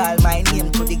you a call my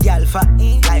name to the girl for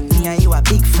like me and you a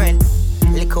big friend.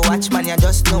 Lick watch man, you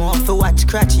just know how to watch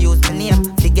crotch. Use my name,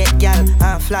 forget gal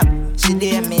and flap. She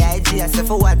DM me IG, I say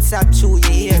for WhatsApp, chew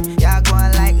your ear. You go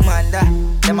on like Manda.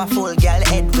 Them a full gal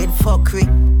head with fuckery.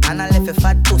 And I left a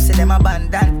fat pussy, them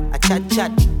abandon. I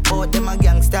chat, oh them a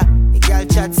gangster. The gal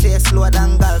chat say slower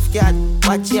than golf cat.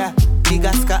 Watch ya, big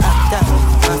aska actor.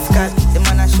 Mascot, the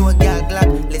man a show gal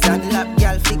glad. Lizard lap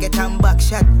gal, forget and back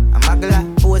shot. I'm a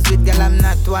glad, pose with gal, I'm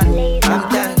not one. I'm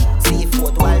done,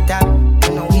 seafood, Walter.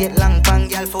 You know wait long pan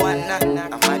gal for one knock. I'm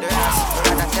mad ass,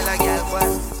 rather tell a gal what.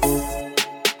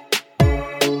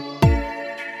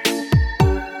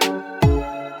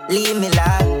 Leave me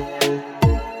love.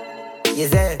 You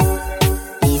say,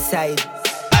 east side.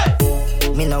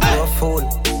 Me no go fool.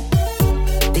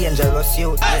 They dangerous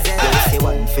youth. You see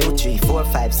 1, 2, 3, 4,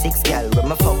 5, 6 girl. When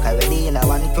my fuck already in a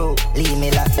one crew. Leave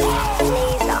me like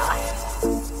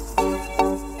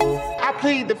I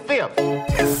plead the fifth.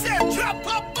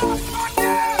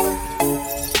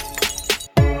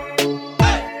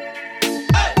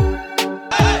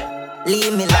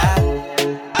 Leave me like.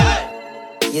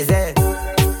 You say,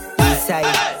 inside.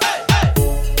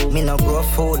 Me no grow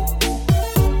fool.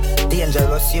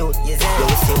 Dangerous youth. You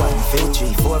see 1,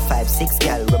 2, 3, 4, 5, 6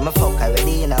 girl. When my fuck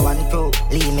already in a one crew.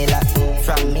 Leave me like.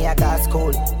 From me I got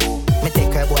school. Me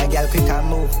take a boy girl quick and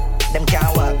move. Them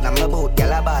can't walk, now my boot,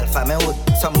 girl a ball for me hood.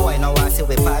 Some boy no want see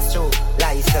we pass through.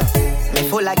 License, me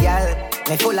full of girl,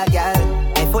 me full of girl,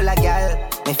 me full of girl,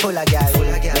 me full of girl,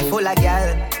 me full of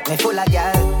girl, me full of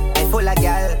girl, me full of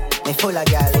girl, me full of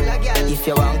girl. If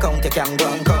you want count, you can go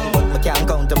and count, but me can't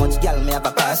count how much girl me have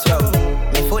a pass through.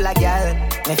 Me full of girl,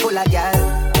 me full of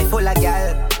girl, me full of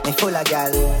girl, me full of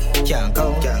girl. Can't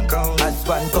count, as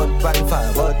one cut, one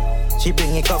forward. She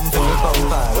bring it come from me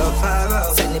bumper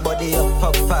up. Send the body up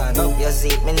and up. You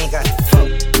see me nigga.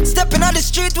 Stepping on the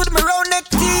street with me round neck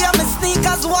tee and my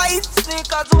sneakers white.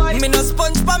 Me no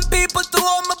sponge pan people to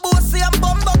hold my bossy and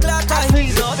bumbo clock tight.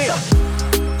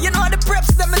 You know the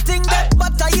preps them me think that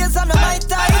butter years and my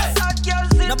tight.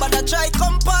 Nobody try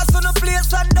come pass on the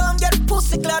place and don't get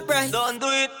pussy clad right. Don't do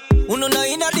it. Uno no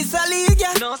inna this a league,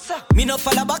 yeah. No sir. Me no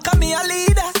follow back and me a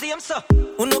leader. Same sir.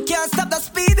 Uno can't stop the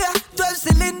speed, yeah. 12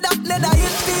 cylinder, leather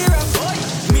interior.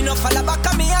 Me no follow back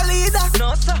and me a leader.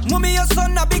 No sir. Mummy your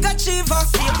son a big achiever.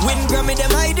 Win Grammy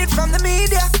them hide it from the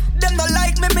media. Them no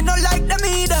like me no like them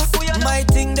either. My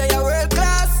thing they are world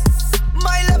class.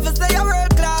 My levels they are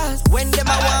world class. When them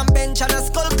a one bench and a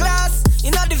skull class.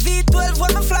 Inna the V12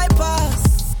 when me fly past.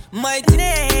 My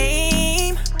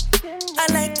name, I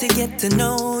like to get to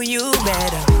know you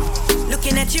better.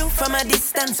 Looking at you from a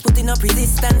distance, putting up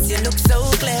resistance, you look so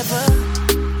clever.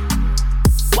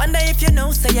 Wonder if you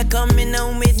know, say you're coming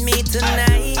home with me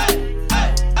tonight.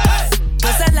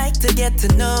 Cause I like to get to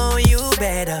know you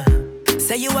better.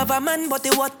 Say you have a man, but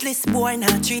the worthless boy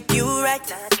not treat you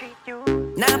right.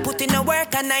 Now put in a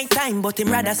work at night time, but him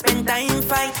rather spend time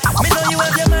fight. Me know you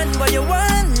have your man, but you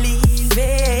want leave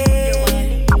it.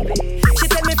 She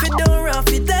tell me if you don't rough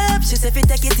it up, she say if you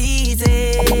take it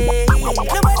easy.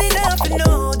 Nobody love to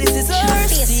know this is her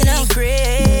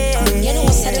secret. You know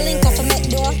what's the link off a met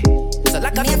door? So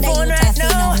lock up your phone right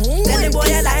now. Tell the boy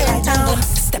I lie right now.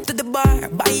 Step to the bar,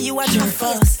 buy you a drink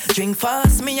fast. Drink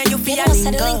fast, me and you feel a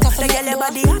link up. The girl your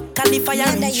body hot, call it fire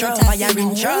intro. Fire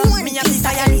intro, me and the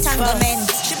fire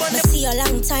fast. She wanna see you a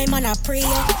long time and I pray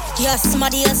you. You're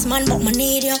smartest man, but me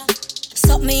need you.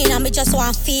 Suck me in and me just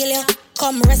want feel you.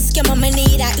 Come rescue me, me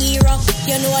need a hero.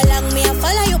 You know how long me I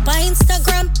follow you on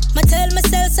Instagram. Me tell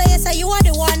myself, say yes, you are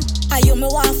the one. Are you me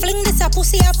want fling this a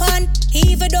pussy upon?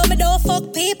 Even though me don't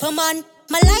fuck people, man.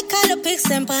 Me like all the pics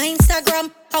them on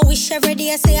Instagram. I wish every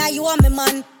day I say you are me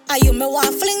man. Are you me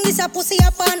want fling this a pussy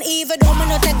upon? Even though me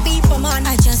not take people, man.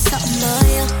 I just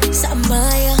something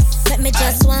by you. Let me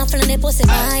just want fling the pussy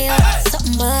by you.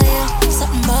 Something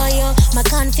by you. My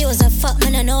confused as fuck,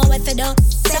 man, I know what to do.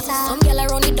 Some girl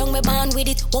around it down, me born with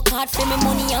it. Work hard for me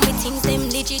money and me things them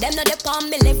legit. Them not the palm,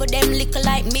 me level them little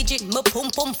like midget. Me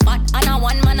pum fat and a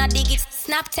one man a dig it.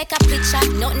 Snap, take a picture,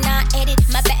 nothing I edit.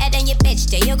 My better than your bitch,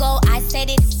 there you go, I said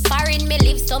it. Foreign me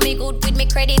live, so me good with me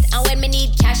credit. And when me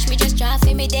need cash, me just draw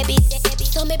for me debit.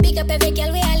 So me big up every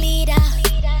girl we a leader.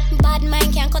 Bad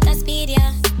mind can't cut a speed,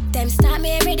 yeah. Them start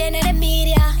me every day in the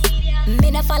media.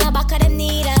 Me no follow back of them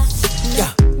neither.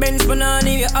 Yeah, Benz banana,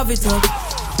 you have it up.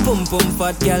 Pum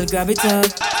fat girl, grab it up.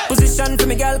 Position for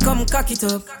me girl, come cock it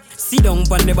up. Sit down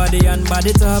pon the body and body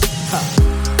it up.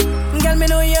 Ha. Girl, me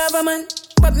know you have a man,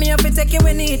 but me have to take you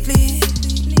in neatly.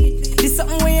 This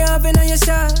something we have in your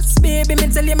shots, baby, me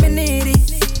tell you me need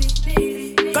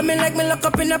it. Come in like me lock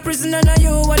up in a prison and you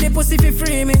want the pussy fi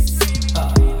free me.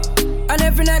 And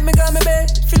every night me go me bed,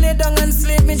 feel it down and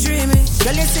sleep me dreaming.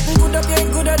 Girl, you sitting good up, you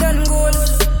ain't gooder than gold.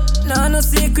 Nah, no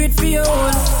secret for your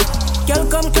own. Girl,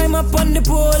 come climb up on the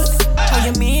pole. How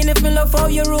you mean if me love how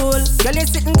you roll? Girl, you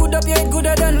sitting good up, you ain't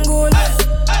gooder than gold.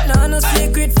 Nah, no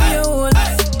secret for your own.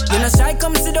 You know shy,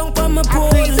 come sit down on my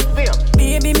pole.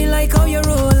 Baby, me like how you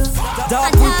roll.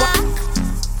 Dark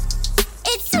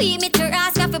it's sweet, me to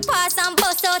ask you for pass and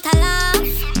bust out a laugh.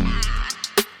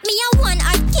 Me a one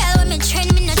hot girl when me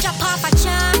trend, me no drop off a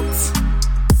chance.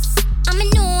 And me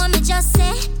know what me just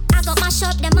say, I got mash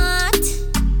up them heart.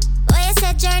 Oh, you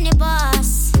said journey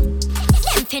boss.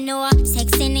 Them fi know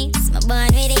sexy nicks, me born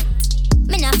with it.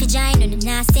 Me not fi join on the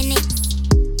nastiness.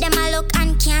 Them a look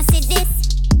and can't see this.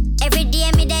 Every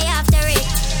day me day after it.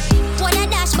 Wanna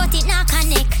dash but it not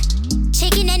connect.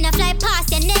 Chicken and a fly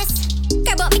past your nest.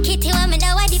 Me kitty when me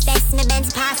know I the best. Me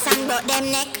Benz pass and broke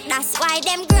them neck. That's why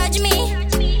them grudge me.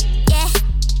 Yeah.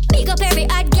 Big up every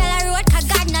hot girl I road, cause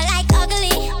God not like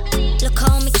ugly. Look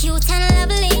how me cute and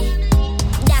lovely.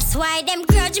 That's why them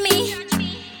grudge me.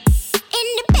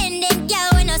 Independent girl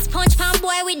when no sponge pan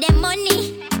boy with them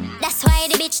money. That's why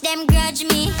the bitch them grudge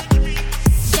me.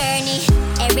 Journey.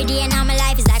 Every day now my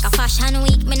life is like a fashion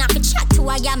week. Me not be chat to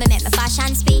a girl, me make my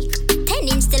fashion speak.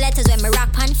 10-inch stilettos when me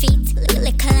rock on feet.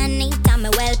 Little and neat and me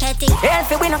well petty.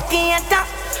 Healthy we no cater.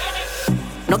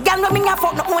 No girl no me a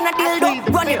fuck no own a dildo.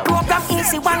 Run the program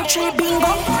easy 1-3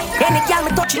 bingo. Any girl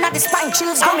me touching at the spine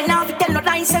chills. Coming now we tell no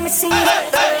lies and me sing.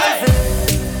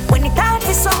 When it hard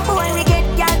for some boy we get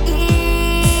girl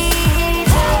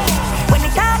easy. When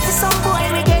it hard for some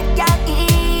boy we get girl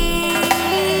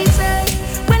easy.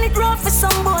 When it rough for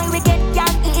some boy we get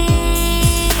girl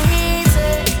easy.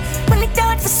 When it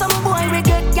hard for some boy we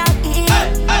get girl easy.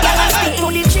 Girl I stick to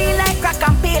the tree like crack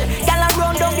and peel. Girl I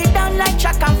run down the down like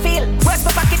track and field. Worst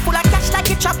my pocket full of cash like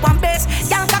you chop one base.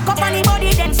 Girl cock up on the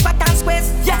body then spot and squeeze.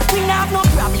 Yeah we not have no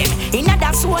problem. In a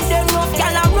dance one them rough.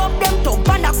 Girl I rub them top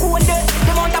and a cool them.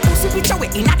 Them want a pussy picture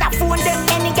with in a that phone them.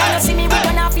 Any girl you see me we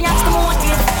gonna have to ask the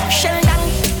motive. Sheldon.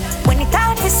 When it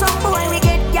hard for some boy we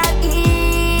get girl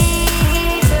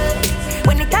easy.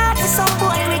 When it hard for some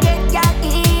boy we get girl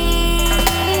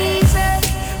easy.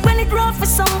 When it rough for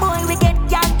some boy we get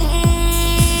girl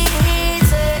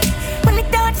easy. When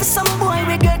it hard for some boy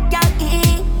we get girl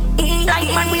easy. Like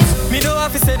man we. Me know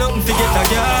have to say nothing to get a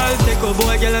girl. Take a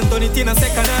boy girl and turn it in a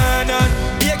second hand.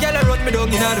 Be a girl a run me down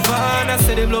in a van. I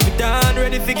say them love it down,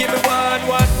 ready to give me one.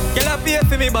 Girl a pay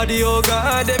for me body, oh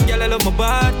God. Them girl a love my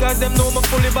bad, cause them know me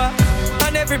fully back.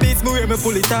 And every beat me wear me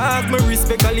pull it off. Me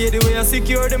respect a lady way I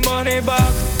secure the money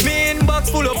back. Me inbox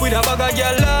full up with a bag of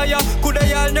girl lawyer. Coulda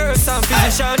y'all nurse and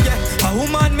physician, yeah. A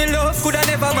woman me love, coulda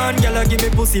never man. Girl a give me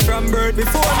pussy from birth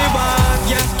before me born,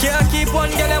 yeah. Can't keep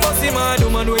one girl a bossy man.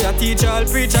 Woman way a teacher, I'll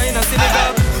preach in a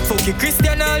synagogue. Fuck you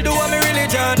Christian, I'll do what me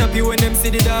religion. Happy when them see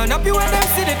the dawn, happy when them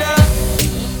see the dawn.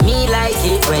 Me like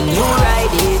it when you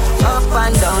ride it up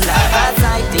and down like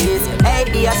arthritis. Hey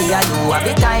dear, you have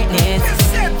the tightness.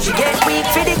 She get weak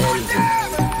for the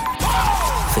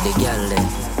girl then.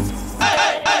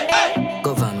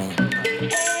 Government.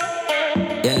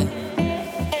 Yeah.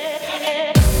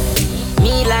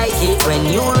 Me like it when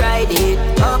you ride it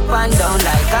up and down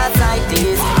like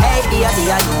arthritis. Hey dear,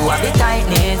 you have the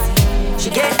tightness. She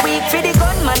get weak for the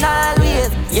gunman always.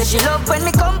 Yeah, she love when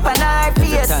me come on her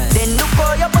face. Then look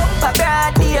how your bumper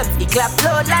broad babe. It clap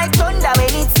loud like thunder when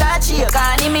it start shake.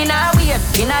 Can't him in a wave.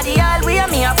 Inna the hallway,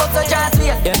 me a put a jazz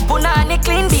way. Put on the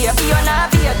clean baby, you not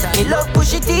wait. Me love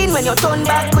push it in when you turn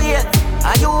back way.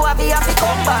 And you have to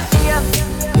come back here.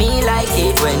 Me like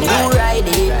it when you ride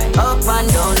it up and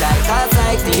down like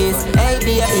arthritis. Hey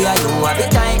dear, you have the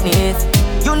tightness.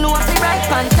 You know if you right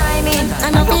on timing.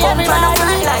 I know for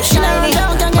everybody, like she never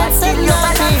down can get set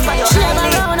naughty. She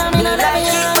never round and me not like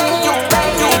it when you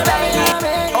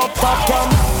bang. Up top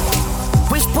come.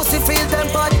 Which pussy feel them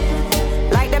bud?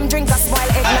 Like them drink a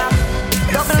spoil eggnog.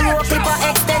 Double rope paper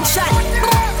extension.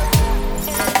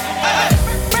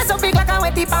 Press up big like a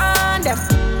wetty pan them.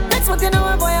 Next what you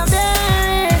know boy I'm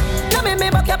very. Now me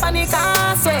buck up on the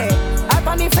causeway. Up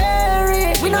on the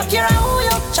ferry. We not care who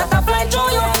you. Shut up like Joe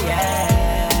you.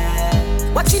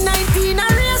 Watching 19 I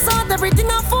race out everything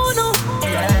I fool no.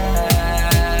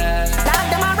 That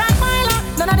them a rock miler,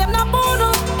 none of them no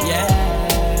bono.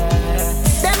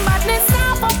 Them badness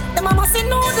up, them a musty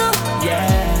noodle.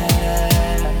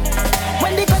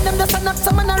 When they got them just a knock,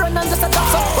 someone a run and just a drop.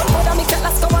 So one more than me get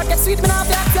last come out, get sweet, me not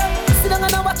black you. Sit down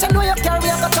and watch and know you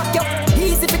carry a go track you.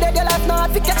 Easy for dead your life, now I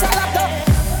fi catch a laptop.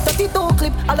 32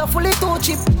 clip, I love fully 2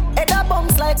 chip. Head a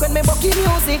bounce like when me bucky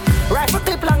music. Rifle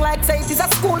clip long like say it is a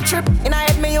school trip. In a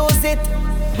head me use it.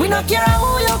 We not care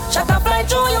who you, shut up like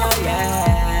Joe you.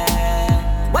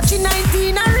 Watching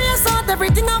 19 I race out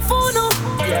everything I fool no.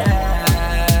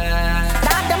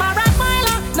 That them a rock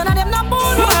miler, none of them no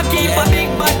bono. I keep a big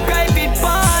bad private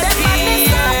party.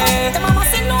 Them a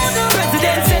musty noodle.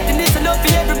 President setting this enough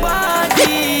for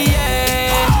everybody.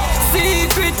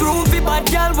 Secret room for bad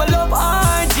girl will love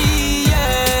RG.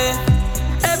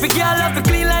 Every girl have to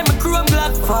clean like my chrome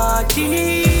black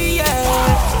party.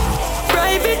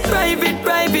 Private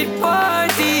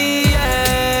party.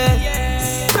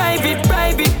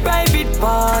 Private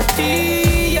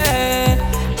party.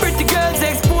 Pretty girls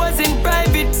exposing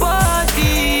private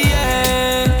party.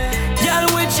 Girl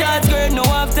with shots, girl no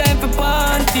have time for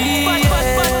party.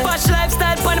 Posh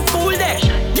lifestyle on the pool deck.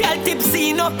 Girl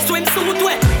tipsy no swimsuit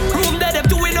wet. Room that them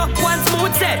doing up one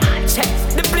smooth set. Check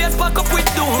the place pack up with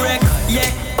the wreck. Yeah,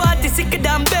 party sicker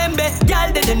than and bembe.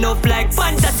 Girl dead enough like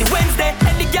Fantasy Wednesday.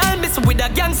 Any girl messing with a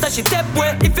gangster, she step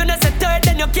way. If you not say third,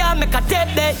 then you can't make a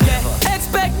tape day. Yeah.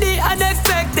 Expect the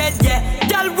unexpected, yeah.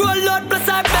 Girl roll out plus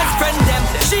her best friend them.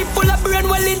 She full of brain,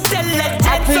 well intelligent.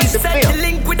 So set the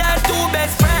link with her two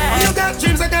best friends. You got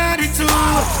dreams, I got it too.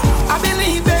 I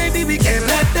believe, baby, we can't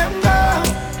let them go.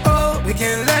 Oh, we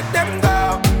can't let them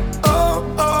go. Oh,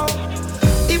 oh.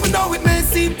 Even though it may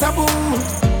seem taboo,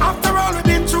 after all we've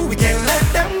been through, we can't let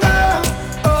them go.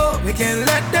 Oh, we can't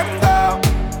let them go.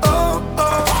 Oh,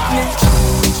 oh.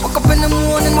 Woke up in the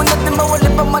morning when nothing but what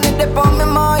live for money dip on my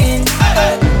mind.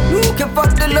 You can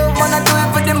fuck the love, man, I do it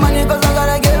for the money, cause I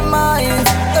gotta get mine.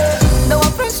 Though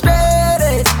I'm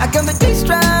frustrated, I can be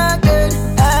distracted.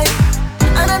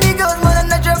 And I be good, man, I'm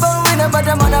not your bone winner, but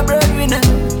I'm on a breadwinner.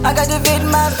 I gotta feed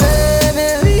my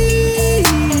family.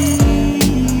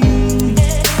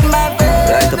 My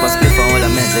family. Right up a split for all I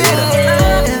meant,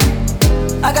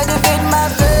 I gotta feed my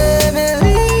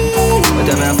family. What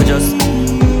am I for just?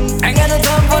 I gotta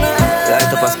jump for the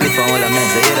Right up a split for all I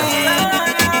meant,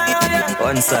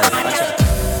 one side.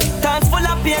 Dance full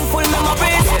of painful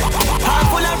memories. Heart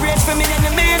full of rage for me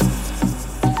enemies.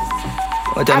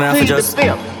 What am I for just?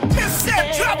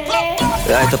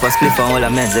 Right up a split for all I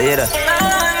meant,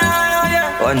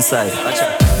 one side.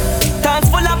 Dance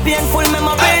full of painful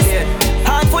memories.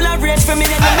 Heart full of rage for me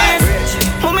enemies.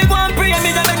 When me go and pray,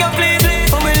 me don't beg you please.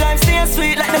 For me life stay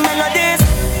sweet like the melodies.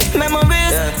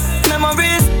 Memories,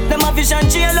 memories. Them a vision,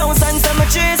 jailhouse and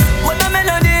cemeteries. What the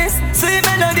melodies, sweet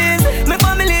melodies. Me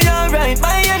family alright,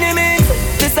 my enemies.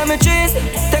 The cemeteries,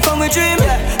 they come with dream.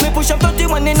 Me push up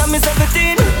 31 in me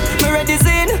 17. Me ready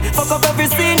scene, fuck up every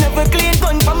scene. Never clean,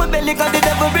 gun from my belly cause the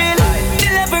devil real.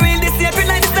 The level real, this April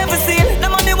like the never seen.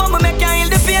 Them on the one we make you heal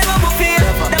the pain when we feel.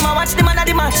 Them a watch the man at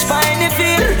the match, find the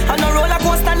feel. On a roller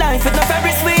coaster life with no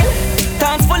Ferris wheel.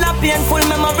 Dance full of painful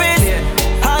memories.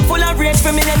 Heart full of rage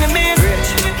for me enemies.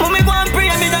 When me go and pray,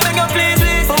 me don't beg you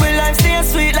please. For me life stay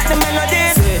sweet like the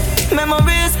melodies.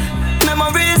 Memories,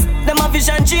 memories. Them a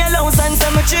vision, jailhouse and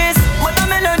cemeteries. What the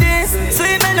melodies,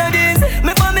 sweet melodies.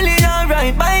 Me family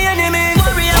alright, my enemies.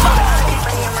 Worry about.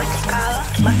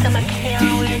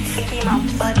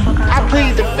 I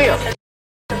plead the fifth.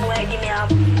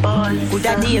 Good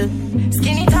a deal,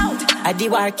 skin it out. I the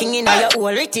working in your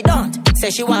hole, it don't. Say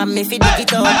she want me fi dig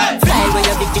it out. Fly where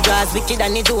your big jaws wicked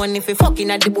and it don't. If you fucking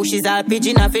at the bushes all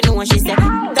pigeon off, you know what she say.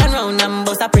 Turn round and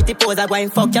bust a pretty pose. I go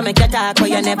and fuck you, make you talk what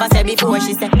you never said before.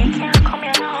 She say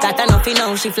that enough you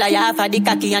know. She fly off of the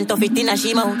cocky and tough it in a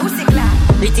she mouth.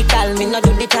 Critical, me no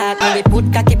do the talk. Me we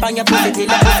put cocky on your pussy till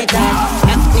your pussy talk.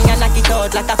 Knock me and knock it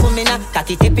out like a kumina.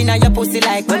 Cocky tip in your pussy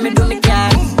like when me do me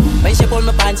car. When she pull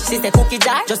my pants, she say cookie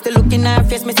jar. Just to look in her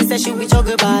face, me say she with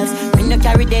juggle balls. Me no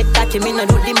carry that cocky, me no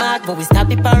do the mark. But we stop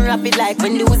it and wrap it like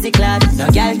when the Uzi clad. No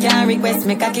girl can request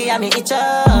me cocky and me itch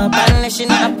up. Unless she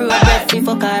not approve breath, me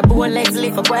fuck her. Both legs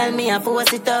lift up while me a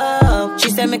force it up.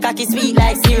 She say me cocky sweet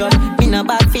like syrup. Me no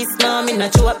back fist, no, me no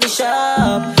chew up the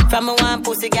shop. From me one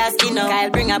pussy gas skin up.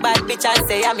 I'll bring a bad bitch and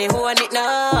say I me own it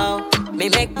now. Me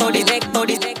make bodies, make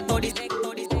bodies, make bodies, make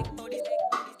bodies, make bodies.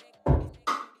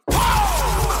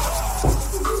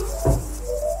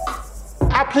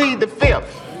 I plead the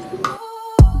fifth.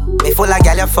 Me full of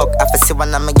gal you fuck, I see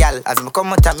one of my gal as me come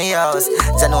out of my house.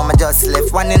 I know me just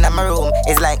left one in my room.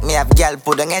 It's like me have gal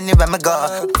put on anywhere me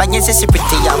go. Find you say she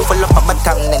pretty and full up of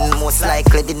bottom, then most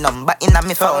likely the number in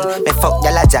my phone. Me fuck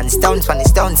gal a Johnstown, Funny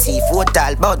Stone, seafood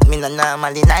all but me no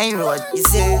normal in I road. You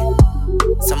see,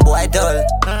 some boy dull,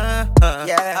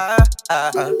 yeah.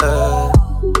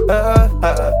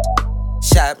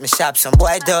 Sharp me sharp, some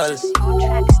boy dull,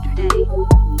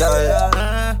 dull.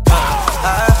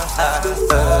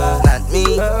 Not me.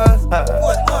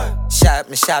 Sharp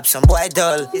me sharp, some boy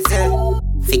dull.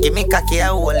 Figure me cocky a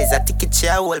hole, is a ticket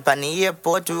share hole. Pan the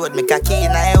airport road, me cocky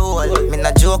in a hole. Me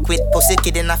no joke with pussy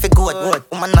kid in a fi goat.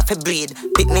 Woman a fi breed,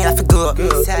 pick me a fi grow.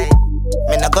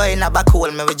 Me no go in a back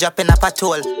hole, me we drop in a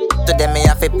patrol. To them me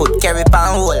a fi put carry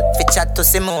pan hole. Fi chat to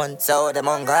Simone, so them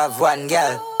on go have one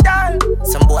girl.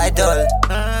 Some boy dull.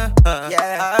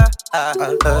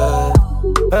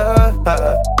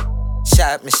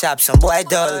 Sharp me sharp, some boy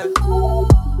dull.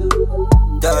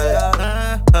 Dull.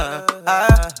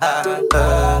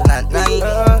 Not me.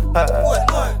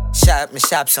 Sharp me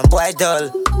sharp, some boy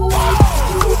dull.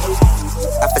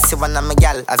 I see one of my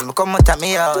gal as me come out of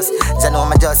my house. I know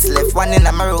me just left one in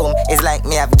my room. It's like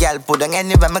me have gal put on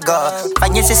anywhere me go.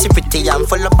 Find you say she pretty and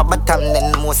full up of bottom,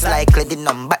 then most likely the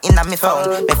number in my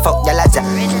phone. Me fuck gal a jack.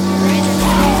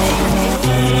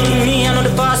 Me I know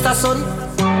the pastor son.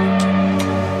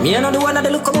 Me I know the one that the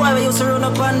look boy we used to run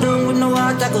up and down with no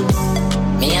water gun.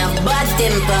 Me have bad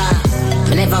temper.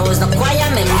 Me never was no choir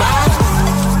member.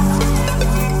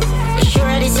 You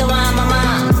sure this you want,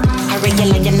 mama? I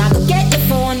regular you not go get the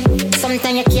phone.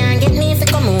 Sometimes you can't get me if you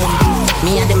come home.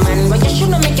 Me and the man, but you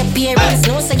shouldn't make your parents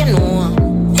know, so you know.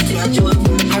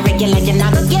 I regular you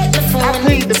not go get the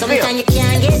phone. Sometimes you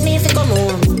can't get me if you come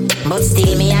home. But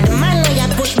still me and the man, where you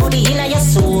push booty in your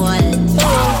soul.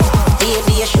 Oh,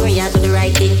 baby, you sure you do the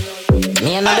right thing.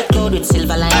 Me and the cloud with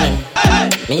silver lining.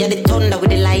 Me and the thunder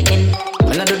with the lightning.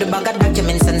 When I do the bag of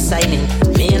documents and signing.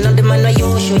 Me and the man where you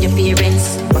show your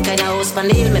parents. What kind of house pan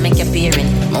the hill me make your parent.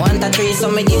 I want a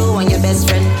threesome with you and your best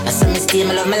friend. That's how me stay,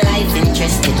 me love my life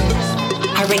interesting.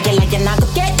 I regular you not go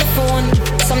get the phone.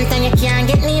 Sometimes you can't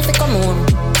get me if you come home.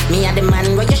 Me and the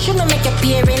man where you shouldn't make your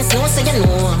parents know, so you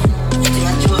know.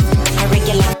 I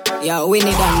regular. Yo, we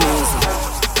need that music.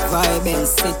 Vibe and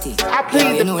city. I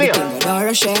play you know the thing, don't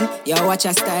rush in. Yo, watch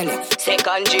your style.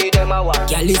 Second G, them a walk.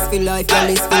 Girl is for life, girl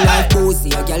is for life. Boozy,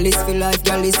 girl is for life,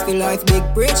 girl is for life. Big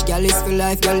bridge, girl is for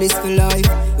life, girl is for life.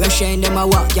 Rush in, them a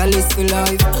walk, girl is for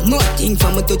life. Nothing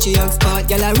from a touchy young spot.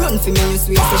 Girl a run for me, you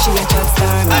sweet, so she a chat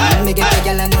star. Man, me get a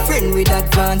girl and a friend with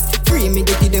advance. Free me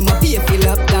get it, them a pay for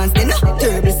lap dance. Then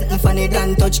terrible something funny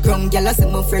than touch ground. Girl a say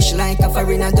me fresh like a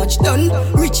foreign a touchdown.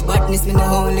 Rich badness, me no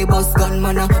only boss gun,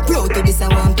 man. Proud to this, I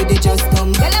want to the just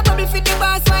come. Girl a bubble for the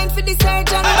boss, wine for the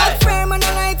surgeon. Back firm and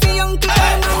a life for young to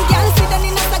earn. Girl sit down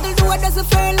in a saddle, do what does a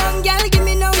furlong. Girl give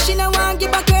me now, she no want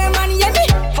give back her man. Yeah me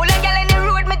full of girl in the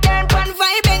road, me turn pan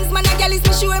vibes. Man a girl is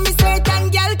me sure me certain.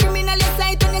 Girl criminal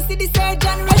sight when you see the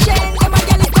surgeon. Russian, them a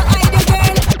girl is to hide the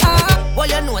girl. Well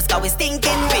you know it's cause we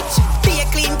stinking rich. Be a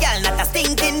clean girl, not a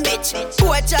stinking bitch.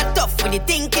 Coach a tough with the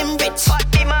thinking rich. Hot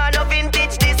the man of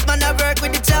vintage, this man a work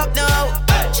with the top now.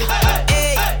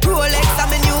 Hey, Rolex I'm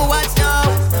a new watch now.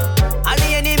 All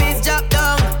the enemies drop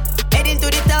down. Heading to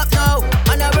the top now.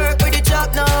 Man a work with the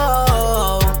drop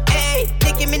now. Hey,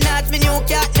 Nicki Minaj me new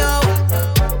cat now.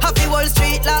 Happy Wall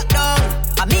Street lockdown.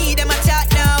 I me them a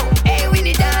chat now. Hey, we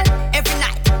need that every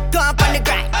night. Go up on the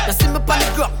grind. Now see me on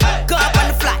the ground. Go up on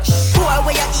the flash. Boy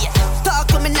where you eat. Talk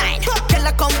to me nine. Tell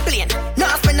her complain.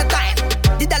 Now spend the time.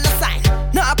 The dollar sign.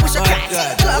 Now I push a grind.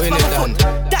 Close from my foot.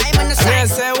 Diamond the shine. I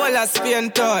say well I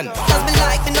spin ton. Just be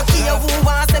like me no care who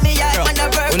wants me yeah. Man a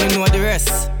work. We don't know the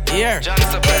rest. Here.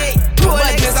 Hey,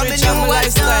 Rolex I'm a new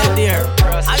watch now. Dear.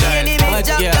 All the enemies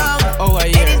drop down. Oh I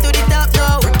Heading to the top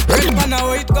now. Red pan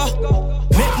how it go.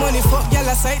 Make money fuck y'all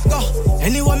a sight go.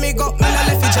 Anywhere me go, man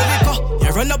I left it Jericho.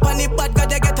 You run up on the bad guy,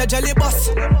 they get a jelly bus.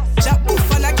 Jack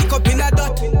boof and I kick up in a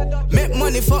dot. Make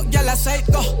money fuck y'all a sight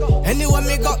go. Anywhere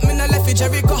me go, man I left it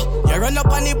Jericho. You run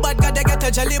up on the bad guy, they get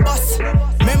a jelly bus.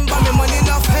 Remember me money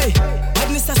enough, hey.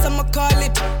 Badness as I'ma call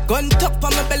it. Gun top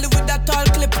on my belly with that tall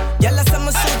clip. Y'all as I'm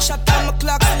a suit shot on my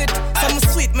clock slit. Some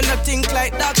sweet, me not think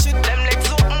like dog shit. Them legs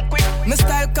open quick. My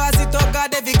style cause it, oh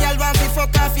God, every girl want fi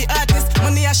fuck off fi artist.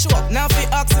 Money a show up, now fi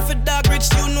ask if a dog rich,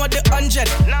 you know the 100.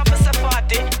 Now for say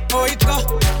 40, oh it go.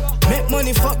 Make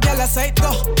money fuck girl a sight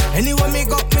go. Anywhere me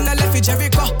go, me no left fi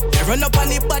Jericho. They run up on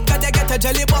the bad guy, they get a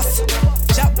jelly bus.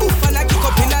 Jack boof and I kick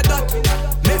up in a dot.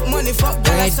 Make money fuck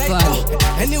girl a sight go.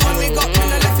 Anywhere me go, me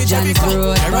no left fi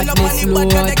Jericho. They run up on the bad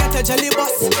guy, they get a jelly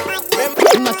bus.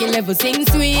 Maki level sing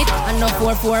sweet. And no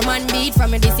 4-4 man beat.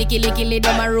 From a DC killy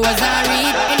them a rose and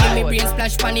read. Enemy brain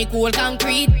splash panic cool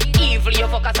concrete. Evil you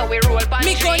fuckers so we roll pan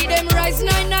me street. Me gun them rise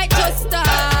 9 night just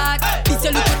start. This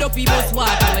a look it up we must walk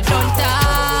and we don't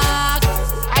talk.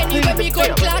 Anyway me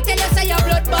gun clock tell us I your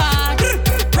blood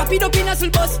bath. Wrap it up in a soul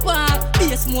bus park.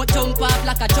 Be a smoke jump off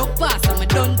like a chuck pass and we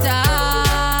don't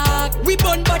talk. We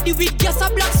burn body with gas a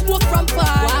black smoke from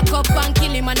far. Walk up and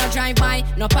kill him and no drive by.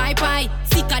 No pie.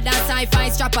 Sicker than sci-fi,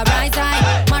 strap a rise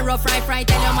high. My rough fry,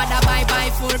 tell your mother bye-bye.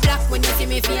 Full black when you see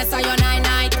me face on your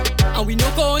 9-night. And we no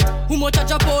count, who much a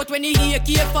drop out when you hear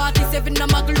K-47 a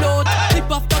muggle out.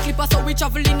 Clip after clipper so we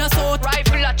travel in a south.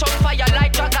 Rifle a chunk fire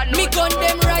like dragon. Me gun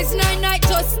them rise 9 night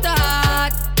just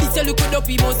start. This a look good up,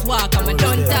 we must walk and we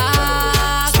don't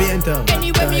talk.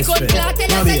 Anyway me gun clock,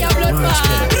 tell us say your blood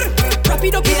bad. Wrap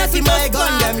it up in a see my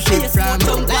gun, them shit from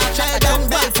like child and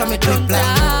belt from a clip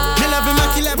plan. Me love him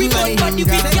a kill every money in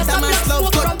ground. Them a slow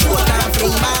cut to a damn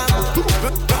thing bam.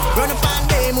 Run up on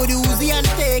them with the Uzi and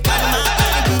take on my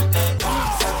ID.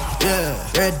 Yeah,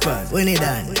 red pan, when it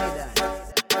done.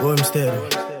 Home still.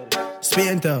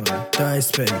 Spain town, Toy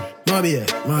Spain. Mobile,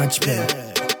 March Pen.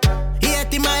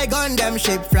 Hate my gun, them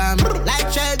ship from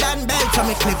like Sheldon belt from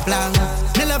a clip long.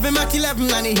 Me love him at 11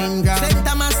 and he in ground. Send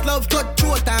them a slow cut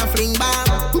throat and fling bam.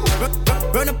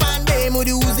 Run up on them with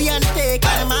the Uzi and take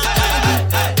on my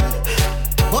ID.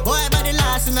 Boy by the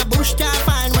last in the bush can't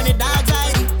find when the dogs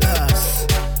hide. Yes.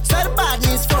 So the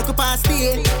badness fuck up and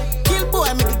stay. Kill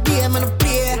boy make the game and the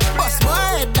play. Bust my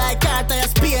head like carter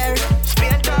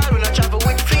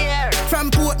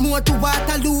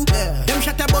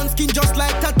skin just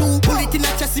like tattoo. Pull it in a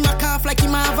chest in my calf like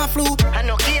him have a flu. I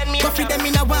know me. Go feed them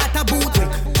in a water boot.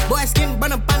 Boy skin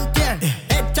burn up and tear.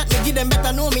 Head chat me give them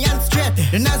better know me and straight.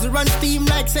 The nozzle run steam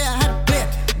like say I had plate.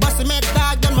 Bust a mad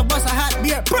dog, then my boss a hot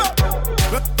beer.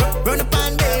 Run up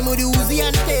and day, with the Uzi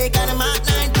and take and I'm at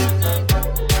 90.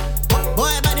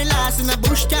 Boy body last in the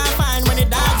bush can't find when the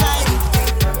dogs hide.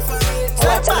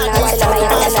 What's up now?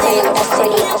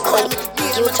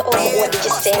 You to own what did you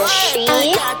say? She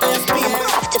I'ma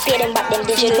have to pay them back them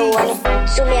digital loan.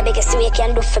 So me a beg you see what you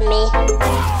can do for me.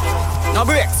 No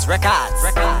breaks, records.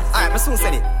 Alright, I soon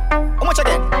send it. How much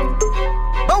again?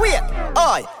 But wait,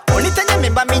 oi. Only thing you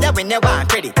remember me that when you want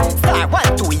credit. Start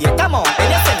 1, 2, yeah, come on,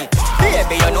 then you send it.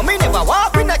 Baby, you know me never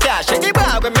walk with no cash. In the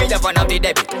bar when me never have the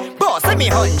debit. Boss, send me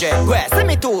 100, go send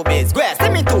me 2 bits, go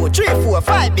send me 2, 3, 4,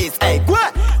 5 bits. Hey, go.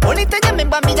 Only thing you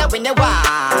remember me that when you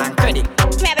want credit.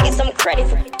 Me have to get some credit.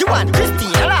 You want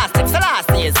Christine, last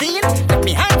year, zine? Let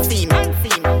me hand see.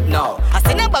 No, I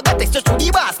say never got text just to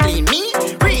the boss clean me.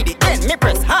 Read it, then me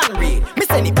press hand read. Me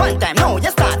send it one time, now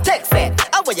you start text it.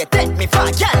 How will you take me for?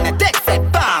 Can text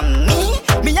it, bam me?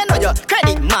 Me I know your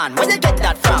credit man, where you get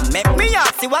that from? Make me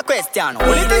ask you a question.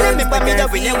 Only thing you remember me that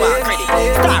when you want credit.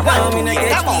 Start 1, 2,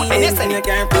 come on, then you send it.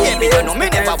 Baby, you know me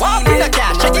never walk with the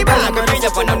cash. Check it back, when me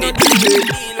never know the deal.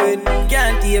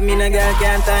 Can't hear me, no girl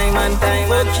can't time and time.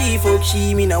 Fuck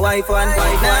she, me no wife one.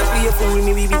 Now play a fool,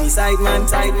 me be beside man.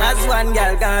 As one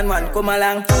girl gone, one come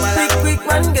along. Quick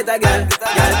one, get a girl.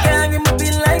 Girl can't give me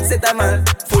bill like set a man.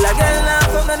 Full of girl now,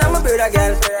 come down, I'm a brother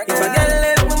girl. If a girl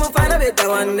left, me find a better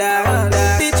one there.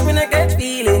 Bitch, me no get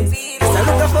feelings. Just a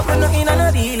look a fuck, nothing and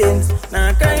no dealings.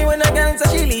 Now cry when a girl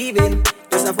so she leaving.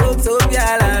 Just a folks up,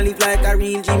 girl, and live like a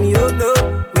real Jimmy, oh no.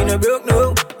 We no broke,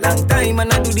 no. Long time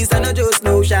and I do this and I just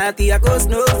know. Shawty a coast,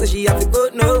 no, so she have to go,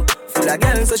 no. Full of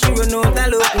girl, so she run out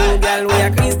and look, no. Girl, we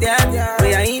a Christian,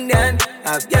 we a Indian.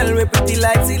 Have girl, we pretty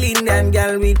like Cylinder.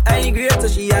 Girl with high grade, so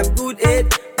she have good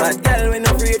head. But girl, we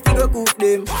no afraid to go cook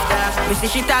them. Me see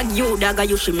she tag you, dagger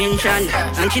you she mention.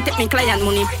 And she take me client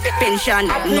money, pension.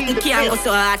 Nothing can go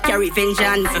so hard, carry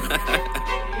vengeance.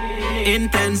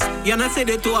 Intense, you not say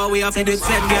the two away after the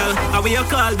said girl. How you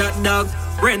call that dog?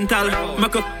 Rental.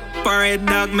 Make up parade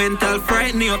dog mental.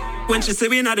 Frighten you when she say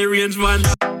we not the range man.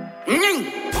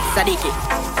 Sadiki.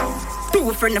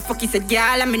 Two friend the fuck you said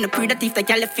girl. I'm in a pre that if the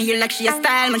girl feel like she a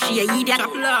style, man she a idiot.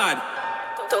 Lord.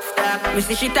 Tough dog. Me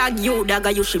see she tag you, dagger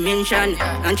you she mention.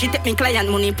 And she take me client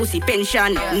money, pussy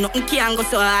pension. Nothing can go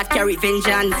so hard, carry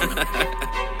vengeance.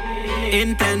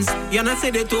 Intense, you not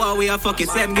say the two away a fucking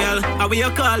same girl. How you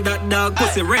call that dog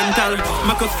pussy rental?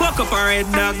 Make a fuck up her head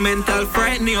dog mental.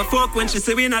 Frighten you fuck when she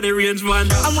say we not the range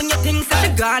man. And when you think that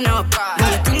she gone up,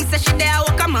 when you think that she there,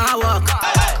 walk come and walk.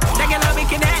 That girl a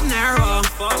wicked and narrow.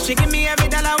 She give me every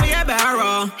dollar we a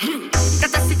borrow.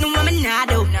 That a sick no woman nah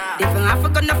do. Different I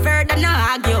forgot no further no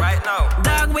argue. Right now,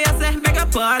 dog we a say beg a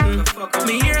pardon.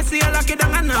 Me here see you lucky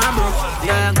down a number.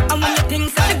 Yeah, and when you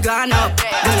think that she gone up,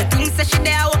 when you think that she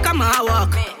there, walk come and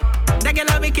walk. That girl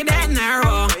a wicked and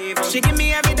narrow. She give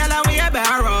me every dollar we a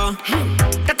borrow.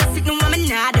 That a sick no woman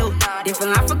nah do.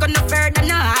 Different I forgot no further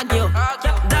no argue.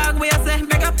 Dog we a say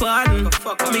beg a pardon.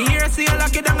 Me here see you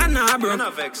lucky down a number.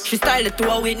 She style the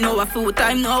tour with no a full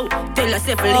time now. Tell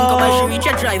herself a link up and she reach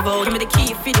a drive out. Give me the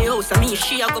key for the house and me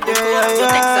she a go book out. So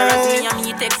text her as me and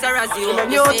me text her as you.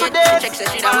 You today. Check say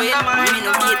she da wait. Me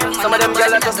no date woman. Some of them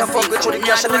girls just a fuck with you, the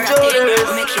cash and the jewelry.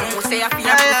 Make sure you say I feel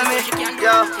a pussy so she can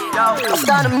do. Yo,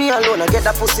 stand on me alone and get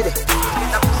that pussy there.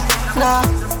 Nah,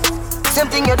 same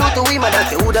thing you do to women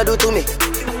that you woulda do to me.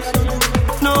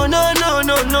 No.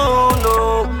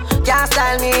 Can't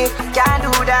style me, can't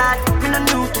do that. Me no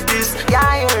new to this,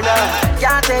 yeah, you know.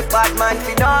 Can't take bad man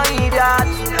fi no idiot.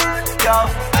 Yo,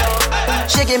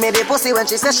 she give me the pussy when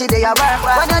she says she dey a work.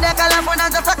 When you dey call her phone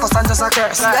and just a cuss and just a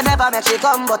curse. You never make she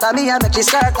come, but me I make she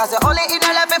skirt. Cause you only in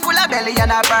her life me full of belly and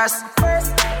a purse.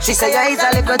 She say you is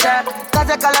a little jerk.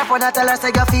 Cause you call her phone and tell her say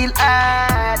you feel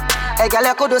hurt. Hey girl,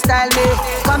 you could do style me.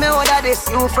 Come here, order this,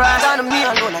 you friend. On me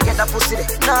alone, I get that pussy there.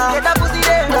 No, get that pussy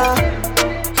there. No.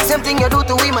 Same thing you do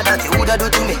to women that you woulda do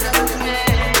to me.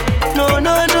 No.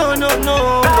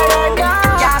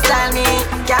 Can't style me,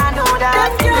 can't do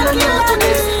that. You don't need to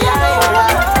this, yeah, you're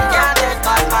right. Can't take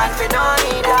bad man for no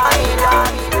either.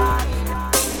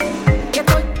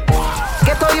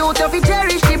 Get to youth if you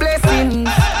cherish the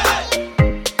blessings.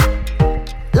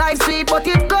 Life sweet, but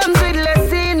it comes with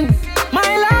lessons. My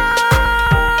life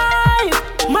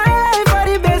for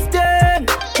the best thing.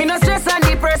 In no stress and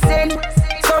depressing.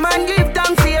 Some man give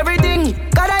thanks to everything.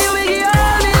 God, you will give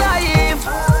all me life.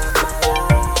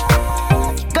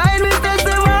 Guide me steps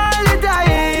all the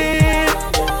time.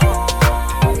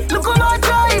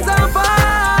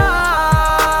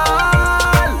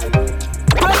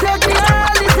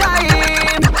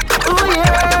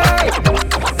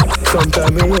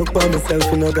 And me look for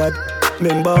myself in a God.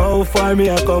 Remember how far me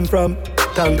I come from.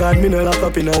 Thank God me no lock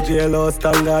up in a jailhouse.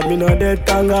 Thank God me no dead.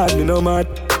 Thank God me no mad.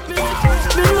 Me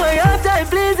know you have time,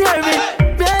 please hear me.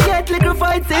 Me I get little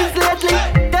fights since lately.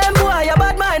 Them boy a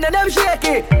bad mind and them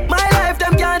shaky. My life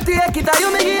them can't take it. And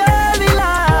you make it all me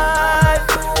life.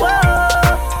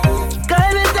 Whoa,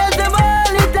 cause me tell them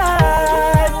all the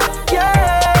time.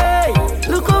 Yeah,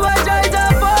 look how I try to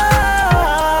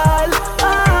fall.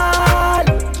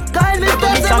 Cause me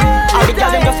tell them all the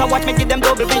time. Just watch me give them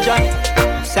double vision.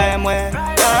 Same way,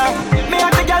 yeah. Me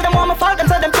and the girl them want me fall, them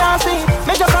say them can't see.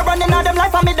 Me just a running out them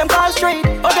life and me them call street.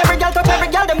 Oh, every girl touch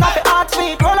every girl, them not the art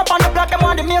sweet. Roll up on the block, them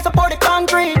want the me support the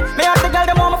concrete. Me and the girl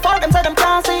them want me fall, them say them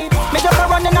can't see. Me just a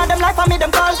running out them life and me them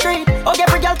call street. Oh,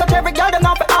 every girl touch every girl, them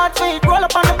not the art sweet. Roll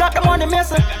up on the block, them want the me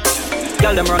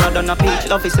Girl them run out on a beach,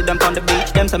 love is see them on the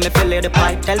beach. Them say me fill the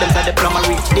pipe, tell them say the plumber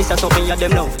reach. This is something you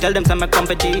them love, tell them say me come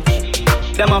for teach.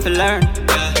 Them off to learn.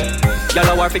 Y'all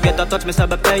a war forget to touch me, so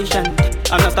be patient.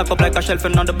 I'm not stuck up like a shelf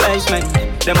in on the basement.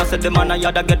 Them a say the man a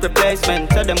yada get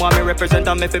replacement. Say them want me represent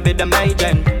and me fi be them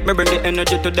agent. Me bring the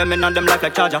energy to them in on them like a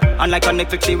charger. And like a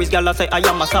Netflix series, y'all a say I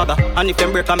am a saga. And if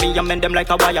them break on me, I mend them like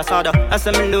a wire solder. I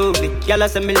say me lovely, y'all a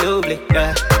say me lovely,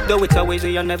 yeah. Do it so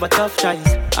easy, you never tough tries.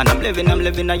 And I'm living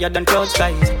higher than cloud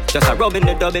skies. Just a rub in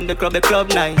the dub in the club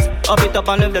nice. Up it up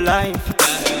and live the life.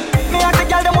 Me and the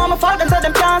girl them want me fall, them say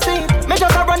them can't see. Me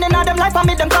just a running out them life and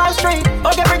me them call street.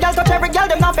 Oh, every girl touch every girl,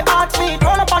 them not for art speed.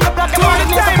 Roll up on the block, them want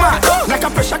me support. Like a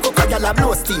pressure cooker, girl a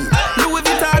blow steam. Louis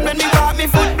Vuitton when me walk, me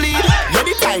foot bleed. Yeah,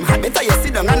 the time had better you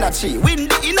sit down on that tree.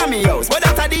 Windy inna me house, but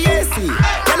that's the AC.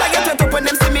 Girl I get it up when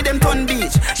them see me them turn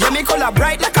beach. Yeah, me color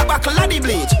bright like a buckle of the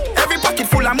bleach. Every pocket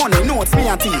full of money, notes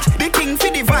me a teach. The king for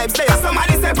the vibes, there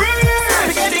somebody say breathe.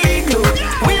 We get the igloo,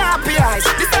 we happy eyes.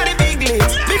 This are the big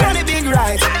leagues, we got the big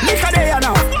rides. Look at there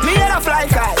now, me head a fly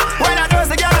kite. When I does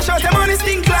the girl a shout, them money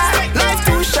stink like. Life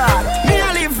too short, me a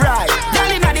live right.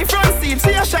 Girl inna the front seat,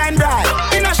 see you shine bright.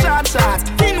 In a short shot,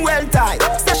 thin well tight.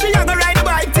 So she a go ride the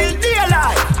bike till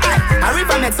daylight. I rip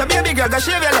her neck, so baby girl go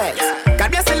shave your legs. God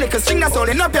bless the little string that's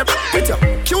holding up your with your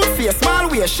cute face, small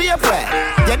waist, shape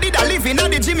well. You did a living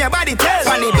at the gym, your body tell.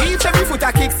 On the beach, every foot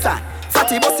a kickstand.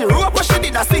 Fatty bossy rope, but she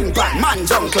did a sing pan. Man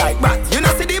junk like bat. You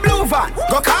know see the blue van.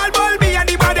 Go call Bulby and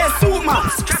the baddest suit man.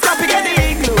 Stop it, get the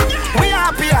igloo. We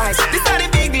happy eyes. This are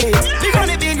the big leagues. Big on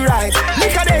the big rides.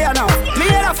 Look at there now. Me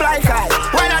head a fly kite.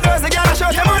 When I does the girl a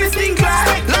shout, your money stink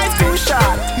like. Life too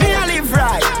short. Me a live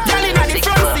right. Girl in the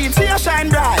front seat, see you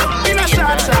shine bright. In a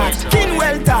short shot, skin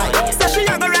well tight. So she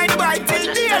a go ride the bike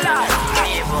till daylight.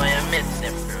 Yeah, boy, I miss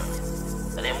them,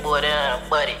 bro. Them boy, they are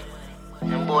buddy.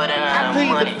 Them boy, they are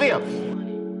money.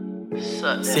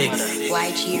 6.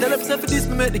 Tell them for this,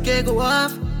 me make the cake go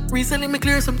off. Recently me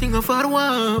clear something off for the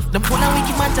off. Them full of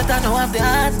wicked man chat, I know have the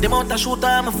heart. Them out a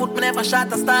shooter, my foot me never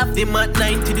shot a stop. Them at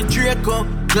 90 the Draco.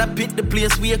 Clap it, the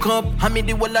place wake up. I mean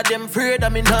the whole of them afraid, I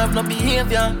mean have no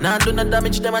behavior. Nah do no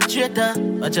damage, them a traitor.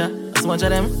 Watcha, that's much of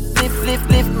them.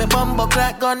 Lift, me bumbo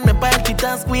crack gun, me bite it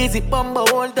and squeeze it bumbo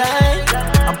all time.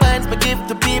 I pints me give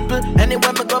to people.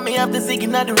 Anywhere me go, me have the zig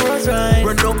in the rose right.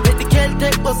 Run up with the Kel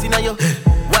take bus in your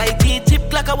white teeth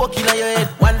chip like a walk in your head.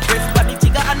 One press body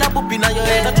chica and a boop in your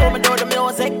head. I told me door the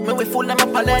music, me we full of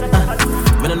my palette.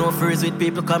 Me don't know freeze with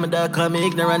people, call me dark, call me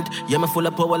ignorant. Yeah, me full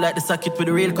of power like the socket with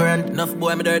the real current. Enough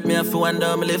boy, me dirt, me have to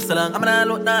wonder, me live so long. I'm gonna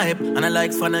look now hip, and I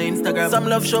likes fun on Instagram. Some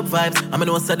love shop vibes, I'm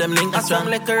gonna say them link. I some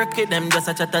liquor kid, them just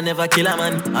a chat and never kill a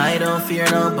man. I don't fear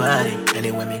nobody.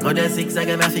 Anyway, me go the 6, I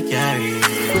get me fi carry.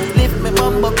 Lift me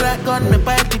bumbo crack gun, me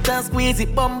pipe it and squeeze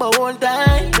it bumbo all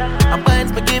time. I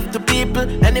pints me give to people.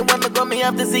 Anywhere me go, me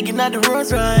have the zig in the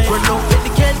rose right. Run out with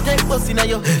the Kel take bus in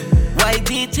your white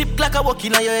teeth chip like a walk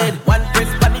in your head. One press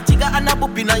panic chica and a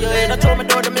boop in your head. I told me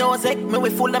door the music, me we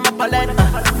full of my palette.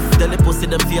 Tell the pussy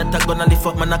them fear attack, gonna lift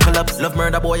up man a collapse. Love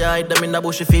murder boy, I hide them in the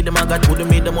bush, feed them I got who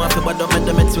meet them off, but don't make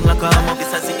them swing like a hammer.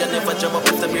 This I see you never jump up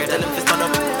with the beer, tell them to stand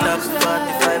up. Clap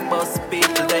 45 boss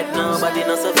people dead, nobody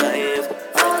no survive.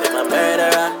 Friend me my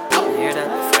murderer, hear that?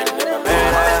 Friend me my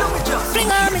murderer. Bring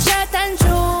on my shirt and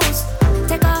shoes,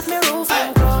 take off my roof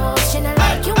and clothes. She not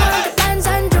like you want the pants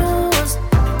and shoes.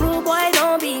 Rude boy,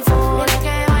 don't be fooled.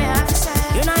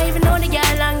 You not even know the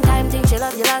girl long time, think she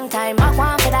love you long time. I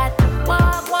want for that,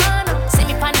 walk one. See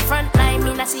me on the front line,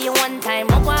 me not see you one time.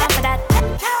 I want for that.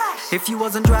 If you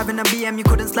wasn't driving a BM, you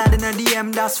couldn't slide in a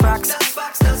DM, that's facts.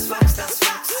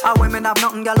 Our women have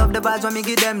nothing, girl love the vibes when me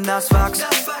give them, that's facts.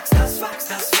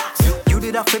 You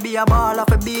did have to be a ball, have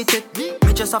to beat it.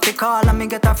 Me just have to call and me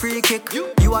get a free kick.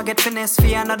 You a get finesse for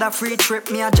another free trip.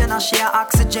 Me a Jenna share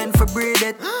oxygen for breathe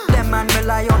it. Them man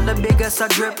rely on the biggest a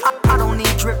drip. I don't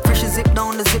need drip, fish zip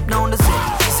down the zip,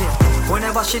 zip.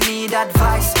 Whenever she need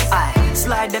advice, I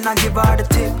slide then I give her the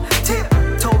tip.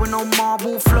 Towing on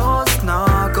marble floors,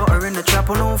 nah. Got her in the trap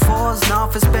on all fours. Now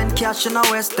if I spend cash in the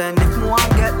West End, if me want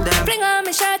get them. Bring on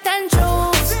my shirt and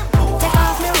shoes. Take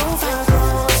off my roof and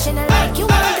clothes. She not like you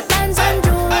want the pants and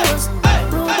shoes.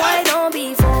 Rude boy, don't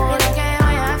be fooled. You don't care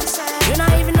what you have to say. You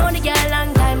not even know the girl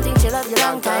long time. Think she love you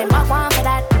long time. Walk one for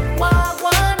that. Walk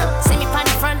one. See me on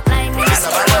the front line. Me this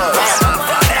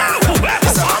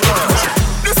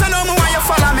I know me why you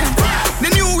follow me. The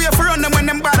new way for run them when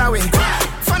them bad away.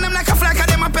 Find them like a flag and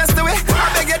them a pest away.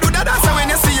 I beg you do that dance when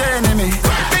you see your enemy.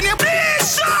 Then you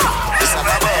please shot. It's a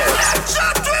bubble.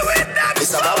 Shot with that.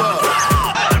 It's a bubble.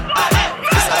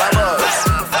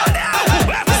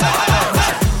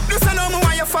 This I know me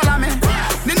why you follow me.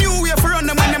 The new way for run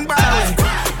them when them bad away.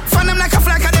 Find them like a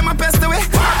flag and them a pest away.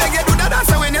 I beg you do that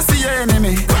dance when you see your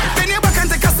enemy. Then you back and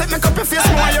take a step, make up your face.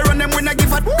 Me why you run them when I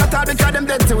give a cut out because them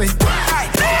dead to it.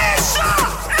 Please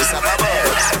shot. It's a bubble.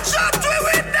 Shot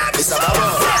with that. It's a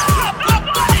bubble.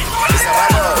 It's a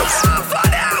bubble.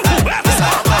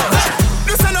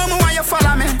 This I know me why you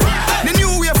follow me. The new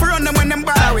way for run them when them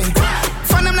bad away.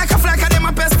 Find them like a flag and them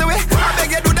a pest away. I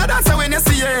beg you do that dance when you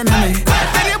see your enemy.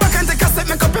 Then you back and take a step,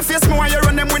 make up your face. Me why you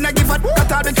run them when I give a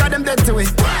cut out because them dead to it.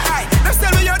 Them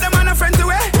tell me you're the man a friend to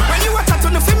it. When you a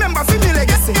tattoo, no remember for me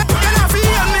legacy. You know fi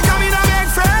hear me coming a big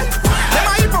friend. Them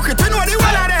a hypocrite, we know the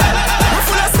one of them. We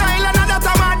full of style and that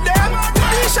I'm at them.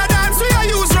 Isha dance, we a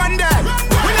use run them.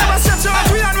 We never stretch out,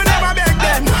 we never beg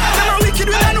them. Them a wicked,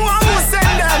 we don't know who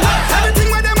send them. Everything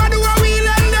where them a do, we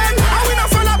lend them. And we not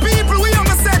follow people, we on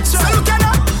the section. So look at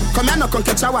that. Come here, no come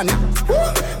catch a one.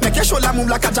 Make your shoulder move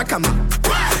like a jackhammer.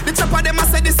 The chopper them a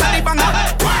say this and the banger.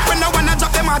 When no one a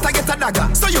drop them out, I get a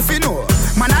dagger. So you feel know,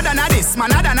 man a done a this,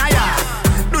 man a done a ya.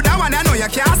 Do that one, I know you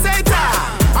can't say it.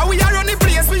 And we are run the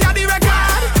place, we are the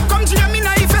record. Come to me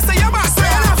now if you say your boss. So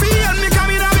you not feel me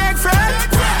coming a big friend.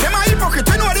 Them a hypocrite,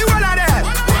 we know the one of them.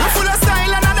 We full of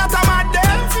style and that I'm at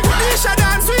them. Isha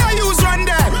dance, we a use run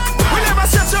them. We never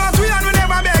stretch out, we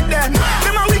never beg them.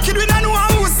 Them a wicked, we don't know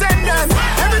who send them.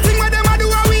 Everything where them a do,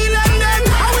 we lend them.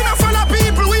 And we not follow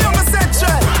people, we on the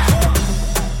section.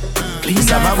 Clean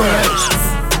our words.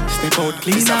 Step out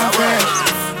clean our words.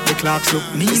 The clocks look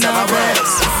mean our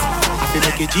words. I feel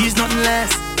like a G's nothing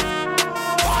less.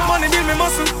 Money build me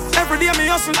muscle. Every day me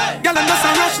hustle. Girl and just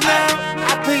a rush now.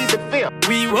 I pay the bill.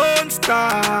 We won't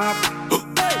stop.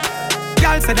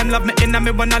 Girl say them love me in and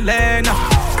me wanna learn.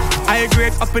 I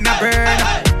grade up in a burn.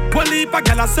 One leap a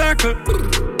girl a circle.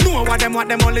 Know what them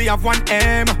only have one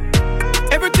aim.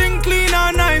 Everything clean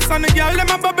and nice. And the girl them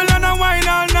a bubble and a wine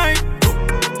all night.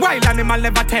 Wild animal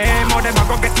never tame. Or them a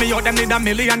go get me out, them need a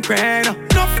million grand.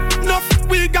 Enough,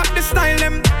 we got the style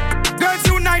them. Girls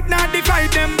unite, now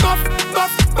divide them. Buff,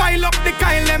 pile up the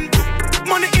Kyle them.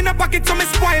 Money in a pocket so me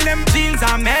spoil them. Jeans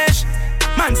are mesh.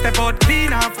 Man step out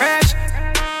clean and fresh.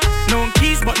 No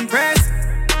keys button press.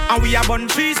 And we are bun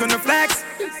trees on the flex.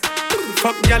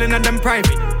 Fuck y'all in them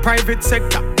private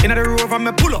sector. In the rover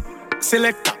me pull up,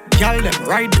 selector. Y'all them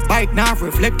ride the bike now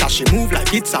reflector. She move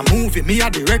like it's a movie, me a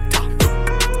director.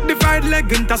 Divide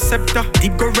leg interceptor. The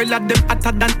gorilla them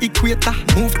hotter than equator.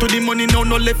 Move to the money now,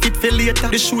 no left it for later.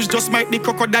 The shoes just might the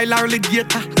crocodile or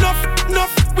alligator.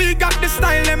 Enough, we got the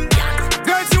style them.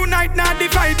 Girls unite, now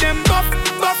divide them. Buff,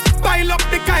 pile up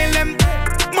the Kyle them.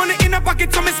 Money in a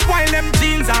pocket so me spoil them.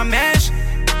 Jeans are mesh.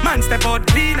 Man step out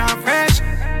clean and fresh.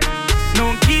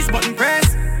 No keys button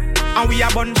press. And we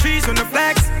are bun trees on the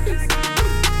flex.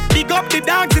 Big up the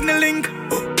dogs in the link.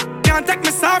 Can't take me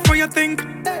soft for you think.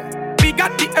 We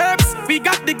got the herbs, we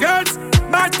got the girls.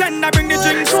 Bartender bring the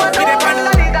drinks. She want a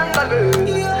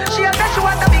she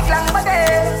want a big long body.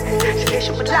 She said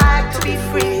she would like to be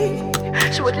free.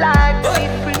 She would like to be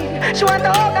free. She want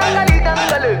a whole gangali.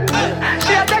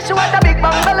 She said she want a big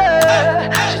bungalow.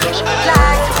 She said she would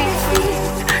like to be free.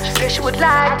 She said she would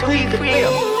like to be free.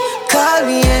 Call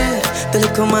me, yeah. The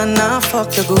little man now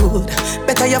fuck you good.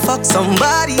 Better you fuck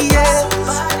somebody else.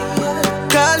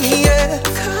 Call me, yeah.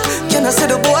 Can I say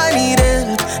the boy need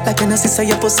help? Like when I say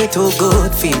your pussy too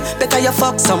good, feel better you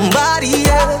fuck somebody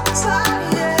else.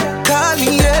 Call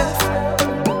me, yeah.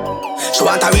 She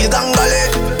want a real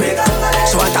gangali.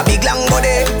 She want a big long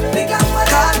body.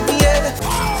 Call me, yeah.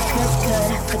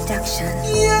 Production.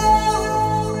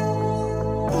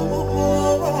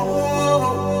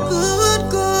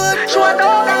 Good. She want a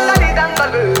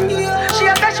gangali. She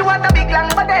said she want a big long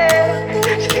body.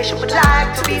 She said she would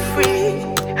like to be free.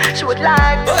 She would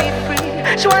like to be free.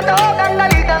 She want a whole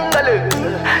gangali.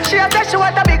 She said she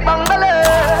want a big bungalow.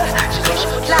 She said she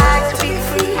would like to be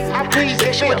free. She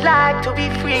said she would like to be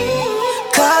free.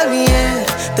 Call me,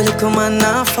 yeah. The little man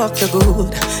now fuck you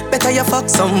good. Better you fuck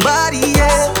somebody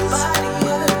else.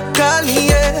 Call me,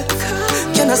 yeah.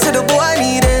 You know say the boy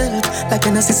need it. Like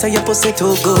when I say your pussy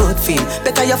too good, feel.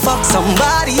 Better you fuck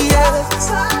somebody else.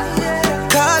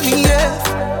 Call me, yeah.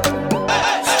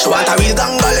 She want a real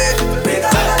gangale.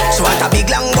 She want a big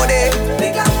long body.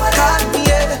 Call me,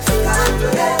 yeah.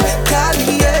 Call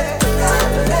me, yeah.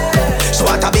 She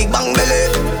want a big bang belly.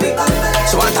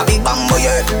 She want a big bang boy,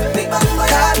 yeah.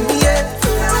 Call me, yeah.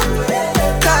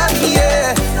 Call me,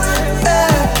 yeah.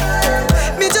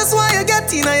 Me just want you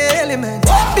get in your element.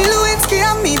 Lewinsky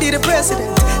and me be the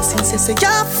president. Since you say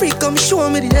you're free, come show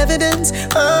me the evidence.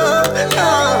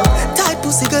 Tight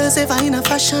pussy girls ever in a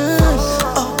fashion.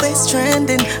 Always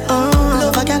trending.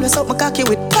 Love a girl with up my cocky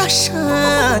with passion.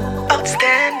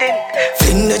 Outstanding.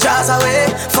 Fling the jars away,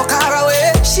 fuck her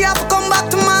away. She have to come back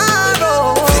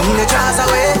tomorrow. Fling the jars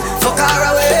away, fuck her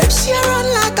away. She run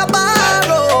like a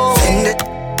barrow.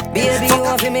 Baby, you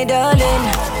want for me, darling.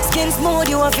 Skin smooth,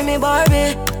 you want for me,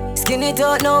 Barbie. Skin it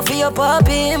out now for your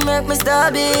puppy, make me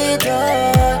stop it.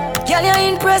 Girl, you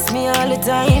impress me all the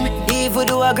time. Even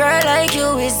though a girl like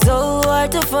you is so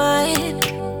hard to find.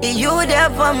 You there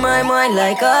on my mind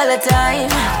like all the time.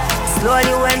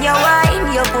 Slowly when you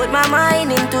whine, you put my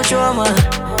mind into trauma.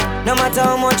 No matter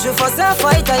how much you fuss and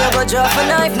fight, I you go drop a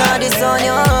knife, now this on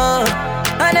you.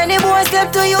 And then the boy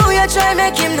step to you, you try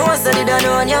make him know so they don't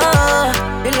know ya.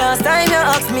 The last time you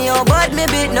asked me how bad me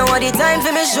beat, now the time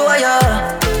for me show ya.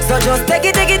 So just take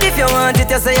it if you want it,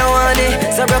 you say you want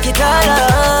it. So broke it all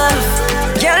off.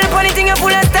 Girl, funny thing you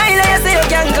full of style, you say you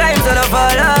can climb so no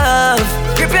fall off.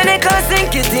 Grip your neck and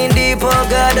sink it in deep, oh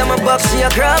God, I'm a box, she a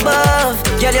grab off.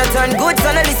 Girl, you turn good, so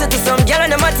I listen to some girl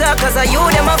and them attack, cause I you,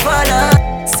 them a fall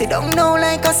off. Sit down now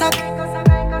like a sack.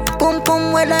 Pum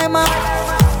pum well I'm a.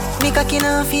 Me cocky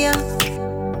now fear.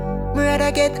 Me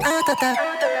rather get heart attack.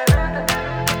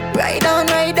 Ride on,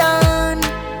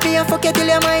 me a fuck you till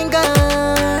your mind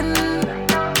gone.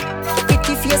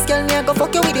 Pretty face girl, me a go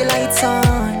fuck you with the lights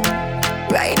on.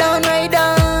 Ride on,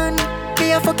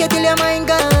 me a fuck you till your mind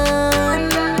gone.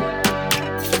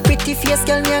 Pretty face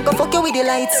girl, me a go fuck you with the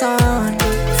lights on.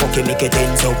 Fuck you, make it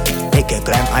ends up. Make it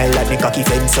climb high like me cocky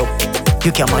fence up.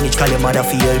 You can manage, call your mother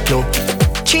for help you.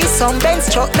 Cheese some Benz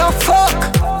truck, no fuck.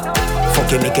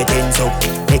 Fuck you, make it ends up.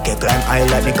 Make it climb high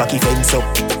like me cocky fence up.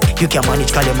 You can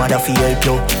manage, call your mother for help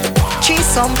you. Cheese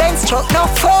some Benz truck, no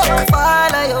fuck.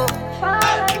 Follow you.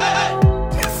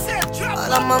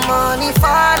 All of my money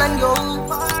fall on you.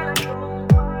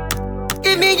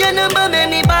 Give me your number, make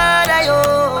me bother you.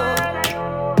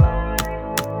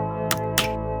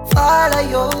 Follow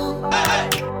you.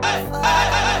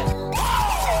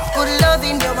 Good love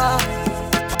in your mouth.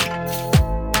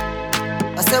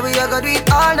 I said we are gonna do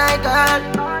it all night, girl.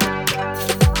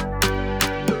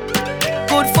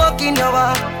 Good fuck in your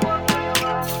mouth.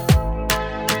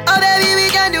 Oh baby, we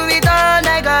can do it all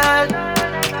night, girl.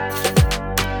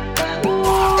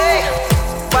 Hey,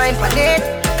 wine pan it,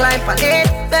 climb pan it.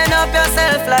 Bend up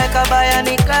yourself like a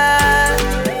bionic girl.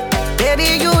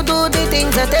 Baby, you do the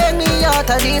things that take me out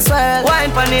of this world.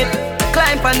 Wine pan it,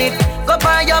 climb pan it. Go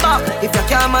by your back if you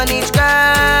can't manage,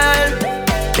 girl.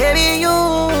 Baby, you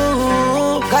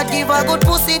God give a good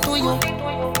pussy to you.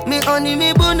 Me honey,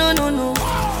 me boo, no.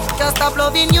 Just stop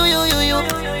loving you. You.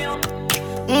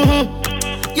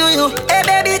 Hey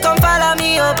baby, come follow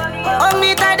me up. Hug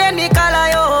me tight, then me color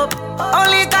you up.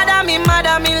 Only God and me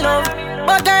mother, me love.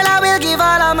 But girl, I will give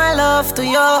all of my love to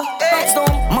you. Hey. So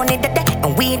money the day,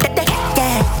 and we the day,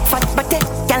 yeah. Fat body,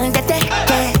 young the day,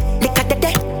 yeah. Liquor the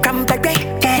day, cranberry,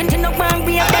 yeah. You know when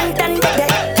we have done the day,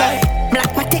 yeah.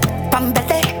 Black matic,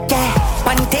 pambele, yeah.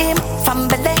 One team,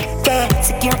 family, yeah.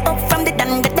 Secure up from the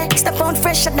done the day. Step out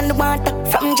fresher than the water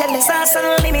from jealous. Sauce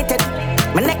unlimited.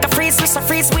 My neck a freeze, wrist a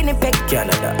freeze, Winnipeg,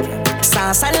 Canada.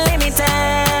 Sauce unlimited.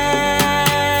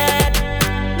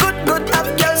 Good, have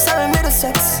girls having me the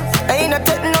sex. I ain't not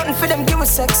taking nothing for them, give me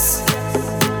sex.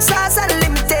 Sauce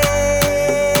unlimited.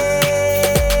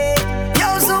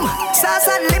 Yo, Zoom, sauce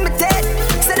unlimited.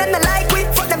 Say them I like we,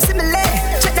 fuck them similar.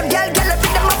 Check them girl, I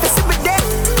pick them up and sit with them.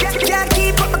 Can't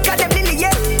keep up because them lily,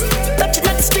 yeah. Touching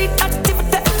on the street,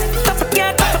 activity. Don't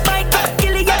forget, don't fight, don't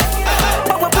kill it, yeah.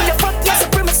 But when pull your fuck, yeah,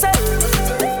 supremacy.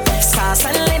 Sauce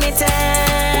unlimited.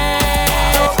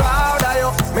 So proud of you,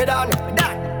 me done.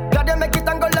 Glad you make it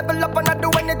and go level up and I do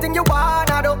anything you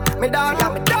wanna do. Me done, yeah,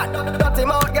 me done. Dirty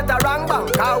mouth get a wrong bang,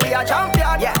 cause we a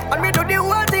champion.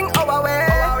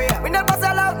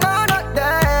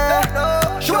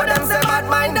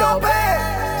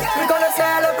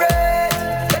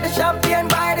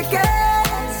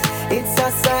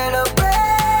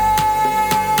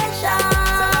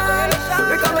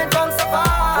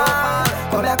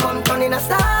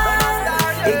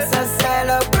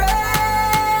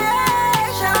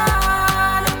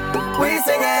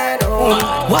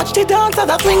 Watch the dancers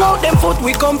that swing out them foot.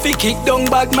 We come fi kick down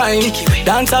bad mind.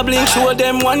 Dance a blink, show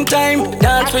them one time.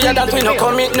 Dance we a dance, we no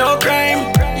commit no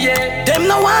crime. Yeah, them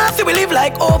no want see we live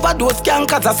like overdose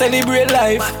cankers a celebrate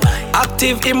life.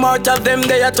 Active immortal, them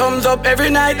they a thumbs up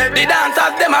every night. The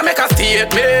dancers them a make a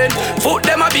statement. Foot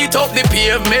them a beat up the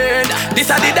pavement. This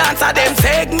a the dancer them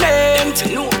segment.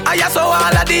 I saw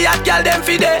all of the hot girl them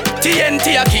fi day.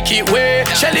 TNT a kick it way.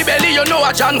 Shelly Belly you know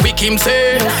what John Wick him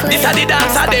say. This a the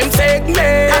dancer them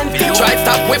segment. Try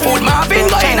stop with food Marvin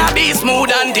going a be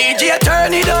smooth and DJ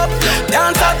turn it up.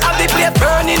 Dancers have the place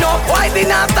burning up. Why they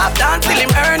not stop dance till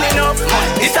him earning up?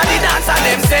 This a the dancer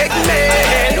them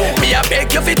segment. Me a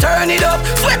beg you fi turn it up.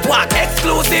 Sweat walk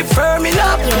exclusive firming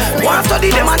up. Want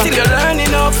study them until you learn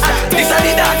enough. This a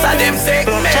the dancer them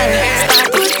segment.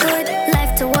 Good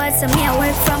life towards so me I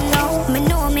work from now. Me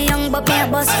know me young but me a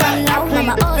bust from now. Now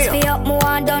my house be up more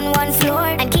on one floor.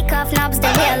 And kick off knobs the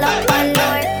wheel up on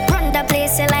door. Run the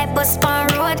place like bus on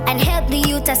road. And help the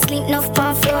youth to sleep enough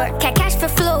on floor. Cash for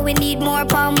flow we need more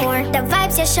pound more. The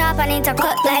vibes you sharp and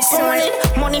intercut like sword.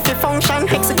 Money for function,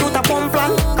 execute a bomb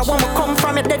plan. Cause when we come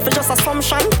from it dead for just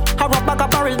assumption. How a bag of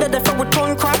barrel dead for with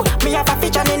tongue crab. Me have a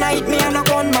feature in night, me and a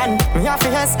gunman. Me have to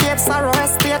escape sorrow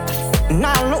estate.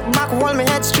 Now look back, hold me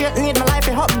head straight. Need my life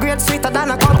to upgrade, sweeter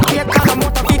than a cupcake. Cause I'm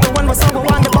out of people when we say we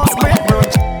want the boss break, bro.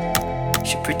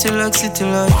 She pretty like city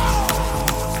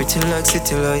lights. Pretty like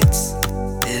city lights.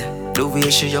 Yeah, the way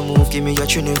she a move give me a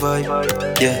trini vibe.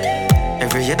 Yeah,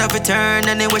 every year that we turn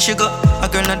anywhere she go. A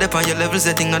girl not dep on your level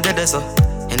setting on dead so.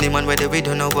 Any man where they we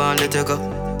don't know one let her go.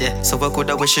 Yeah, so I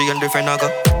coulda wish she and different I go.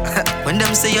 When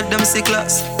them say you them see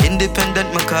class.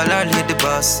 Independent, me call her lady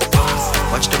boss.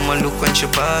 Watch them a look when she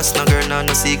pass. No girl,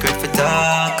 no secret for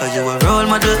talk. Cause you a role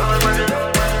model.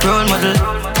 Role model.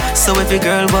 So every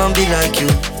girl won't be like you.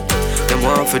 Them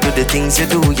want to do the things you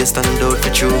do. You stand out for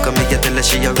true. Come me get the less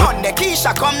she a run. Monday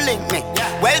Keisha come link me.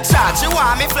 Well charged, she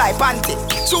want me fly panty.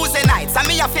 Tuesday nights, I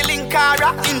me a feeling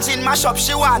Cara. Engine mash up,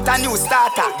 she want a new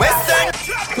starter. Western.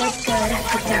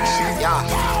 Yeah.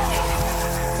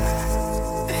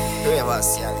 Three of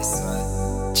us, yeah, this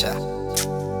one. Cha.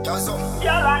 I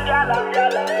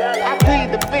plead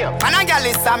the fifth. And a girl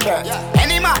is Amber.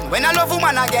 Any man, when I love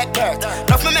woman, I get dirt.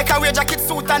 Love me make her wear jacket,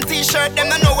 suit and t-shirt. Them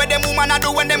don't know what them woman I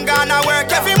do when them gonna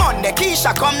work. Every Monday,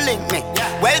 Keisha come link me.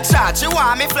 Well charged, she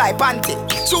want me fly panty.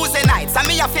 Tuesday nights, I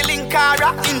me a feeling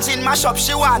Cara. Engine mash up,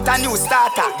 she want a new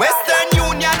starter. Western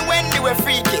Union, Wendy we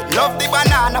freaky. Love the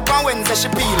banana, on Wednesday she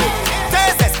peel it.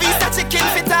 Thursdays, piece of chicken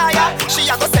fit tire. She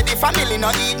a go say the family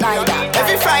no eat neither.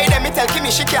 Every Friday, me tell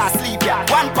Kimmy she can't sleep ya.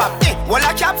 One pop, well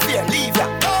I can't fear, leave ya.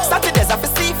 Saturdays I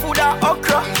for seafood or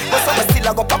okra. But some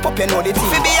still I go pop up, you know the thing.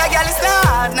 Fi be a girl is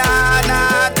not,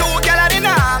 nah. Two girl a the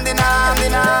nam.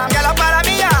 Girl a follow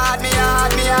me hard.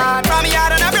 From me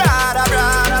hard on a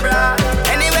bra.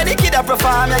 Anyway the kid a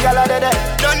perform, ya girl a dead.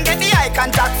 Don't get the eye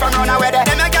contact from run away there.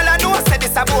 Them a girl a know say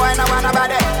this a boy no wanna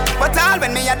body. But all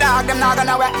when me a dog, them not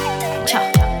gonna wear.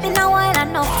 Me no wine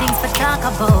and no things for talk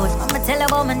about. I'ma tell you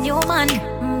about my new man.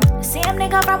 Same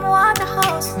nigga from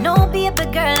Waterhouse. No baby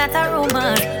girl, that's a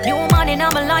rumor. New man in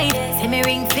my life. See me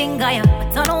ring finger, yeah,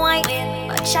 but don't know why.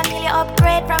 But Chanel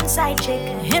upgrade from side chick.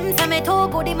 Him say me too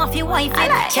good, him off your wife.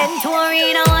 Like 10 to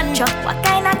arena one truck. What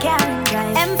kind of car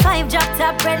drive? M5 drop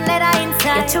top, red leather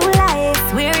inside. You're too light.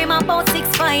 Swear him about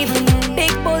 6'5".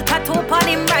 Big bull tattoo on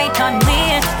him right on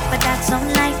me. But that's some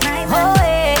like my man. Oh,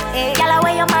 hey. Yalla,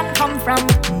 where your man come from?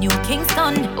 New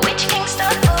Kingston. Which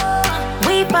Kingston?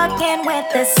 We fucking with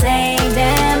the same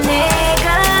damn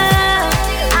nigga.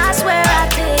 I swear I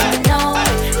didn't know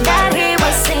that he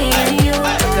was seeing you.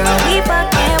 Girl, we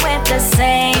fucking with the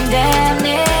same damn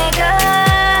nigga.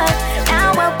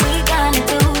 Now what we gonna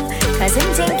do? Cause him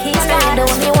think he's got do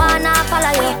me wanna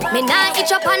follow you. Me nah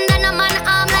itch up under no man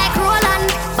arm like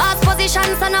Roland. Boss position,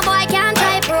 son a boy can't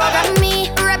try program me.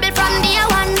 Rebel from day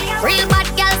one. Real bad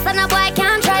girl, son a boy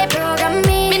can't try program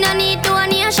me. Me no need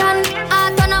donation.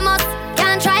 Autonomous.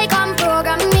 Try come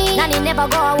program me. Nanny never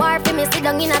go a war for me. Sit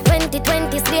down in a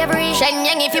 2020 slavery.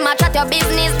 Shenyang if you match at your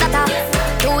business data.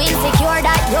 Too insecure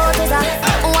that yours is a.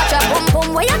 Watch your boom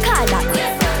boom, what you call that?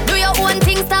 Do your own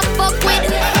thing, stop fuck with.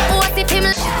 What if him?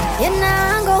 You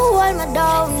nah go hold me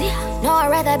down. No, I'd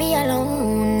rather be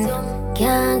alone.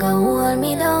 Can't go hold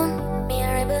me down.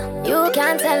 You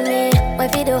can't tell me what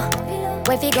you do,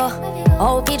 where you go,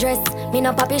 how you dress. Me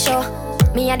no papi show.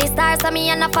 Me a the star, so me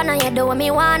a no fan of you. Do what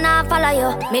me wanna follow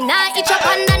you. Me nah itch up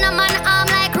under no man arm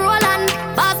like Roland.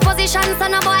 Boss position, so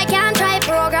no boy can't try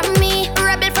program me.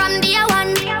 Rebel from day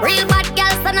one. Real bad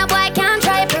girl, so no boy can't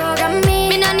try program me.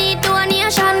 Me no need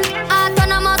donation.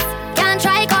 Autonomous, can't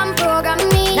try come program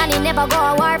me. Nanny never go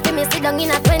a war for me. Sit down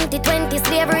in a 2020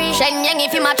 slavery. yang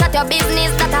if you match at your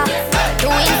business data. Too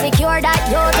insecure that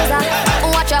you is a.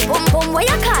 Watch your pum pum, where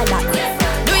you call that?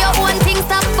 Do your own thing,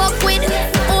 stop fuck with.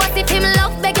 What if him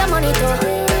love beg your money too?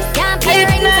 Can't pay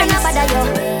rent for nobody yo.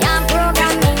 Can't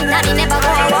program me, that he never go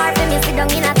a war for me. Sit down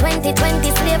in a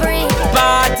 2020 slavery.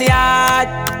 Party hard.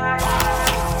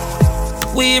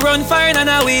 We run fire and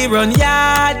now we run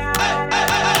yard.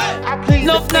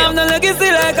 Nuff now no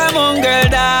legacy like a mongrel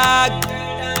dog.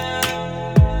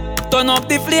 Turn up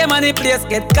the flame and the place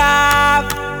get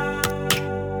carved.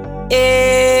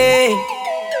 Hey.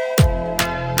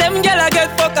 Them gyal a get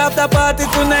fuck after party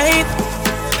tonight.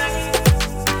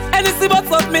 Anything but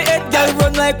fuck me head, gyal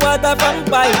run like water from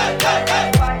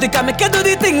pipe. They can make you do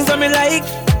the things that me like.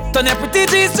 Turn your pretty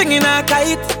G-string in a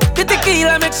kite. The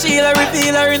tequila make Sheila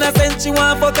reveal her innocent. She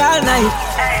want fuck all night.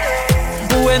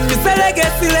 When me say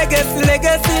legacy, legacy,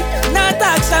 legacy, not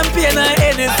talk champagne or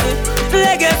anything.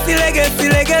 Legacy, legacy,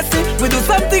 legacy. We do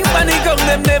something funny, come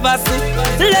them never see.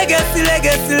 Legacy,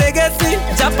 legacy, legacy.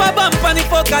 Jump a bump and the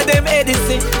fucker them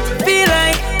edison. Feel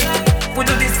like we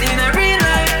do this in a real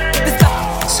life.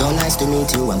 So nice to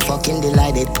meet you, I'm fucking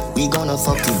delighted. We gonna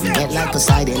fuck till we get like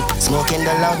Poseidon. Smoking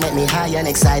the loud make me high and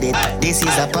excited. This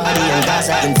is a party and guys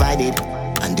are invited.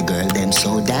 And the girl them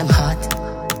so damn hot.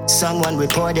 Someone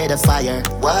reported a fire.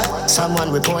 What?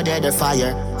 Someone reported a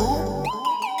fire.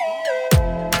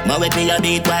 Ma with me a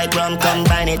beat white rum,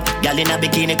 combine it. Girl in a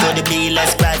bikini could be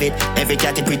less private. Every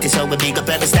cat is pretty so we big up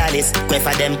every stylist. Quay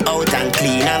for them out and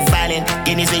clean and violent.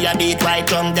 Guineas with a beat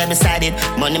white rum, they beside it.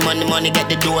 Money, money, money, get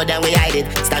the door, then we hide it.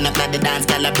 Stand up at the dance,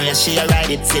 girl a brace, she a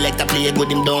ride it. Select a play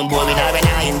good, him don't bore with her and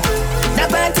nine. The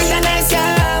party a nice, yo.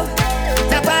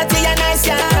 The party a nice,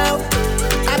 yo.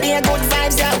 I be a good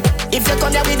vibes, yo. If you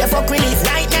come here with the fuck relief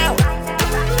right now.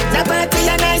 The party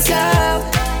a nice, yo.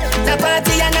 The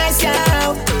party a nice, yo.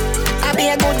 I be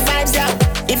a good vibes, yo.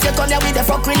 If you come here with the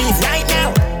fuck relief right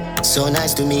now. So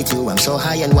nice to meet you, I'm so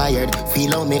high and wired.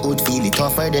 Feel how me would feel it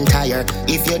tougher than tire.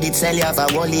 If you did sell you have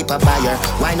a whole heap of buyer.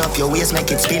 Wind up your waist,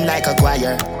 make it spin like a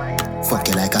choir. Fuck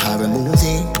you like a horror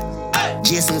movie.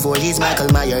 Jason Voorhees,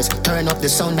 Michael Myers. Turn up the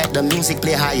sound, make the music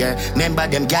play higher. Remember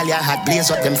them gal ya had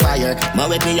blaze up them fire. Ma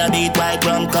with me a beat white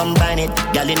rum, combine it.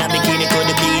 Gal in a bikini could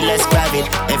be less private.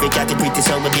 Every cat is pretty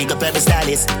so we big up every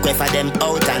stylist. Quay for them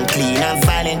out and clean and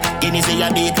violent. Guineas with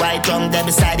a beat white rum, they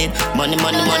beside it. Money,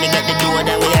 money, money, get the door,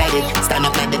 then we hide it. Stand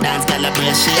up like the dance, gal a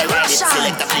brace, she a ride it.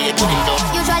 Select a play, put him down.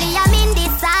 Usually I'm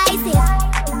indecisive,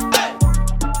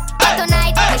 but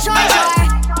tonight I'm sure.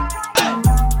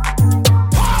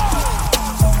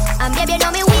 And baby, you know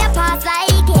me way past like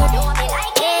it.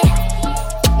 Yeah.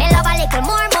 Me love a little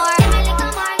more. Give me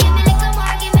little more, give me little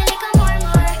more, give me little more.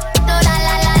 Do la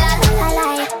la la la la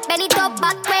la. Bend it up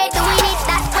back way, doing it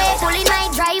that way. Pulling my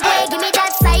driveway, give me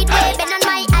that side way. Bend on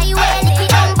my highway, lick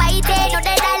it down, bite it. Know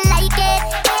that I like it.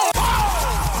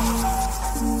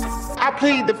 I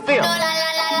plead the fifth. Do la la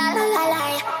la la la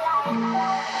la.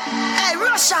 Hey,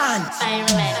 Russian.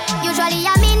 Usually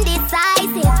I'm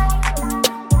indecisive,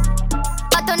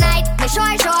 but tonight me sure.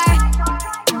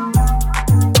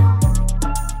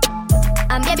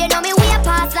 And baby, you know me way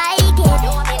past like it.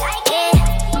 Yeah.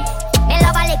 Me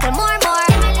love a little more.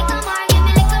 Give me little more, give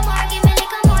me little more, give me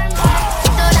little more.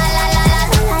 Do la la la la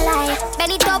la la.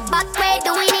 Bend it up back way,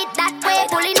 doing it that way.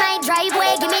 Pulling my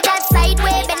driveway, give me that side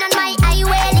way. Bend on my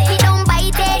highway, lick it down,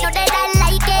 bite it. Know that I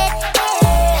like it.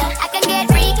 Yeah. I can get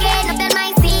freaky, no tell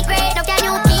my secret. No can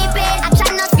you keep it?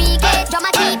 Action no speak it.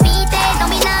 Drama keep beat it.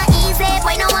 No me not easy,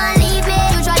 boy no one leave me.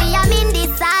 Usually I'm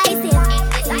indecisive,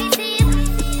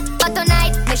 but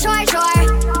tonight me sure.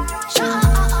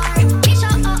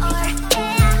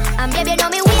 And baby, you know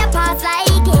me way past like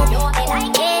it.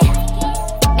 Yeah.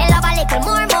 Me love a little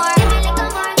more. Give me little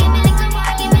more, give me little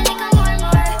more, give me little more.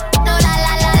 No la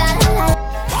la la la la.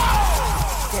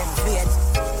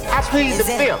 I plead the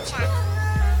fifth.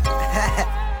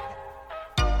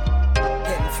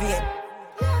 Them afraid.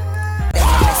 Them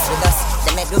a mess with us.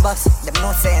 Them make do bust. Them no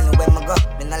saying where me go.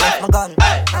 Me nah left my gun.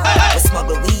 We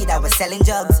smuggle weed, I was selling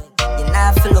drugs. You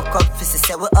nah have to look up for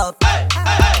say we up.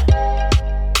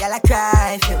 Y'all I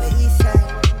cry for we.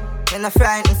 We not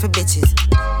frightened for bitches.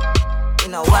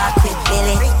 We no walk with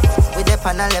Billy. We dip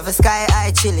on a level sky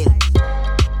high chillin'.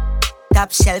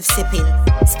 Top shelf sipping.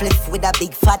 Spliff with a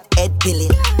big fat head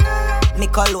peeling. Me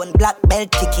cologne black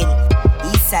belt ticking.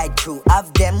 Eastside crew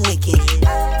have them wicked.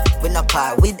 We no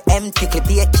par with empty clip.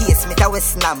 Be a case, make a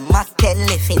West Nam Mac 10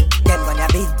 living. Them gonna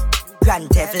be Grand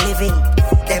Theft living.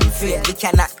 Them afraid we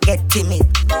cannot get timid.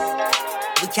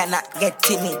 We cannot get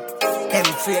timid. Them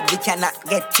afraid we cannot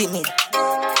get timid.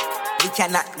 We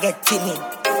cannot get timid.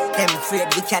 Them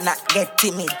afraid we cannot get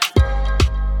timid.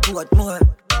 What more?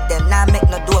 Them not Nah make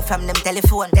no door from them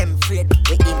telephone. Them afraid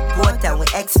we import and we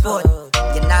export.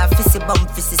 You nah fissy bum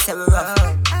fissy say we rough.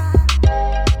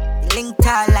 Link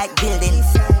tall like buildings.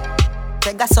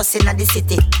 Pegasus inna the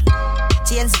city.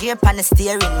 Chains gear pan the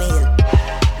steering wheel.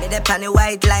 Me dey pan the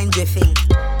white line drifting.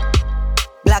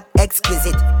 Black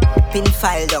exquisite. Pin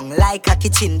file down like a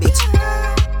kitchen bitch.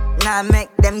 Nah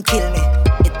make them kill me.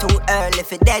 It too early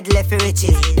for dead left for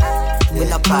riches. We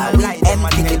no par with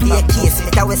empty to be a case.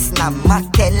 It a West Nam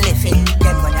Mac 10 living.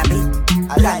 Them gonna be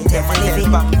a lie them a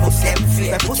living. Put them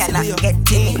free, we cannot get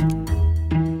to me.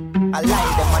 I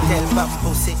lie them a tell bam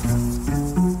pussy.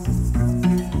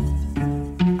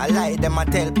 I lie them a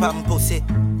tell bam pussy.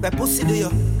 Where pussy do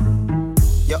you?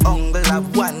 Your uncle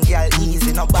have one girl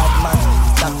easy, no bad man.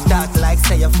 Stop talk like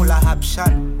say you full of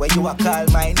option. Where you a call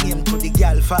my name to the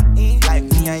girl for like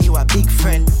me and you a big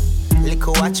friend.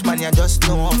 Liquor watch man, you just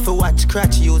know how to watch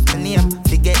crotch. Use my name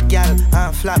to get girl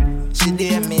and flap. She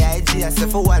DM me IG, I say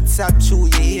for WhatsApp through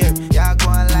your ear. Y'all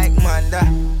going like Manda.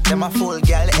 Them a full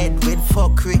girl head with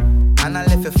fuckery. And I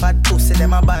left a fat pussy,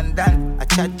 them abandon. I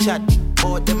chat,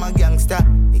 both them a gangster.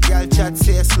 The girl chat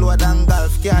say slow than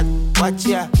golf cat. Watch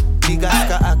ya, big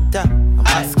ass actor. A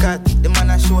mascot, the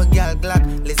man a show girl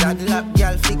glock. Lizard lap,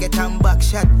 girl forget and back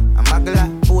shot. I'm a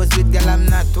glad, pose with girl, I'm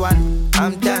not one.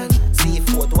 I'm done,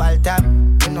 seafood wall tap.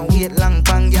 You know wait long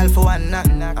pan girl for one knock.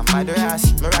 I'm mad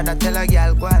ass, me rather tell a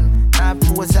girl go on. Now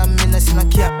pose and me no see no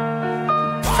cap.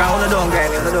 From on the don't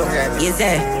grab me, Is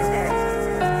there?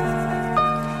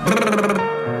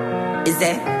 Is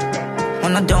there?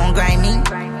 On the don't grind me.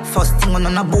 First thing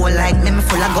on a bowl like me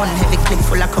full of gun, heavy clip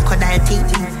full of crocodile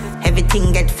teeth.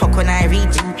 Everything get fuck when I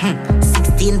reach.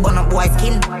 16 bun up boy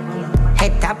skin.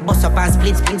 Head tap, bust up and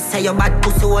split. Say your bad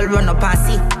pussy all run up and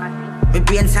see. My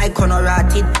brain side corner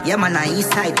rotted. Yeah man on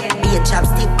east side, be a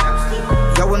chapstick.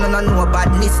 You wanna know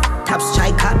badness. Top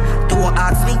striker, don't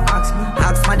ask me.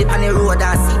 Ask my dip on the road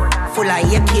and see. Full of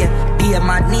AK, be a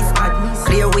madness.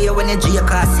 Clear way when you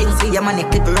drink or sing. See your man,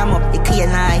 clip ram up, it clear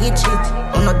now hit shit.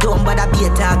 On no dumb, but I be a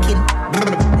talking.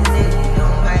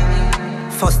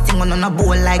 First thing on a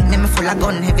bowl like me full of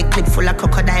gun, heavy clip full of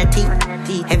crocodile teeth.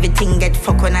 Everything get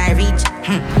fuck when I reach.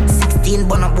 16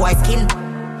 bun up boy skin.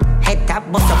 Head tap,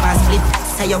 bust up and split.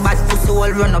 Say your bad pussy all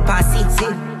run up and see.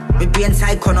 My brain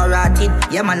side corner rotted.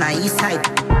 Yeah man on east side.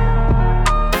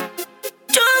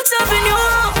 Jones Avenue.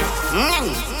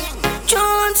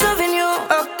 Jones Avenue.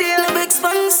 Up there, the big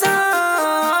sponsor.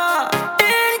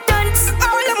 Intense.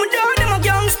 All of my dog, them a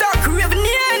gangster. Craving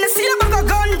the end, see a bag of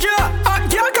ganja. Hot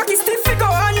girl cocky stiff, go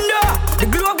under. The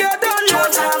glow get done.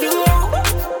 Jones Avenue.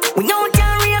 We know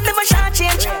can't rave, never short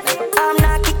change. I'm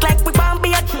not kick like we bomb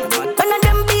beat. One of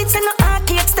them beats in the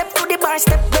arcade. Step to the bar,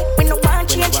 step back, we no want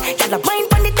change. Y'all a mind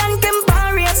pon the damn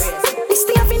barriers. This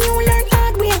the avenue, learn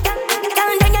hard way.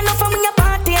 Can't die enough for me a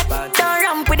party. Don't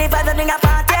ramp with the father in a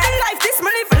party. Life this me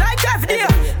live like every day.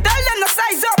 Tell them no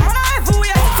size up, man I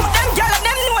everywhere. For them gyal and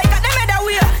them know I got them head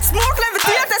away. Smoke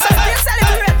levitate, so still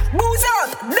celebrate. Booze out,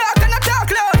 dark and a talk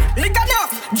loud. Liquor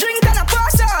enough, drink and a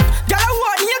pass out. Gyal a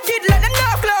want your kid, let them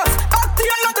know close. Up to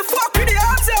you not to fuck with the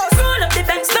arms out. Roll up the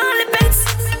banks, down the pens.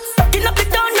 Fucking up it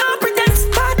down, no pretense.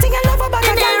 Party and love about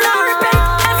a girl, no repent.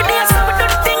 Every day I saw do the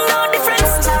thing, no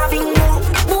difference.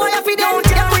 Boy, if you don't,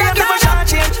 you could have give a shot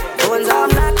change. Bones I'm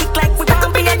not kick like we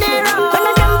can't be a hero. One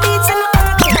of them beats and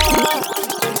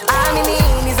I'm in the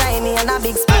design and a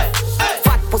big split.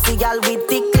 Fat pussy girl with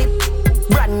thick clip.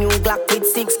 Brand new Glock with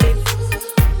 6 clip.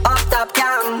 Up top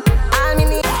cam. I'm in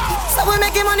the. So we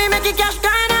making money, making cash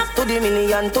turn up. To the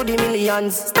million, to the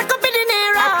millions. Stack up in the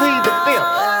naira. I plead the bill.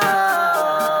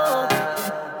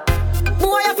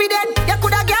 Boy, if you dead, you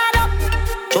coulda get up.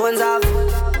 Jones off.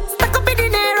 Stack up in the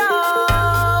naira.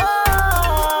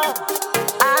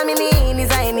 I'm in the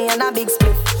design and a big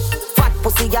split. Fat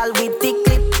pussy girl with thick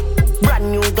clip. Brand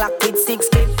new Glock with 6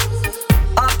 clip.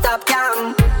 Up top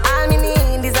cam. I'm in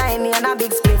the design and a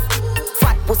big split.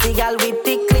 Fat pussy girl with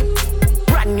thick clip.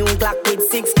 Brand new Glock with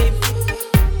 6 clip.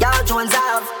 Y'all Jones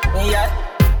have. Yeah.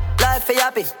 Life for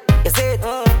happy. You see it?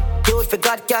 Dude for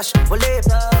got cash. For live.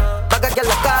 Bag a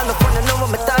girl a call me phone. I know what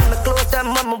me time. Me clothes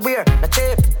them what me wear. Not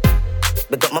cheap.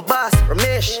 Me got my boss,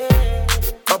 Ramesh.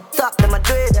 Up top, them a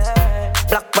do it.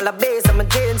 Black collar base on my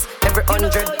jeans. Every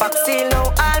 100 pack seal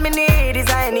now. All me need is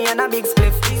a Henny and a big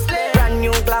spliff. Brand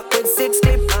new Glock with 6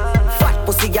 clip. Fat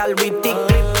pussy gal with thick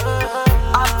clip.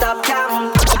 Up top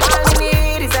cam. All me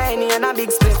need is a Henny and a big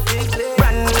spliff.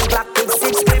 Brand new Glock with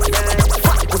 6 clip.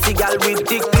 Fat pussy gal with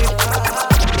thick clip.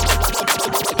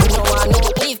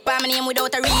 Live by my name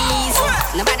without a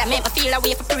reason. Nobody make me feel feel a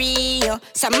way for free.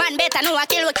 Some man better know I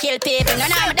kill people. None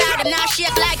of my dog them now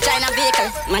shake like China vehicle.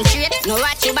 Man straight, no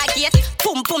watch you back yet.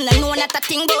 Pum pum, no know not a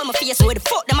thing but my face. Where the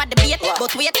fuck them at the bait.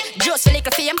 But wait, just a little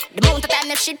fame. The amount of time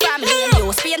them shit from me lane. Yo,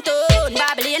 Spain tone,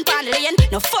 Babylon, pan the lane.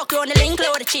 No fuck round the link,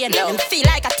 load the chain. Them feel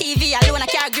like a TV alone, I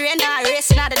can't grain. Nah,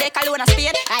 racing out the deck alone, I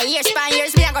speed. I hear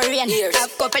Spaniards, me I go rain.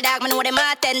 Have couple dog, me know them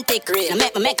authentic. I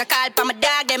make a call for my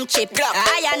dog, them chip.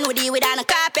 I know the with on a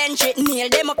carpentry.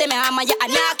 Nail them up, them hammer, yeah, and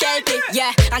now kelpy.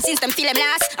 Yeah, and since them feel them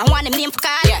last, I want them name for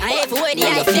call. And every word the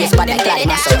I say, but them tell it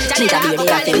that. Think I be the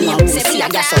acting me, who see a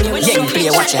gas up. Yeah, play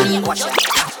watch ya.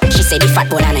 She said the fat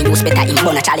bone and I use better in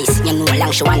bone a chalice. You know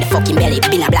long she want the fucking belly,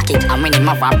 been a black it. And when him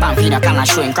have a pan feed, I can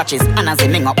showing crutches. And as they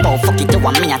ming up, oh fuck it, to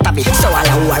one me a tab it. So all I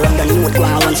who around the youth go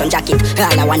and want some jacket.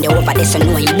 All I want the over this, so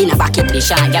know he been a back it. The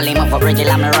shan girl him up for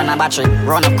regular, me run a battery.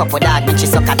 Run up couple dog, bitch she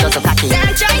suck a dozen cocky.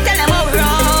 Don't try tell them how we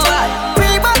roll.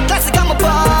 Pre-bad classic, I'm a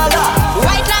baller.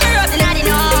 White like a rose in the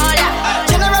nola.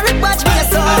 General Rick watch me a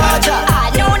soldier.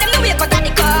 I know them the way cut at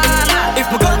the corner. If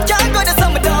my gun can't go, that's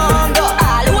how me don't go.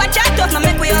 All who a chat up, no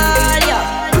make we all ya.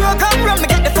 Bro come run, me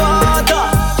get the photo.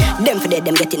 Them for dead,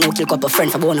 them get it now, kill couple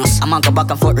friend for bonus. I'm on go back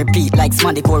and forth, repeat like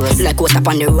Smarty chorus. Like coast up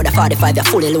on the road, a 45, you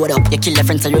fully load up. You kill the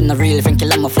friends, so you're not real, friend, kill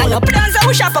them off. And up dance, I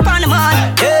wish up on the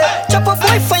man. Yeah, chop up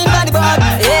boy, fine body bag.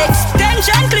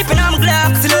 Extension clipping on my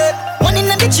Glock. One in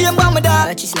the chamber, my dog.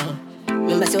 Watch this now.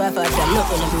 Remember, so I far from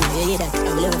nothing, you hear that? I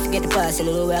will never forget the past and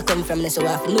know where I come from, so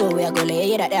I know where I'm gonna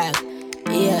hear that, dog.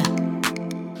 Yeah.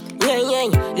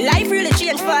 Life really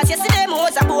changed fast. Yesterday, I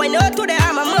was a boy, now today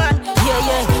I'm a man.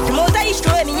 Yeah. The most I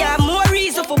destroy me, I have more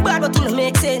reason for bad, but it don't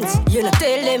make sense. You know,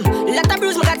 tell them. Lot of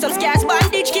bruise, me got some scars,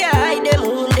 bandage can't hide them.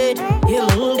 Wounded,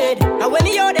 yeah, wounded. And when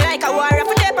me out there like a warrior,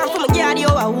 for them, and for my guard, yo,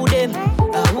 I woo them.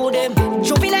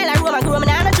 Juvenile, I roam, I grow, me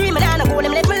down a dream, and I go,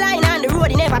 them left me lying on the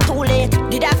road, it never too late.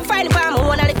 Did I find the farm, I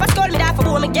wanna live, I me that for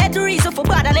boy, me get the reason for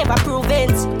bad, I never prove it.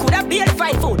 Could I be able to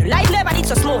find food? Life never did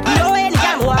so smooth. No any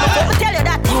game, I me tell you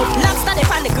that you lobster they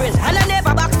find the grill, and I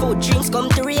never box food. Dreams come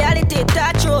to reality,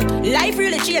 that truth. Life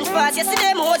really changed fast.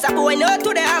 Yesterday, I was a boy, now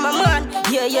today I'm a man.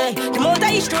 Yeah. The most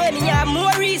I destroy me, I have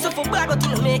more reason for bad, but it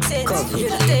don't make sense. You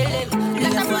know, tell them.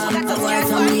 When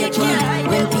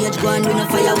Page Gwaan, we no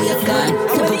fire, we a gone.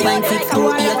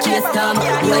 7.62, AK storm,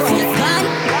 my face gone.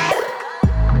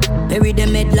 Bury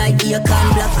them head like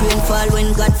Akon. Black rainfall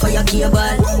when God fire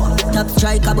cable. Top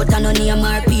striker but I no name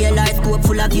or PLR. Scope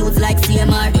full of views like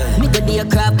CMR. Me go the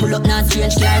aircraft pull up now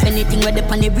strange car. Anything where they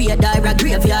on the radar a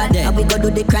graveyard. And we go do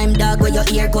the crime dog where your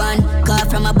ear gone. Call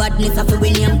from a badness of a we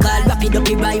name call. Rapid up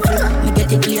the rifle, me get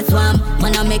it place warm.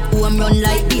 Man I make home run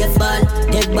like baseball.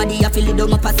 Dead body I feel it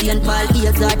down up a St. Paul.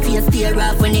 Ears hard face tear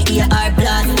off when the ear are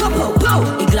blast. Pow pow,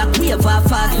 the Glock wave off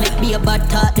fast. Make be a bad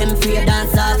thought them free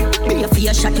dance off. Be a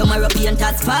fear shot your European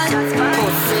task fall.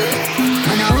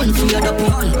 Man I hunt for your dopey.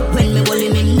 When me hold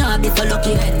him nah be so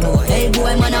lucky. Hey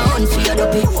boy man I hunt for your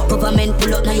dopey. Government pull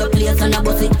up now your place and a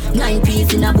bus it. 9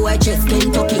 piece in a boy chest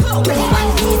Kentucky. 21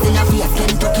 piece in a face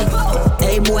Kentucky.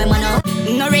 Hey boy man I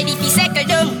no ready fi settle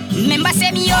down. Remember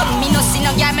say me up. Me no see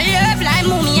no girl me love like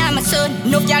mommy and my son.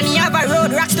 No girl me have a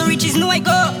road. Rocks to riches no I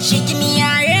go. She give me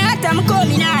a rat I'm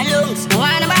coming her lungs. No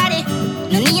want nobody,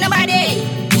 no need nobody.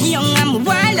 Young I'm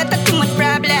wild, that's too much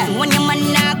problem. When your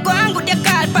man not go and go they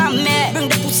call for me. Bring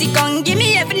the pussy come give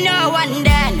me every now and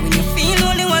then. When you feel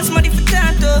only one somebody for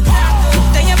tattoo.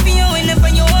 Then you feel whenever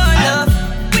you want love.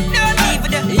 We don't leave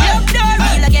with the love don't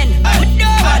real again. We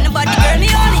don't want nobody girl,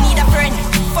 me only need a friend.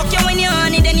 Fuck you when you're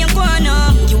on it, then you're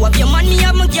gonna. You have your man, me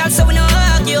have my girl, so we don't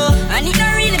argue. And it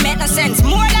don't really make no sense.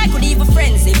 More like we even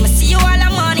friends. If me see you all the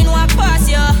morning, walk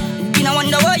past you. You know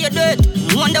wonder why you did,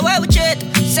 wonder why we cheat.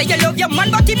 Say you love your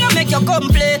man, but him no make you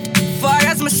complete. Far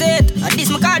as me said, this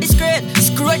my car discreet.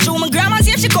 Scroll through my grandma,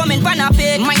 see if she coming pan a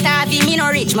pit. Might have me no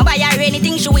rich, me buy her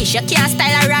anything she wish. You can't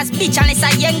style her as bitch unless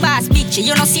a young boss bitch.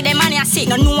 You don't see the man you sick,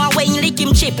 no know why you lick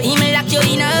him chip. Him lock you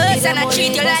in a house and I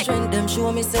treat you like. Them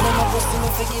show me say them a pussy, me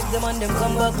forgive them and them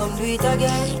come back, come do it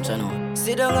again.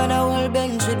 Sit down on a whole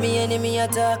bench with me enemy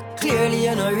attack. Clearly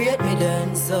you no rate me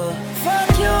then, so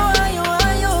fuck you, are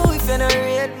you, if you no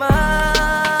rate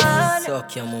man.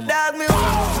 Suck your mama. Dog me.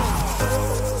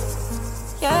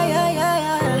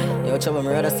 Yeah. Yo, Chubba, me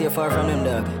rather stay far from them,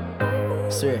 dog.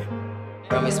 Swear.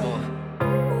 Promise more.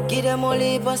 Give them all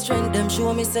heap of strength. Them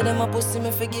show me say them a pussy,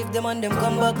 me forgive them and them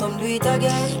come back, come do it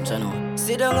again.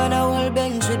 Sit down on a whole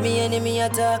bench with me enemy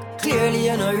attack. Clearly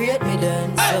you no rate me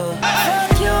then, so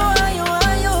fuck you,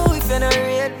 are you, if you no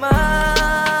rate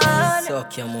man.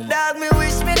 Suck your mama. Dog me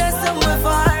wish me there's somewhere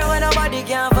far when nobody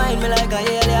can find me like a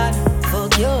alien.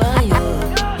 Fuck you, are you,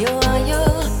 you are you.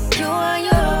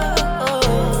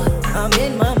 I'm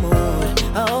in my mood,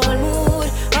 a whole mood,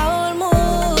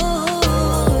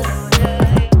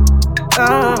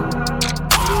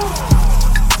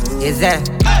 that?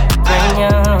 Bring you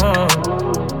home.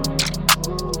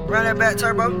 Run that back,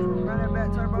 turbo.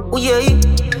 Oh yeah.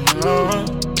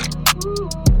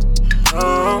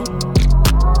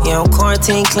 Yeah, I'm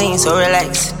quarantine clean, so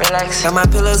relax. Got my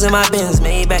pillows in my bins,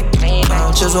 made back.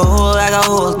 Just a hole, I got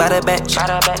holes by the batch.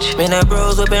 Been the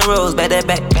bros whipping rolls, by the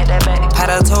back. Had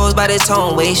her toes by the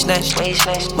tone, waist snatch.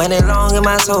 Money long in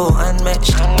my soul,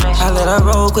 unmatched. I let her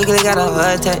roll quickly, got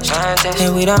her attached.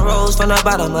 And we done rose from the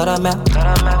bottom of the map.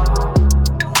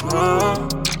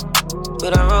 We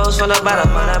done rose from the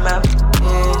bottom of the map.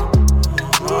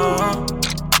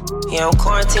 Yeah, I'm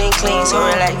quarantine clean, so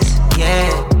relax.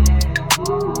 Yeah.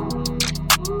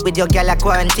 With your girl a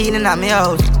quarantine in my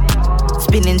house.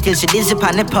 Spinning till she dizzy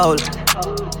on the pole.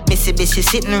 Missy bitch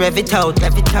sitting rev it out.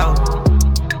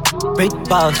 Brick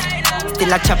balls.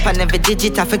 Still a chop on every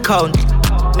digit of a count.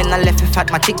 Me not left a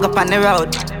fat, my tick up on the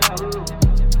road.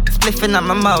 Spliffing on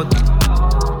my mouth.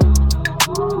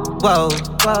 Whoa.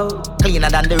 Cleaner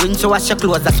than the ring, so wash your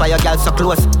clothes. That's why your girl so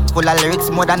close. Full of lyrics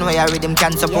more than where your rhythm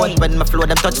can support. When my flow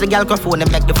them touch the girl microphone,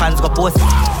 them make the fans go post.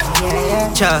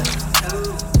 Cha.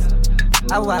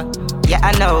 Yeah,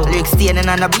 I know. Lyrics staining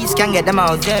on the beats can get them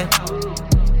out, yeah.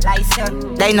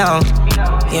 They know.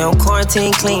 Yeah, I'm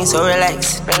quarantine clean, so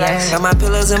relax. Got my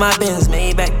pillows in my bins,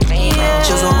 made back.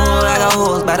 Just a hole, I got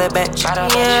holes by the back.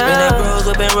 Been the bros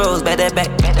whipping rolls by the back.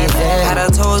 Had her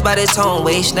toes by the tone,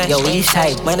 waist snatch. Yo, east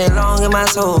side. Money long in my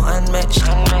soul, unmatched.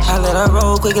 I let her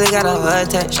roll quickly, got her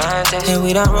attached. And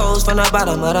we done rose from the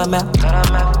bottom of the map.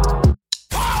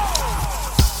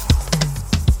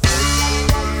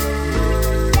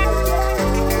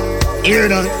 Hear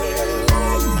that?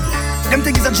 Them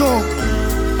think it's a joke.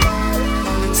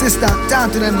 Sister,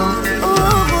 talk to them now.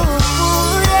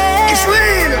 It's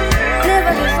real.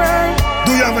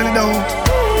 Do you have any doubt?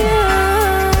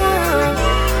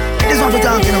 This is what we're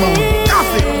talking about.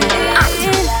 Nothing.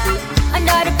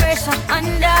 Under the pressure,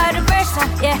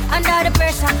 yeah, under the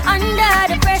pressure.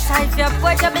 If your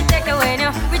poor job will take away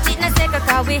now, we cheat na take a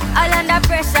car, we all under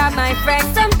pressure, my friend.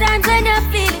 Sometimes when you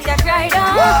feel it, you cry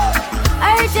down.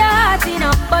 I hurt your heart, you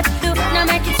know, but do not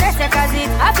make it stress, cause it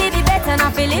I feel be better,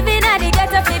 not feel living at the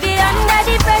ghetto, feel be under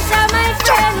the pressure, my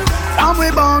friend. I'm way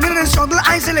bound in the struggle,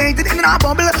 isolated in a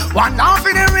bubble. One half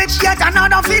in the rich, yet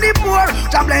another for the poor.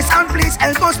 God bless and please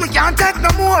help us, we can't take no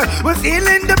more. We're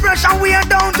feeling the pressure, we are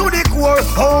down to the core.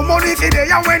 Oh, money for they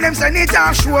and when them send it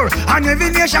offshore. And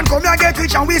every nation come here get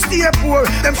rich and we stay poor.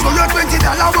 Them show you $20,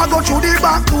 we go through the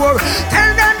back door. Tell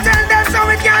them so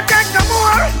we can't take no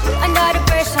more. Under the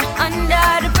pressure,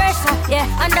 yeah,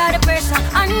 under the pressure.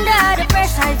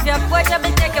 If your poor job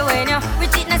will take away now, we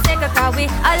cheat na take a car, we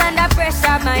all under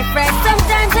pressure, my friend.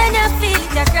 Sometimes when you feel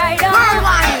it, you cry down. I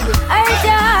hurt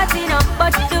your heart, you know,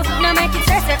 but do not make it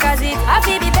stress, cause it I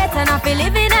feel be better, not feel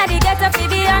living at the ghetto, feel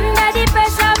be under the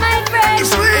pressure, my friend.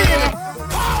 It's real.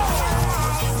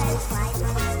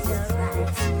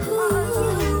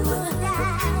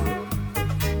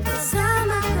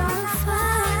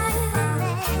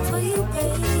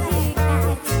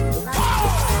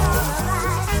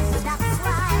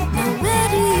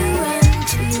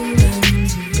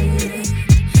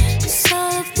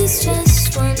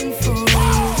 Just one for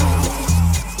you.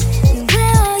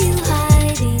 Where are you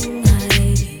hiding?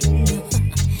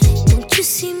 Don't you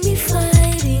see me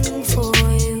fighting for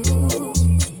you?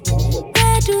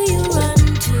 Where do you run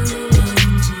to?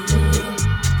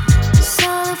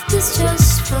 Solve this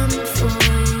just one for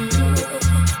you.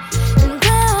 And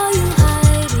where are you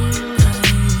hiding?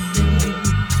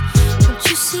 Don't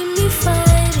you see me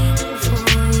fighting for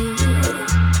you?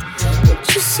 Don't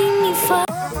you see me fighting?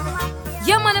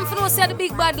 Yeah, man, I'm finna say the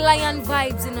big bad lion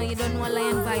vibes, you know, you don't know what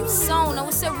lion vibes sound. I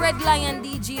would say Red Lion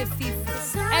DJ Fif.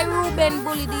 Hey, Ruben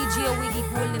Bully DJ Wiggy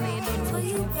Gold, you know, you don't know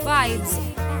vibes.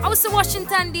 I would say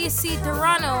Washington DC,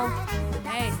 Toronto.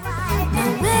 Hey. Now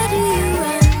where do you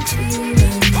run to?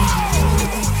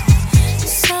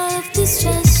 Solve this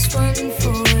just one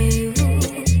for you.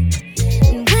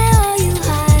 And where are you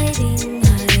hiding?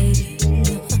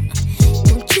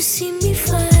 Don't you see me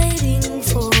fighting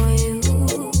for you?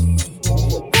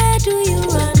 Where do you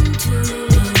run to?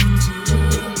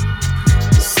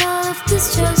 Solve this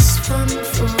just one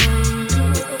for you.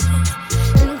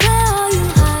 And where are you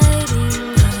hiding?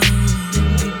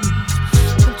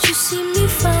 Don't you see me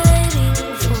fighting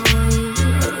for you?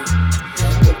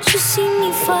 Don't you see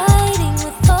me fighting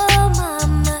with all my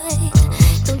might?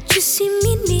 Don't you see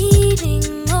me needing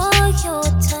all your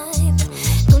time?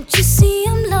 Don't you see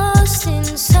I'm lost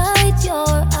inside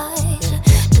your eyes?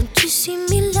 Don't you see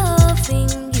me loving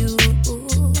you?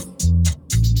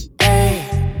 Hey,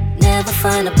 never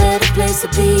find a better place to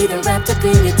be than wrapped up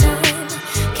in your time.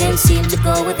 can't seem to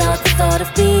go without the thought of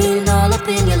being all up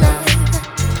in your life.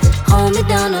 Hold me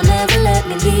down, don't ever let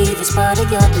me leave, it's part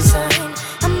of your design.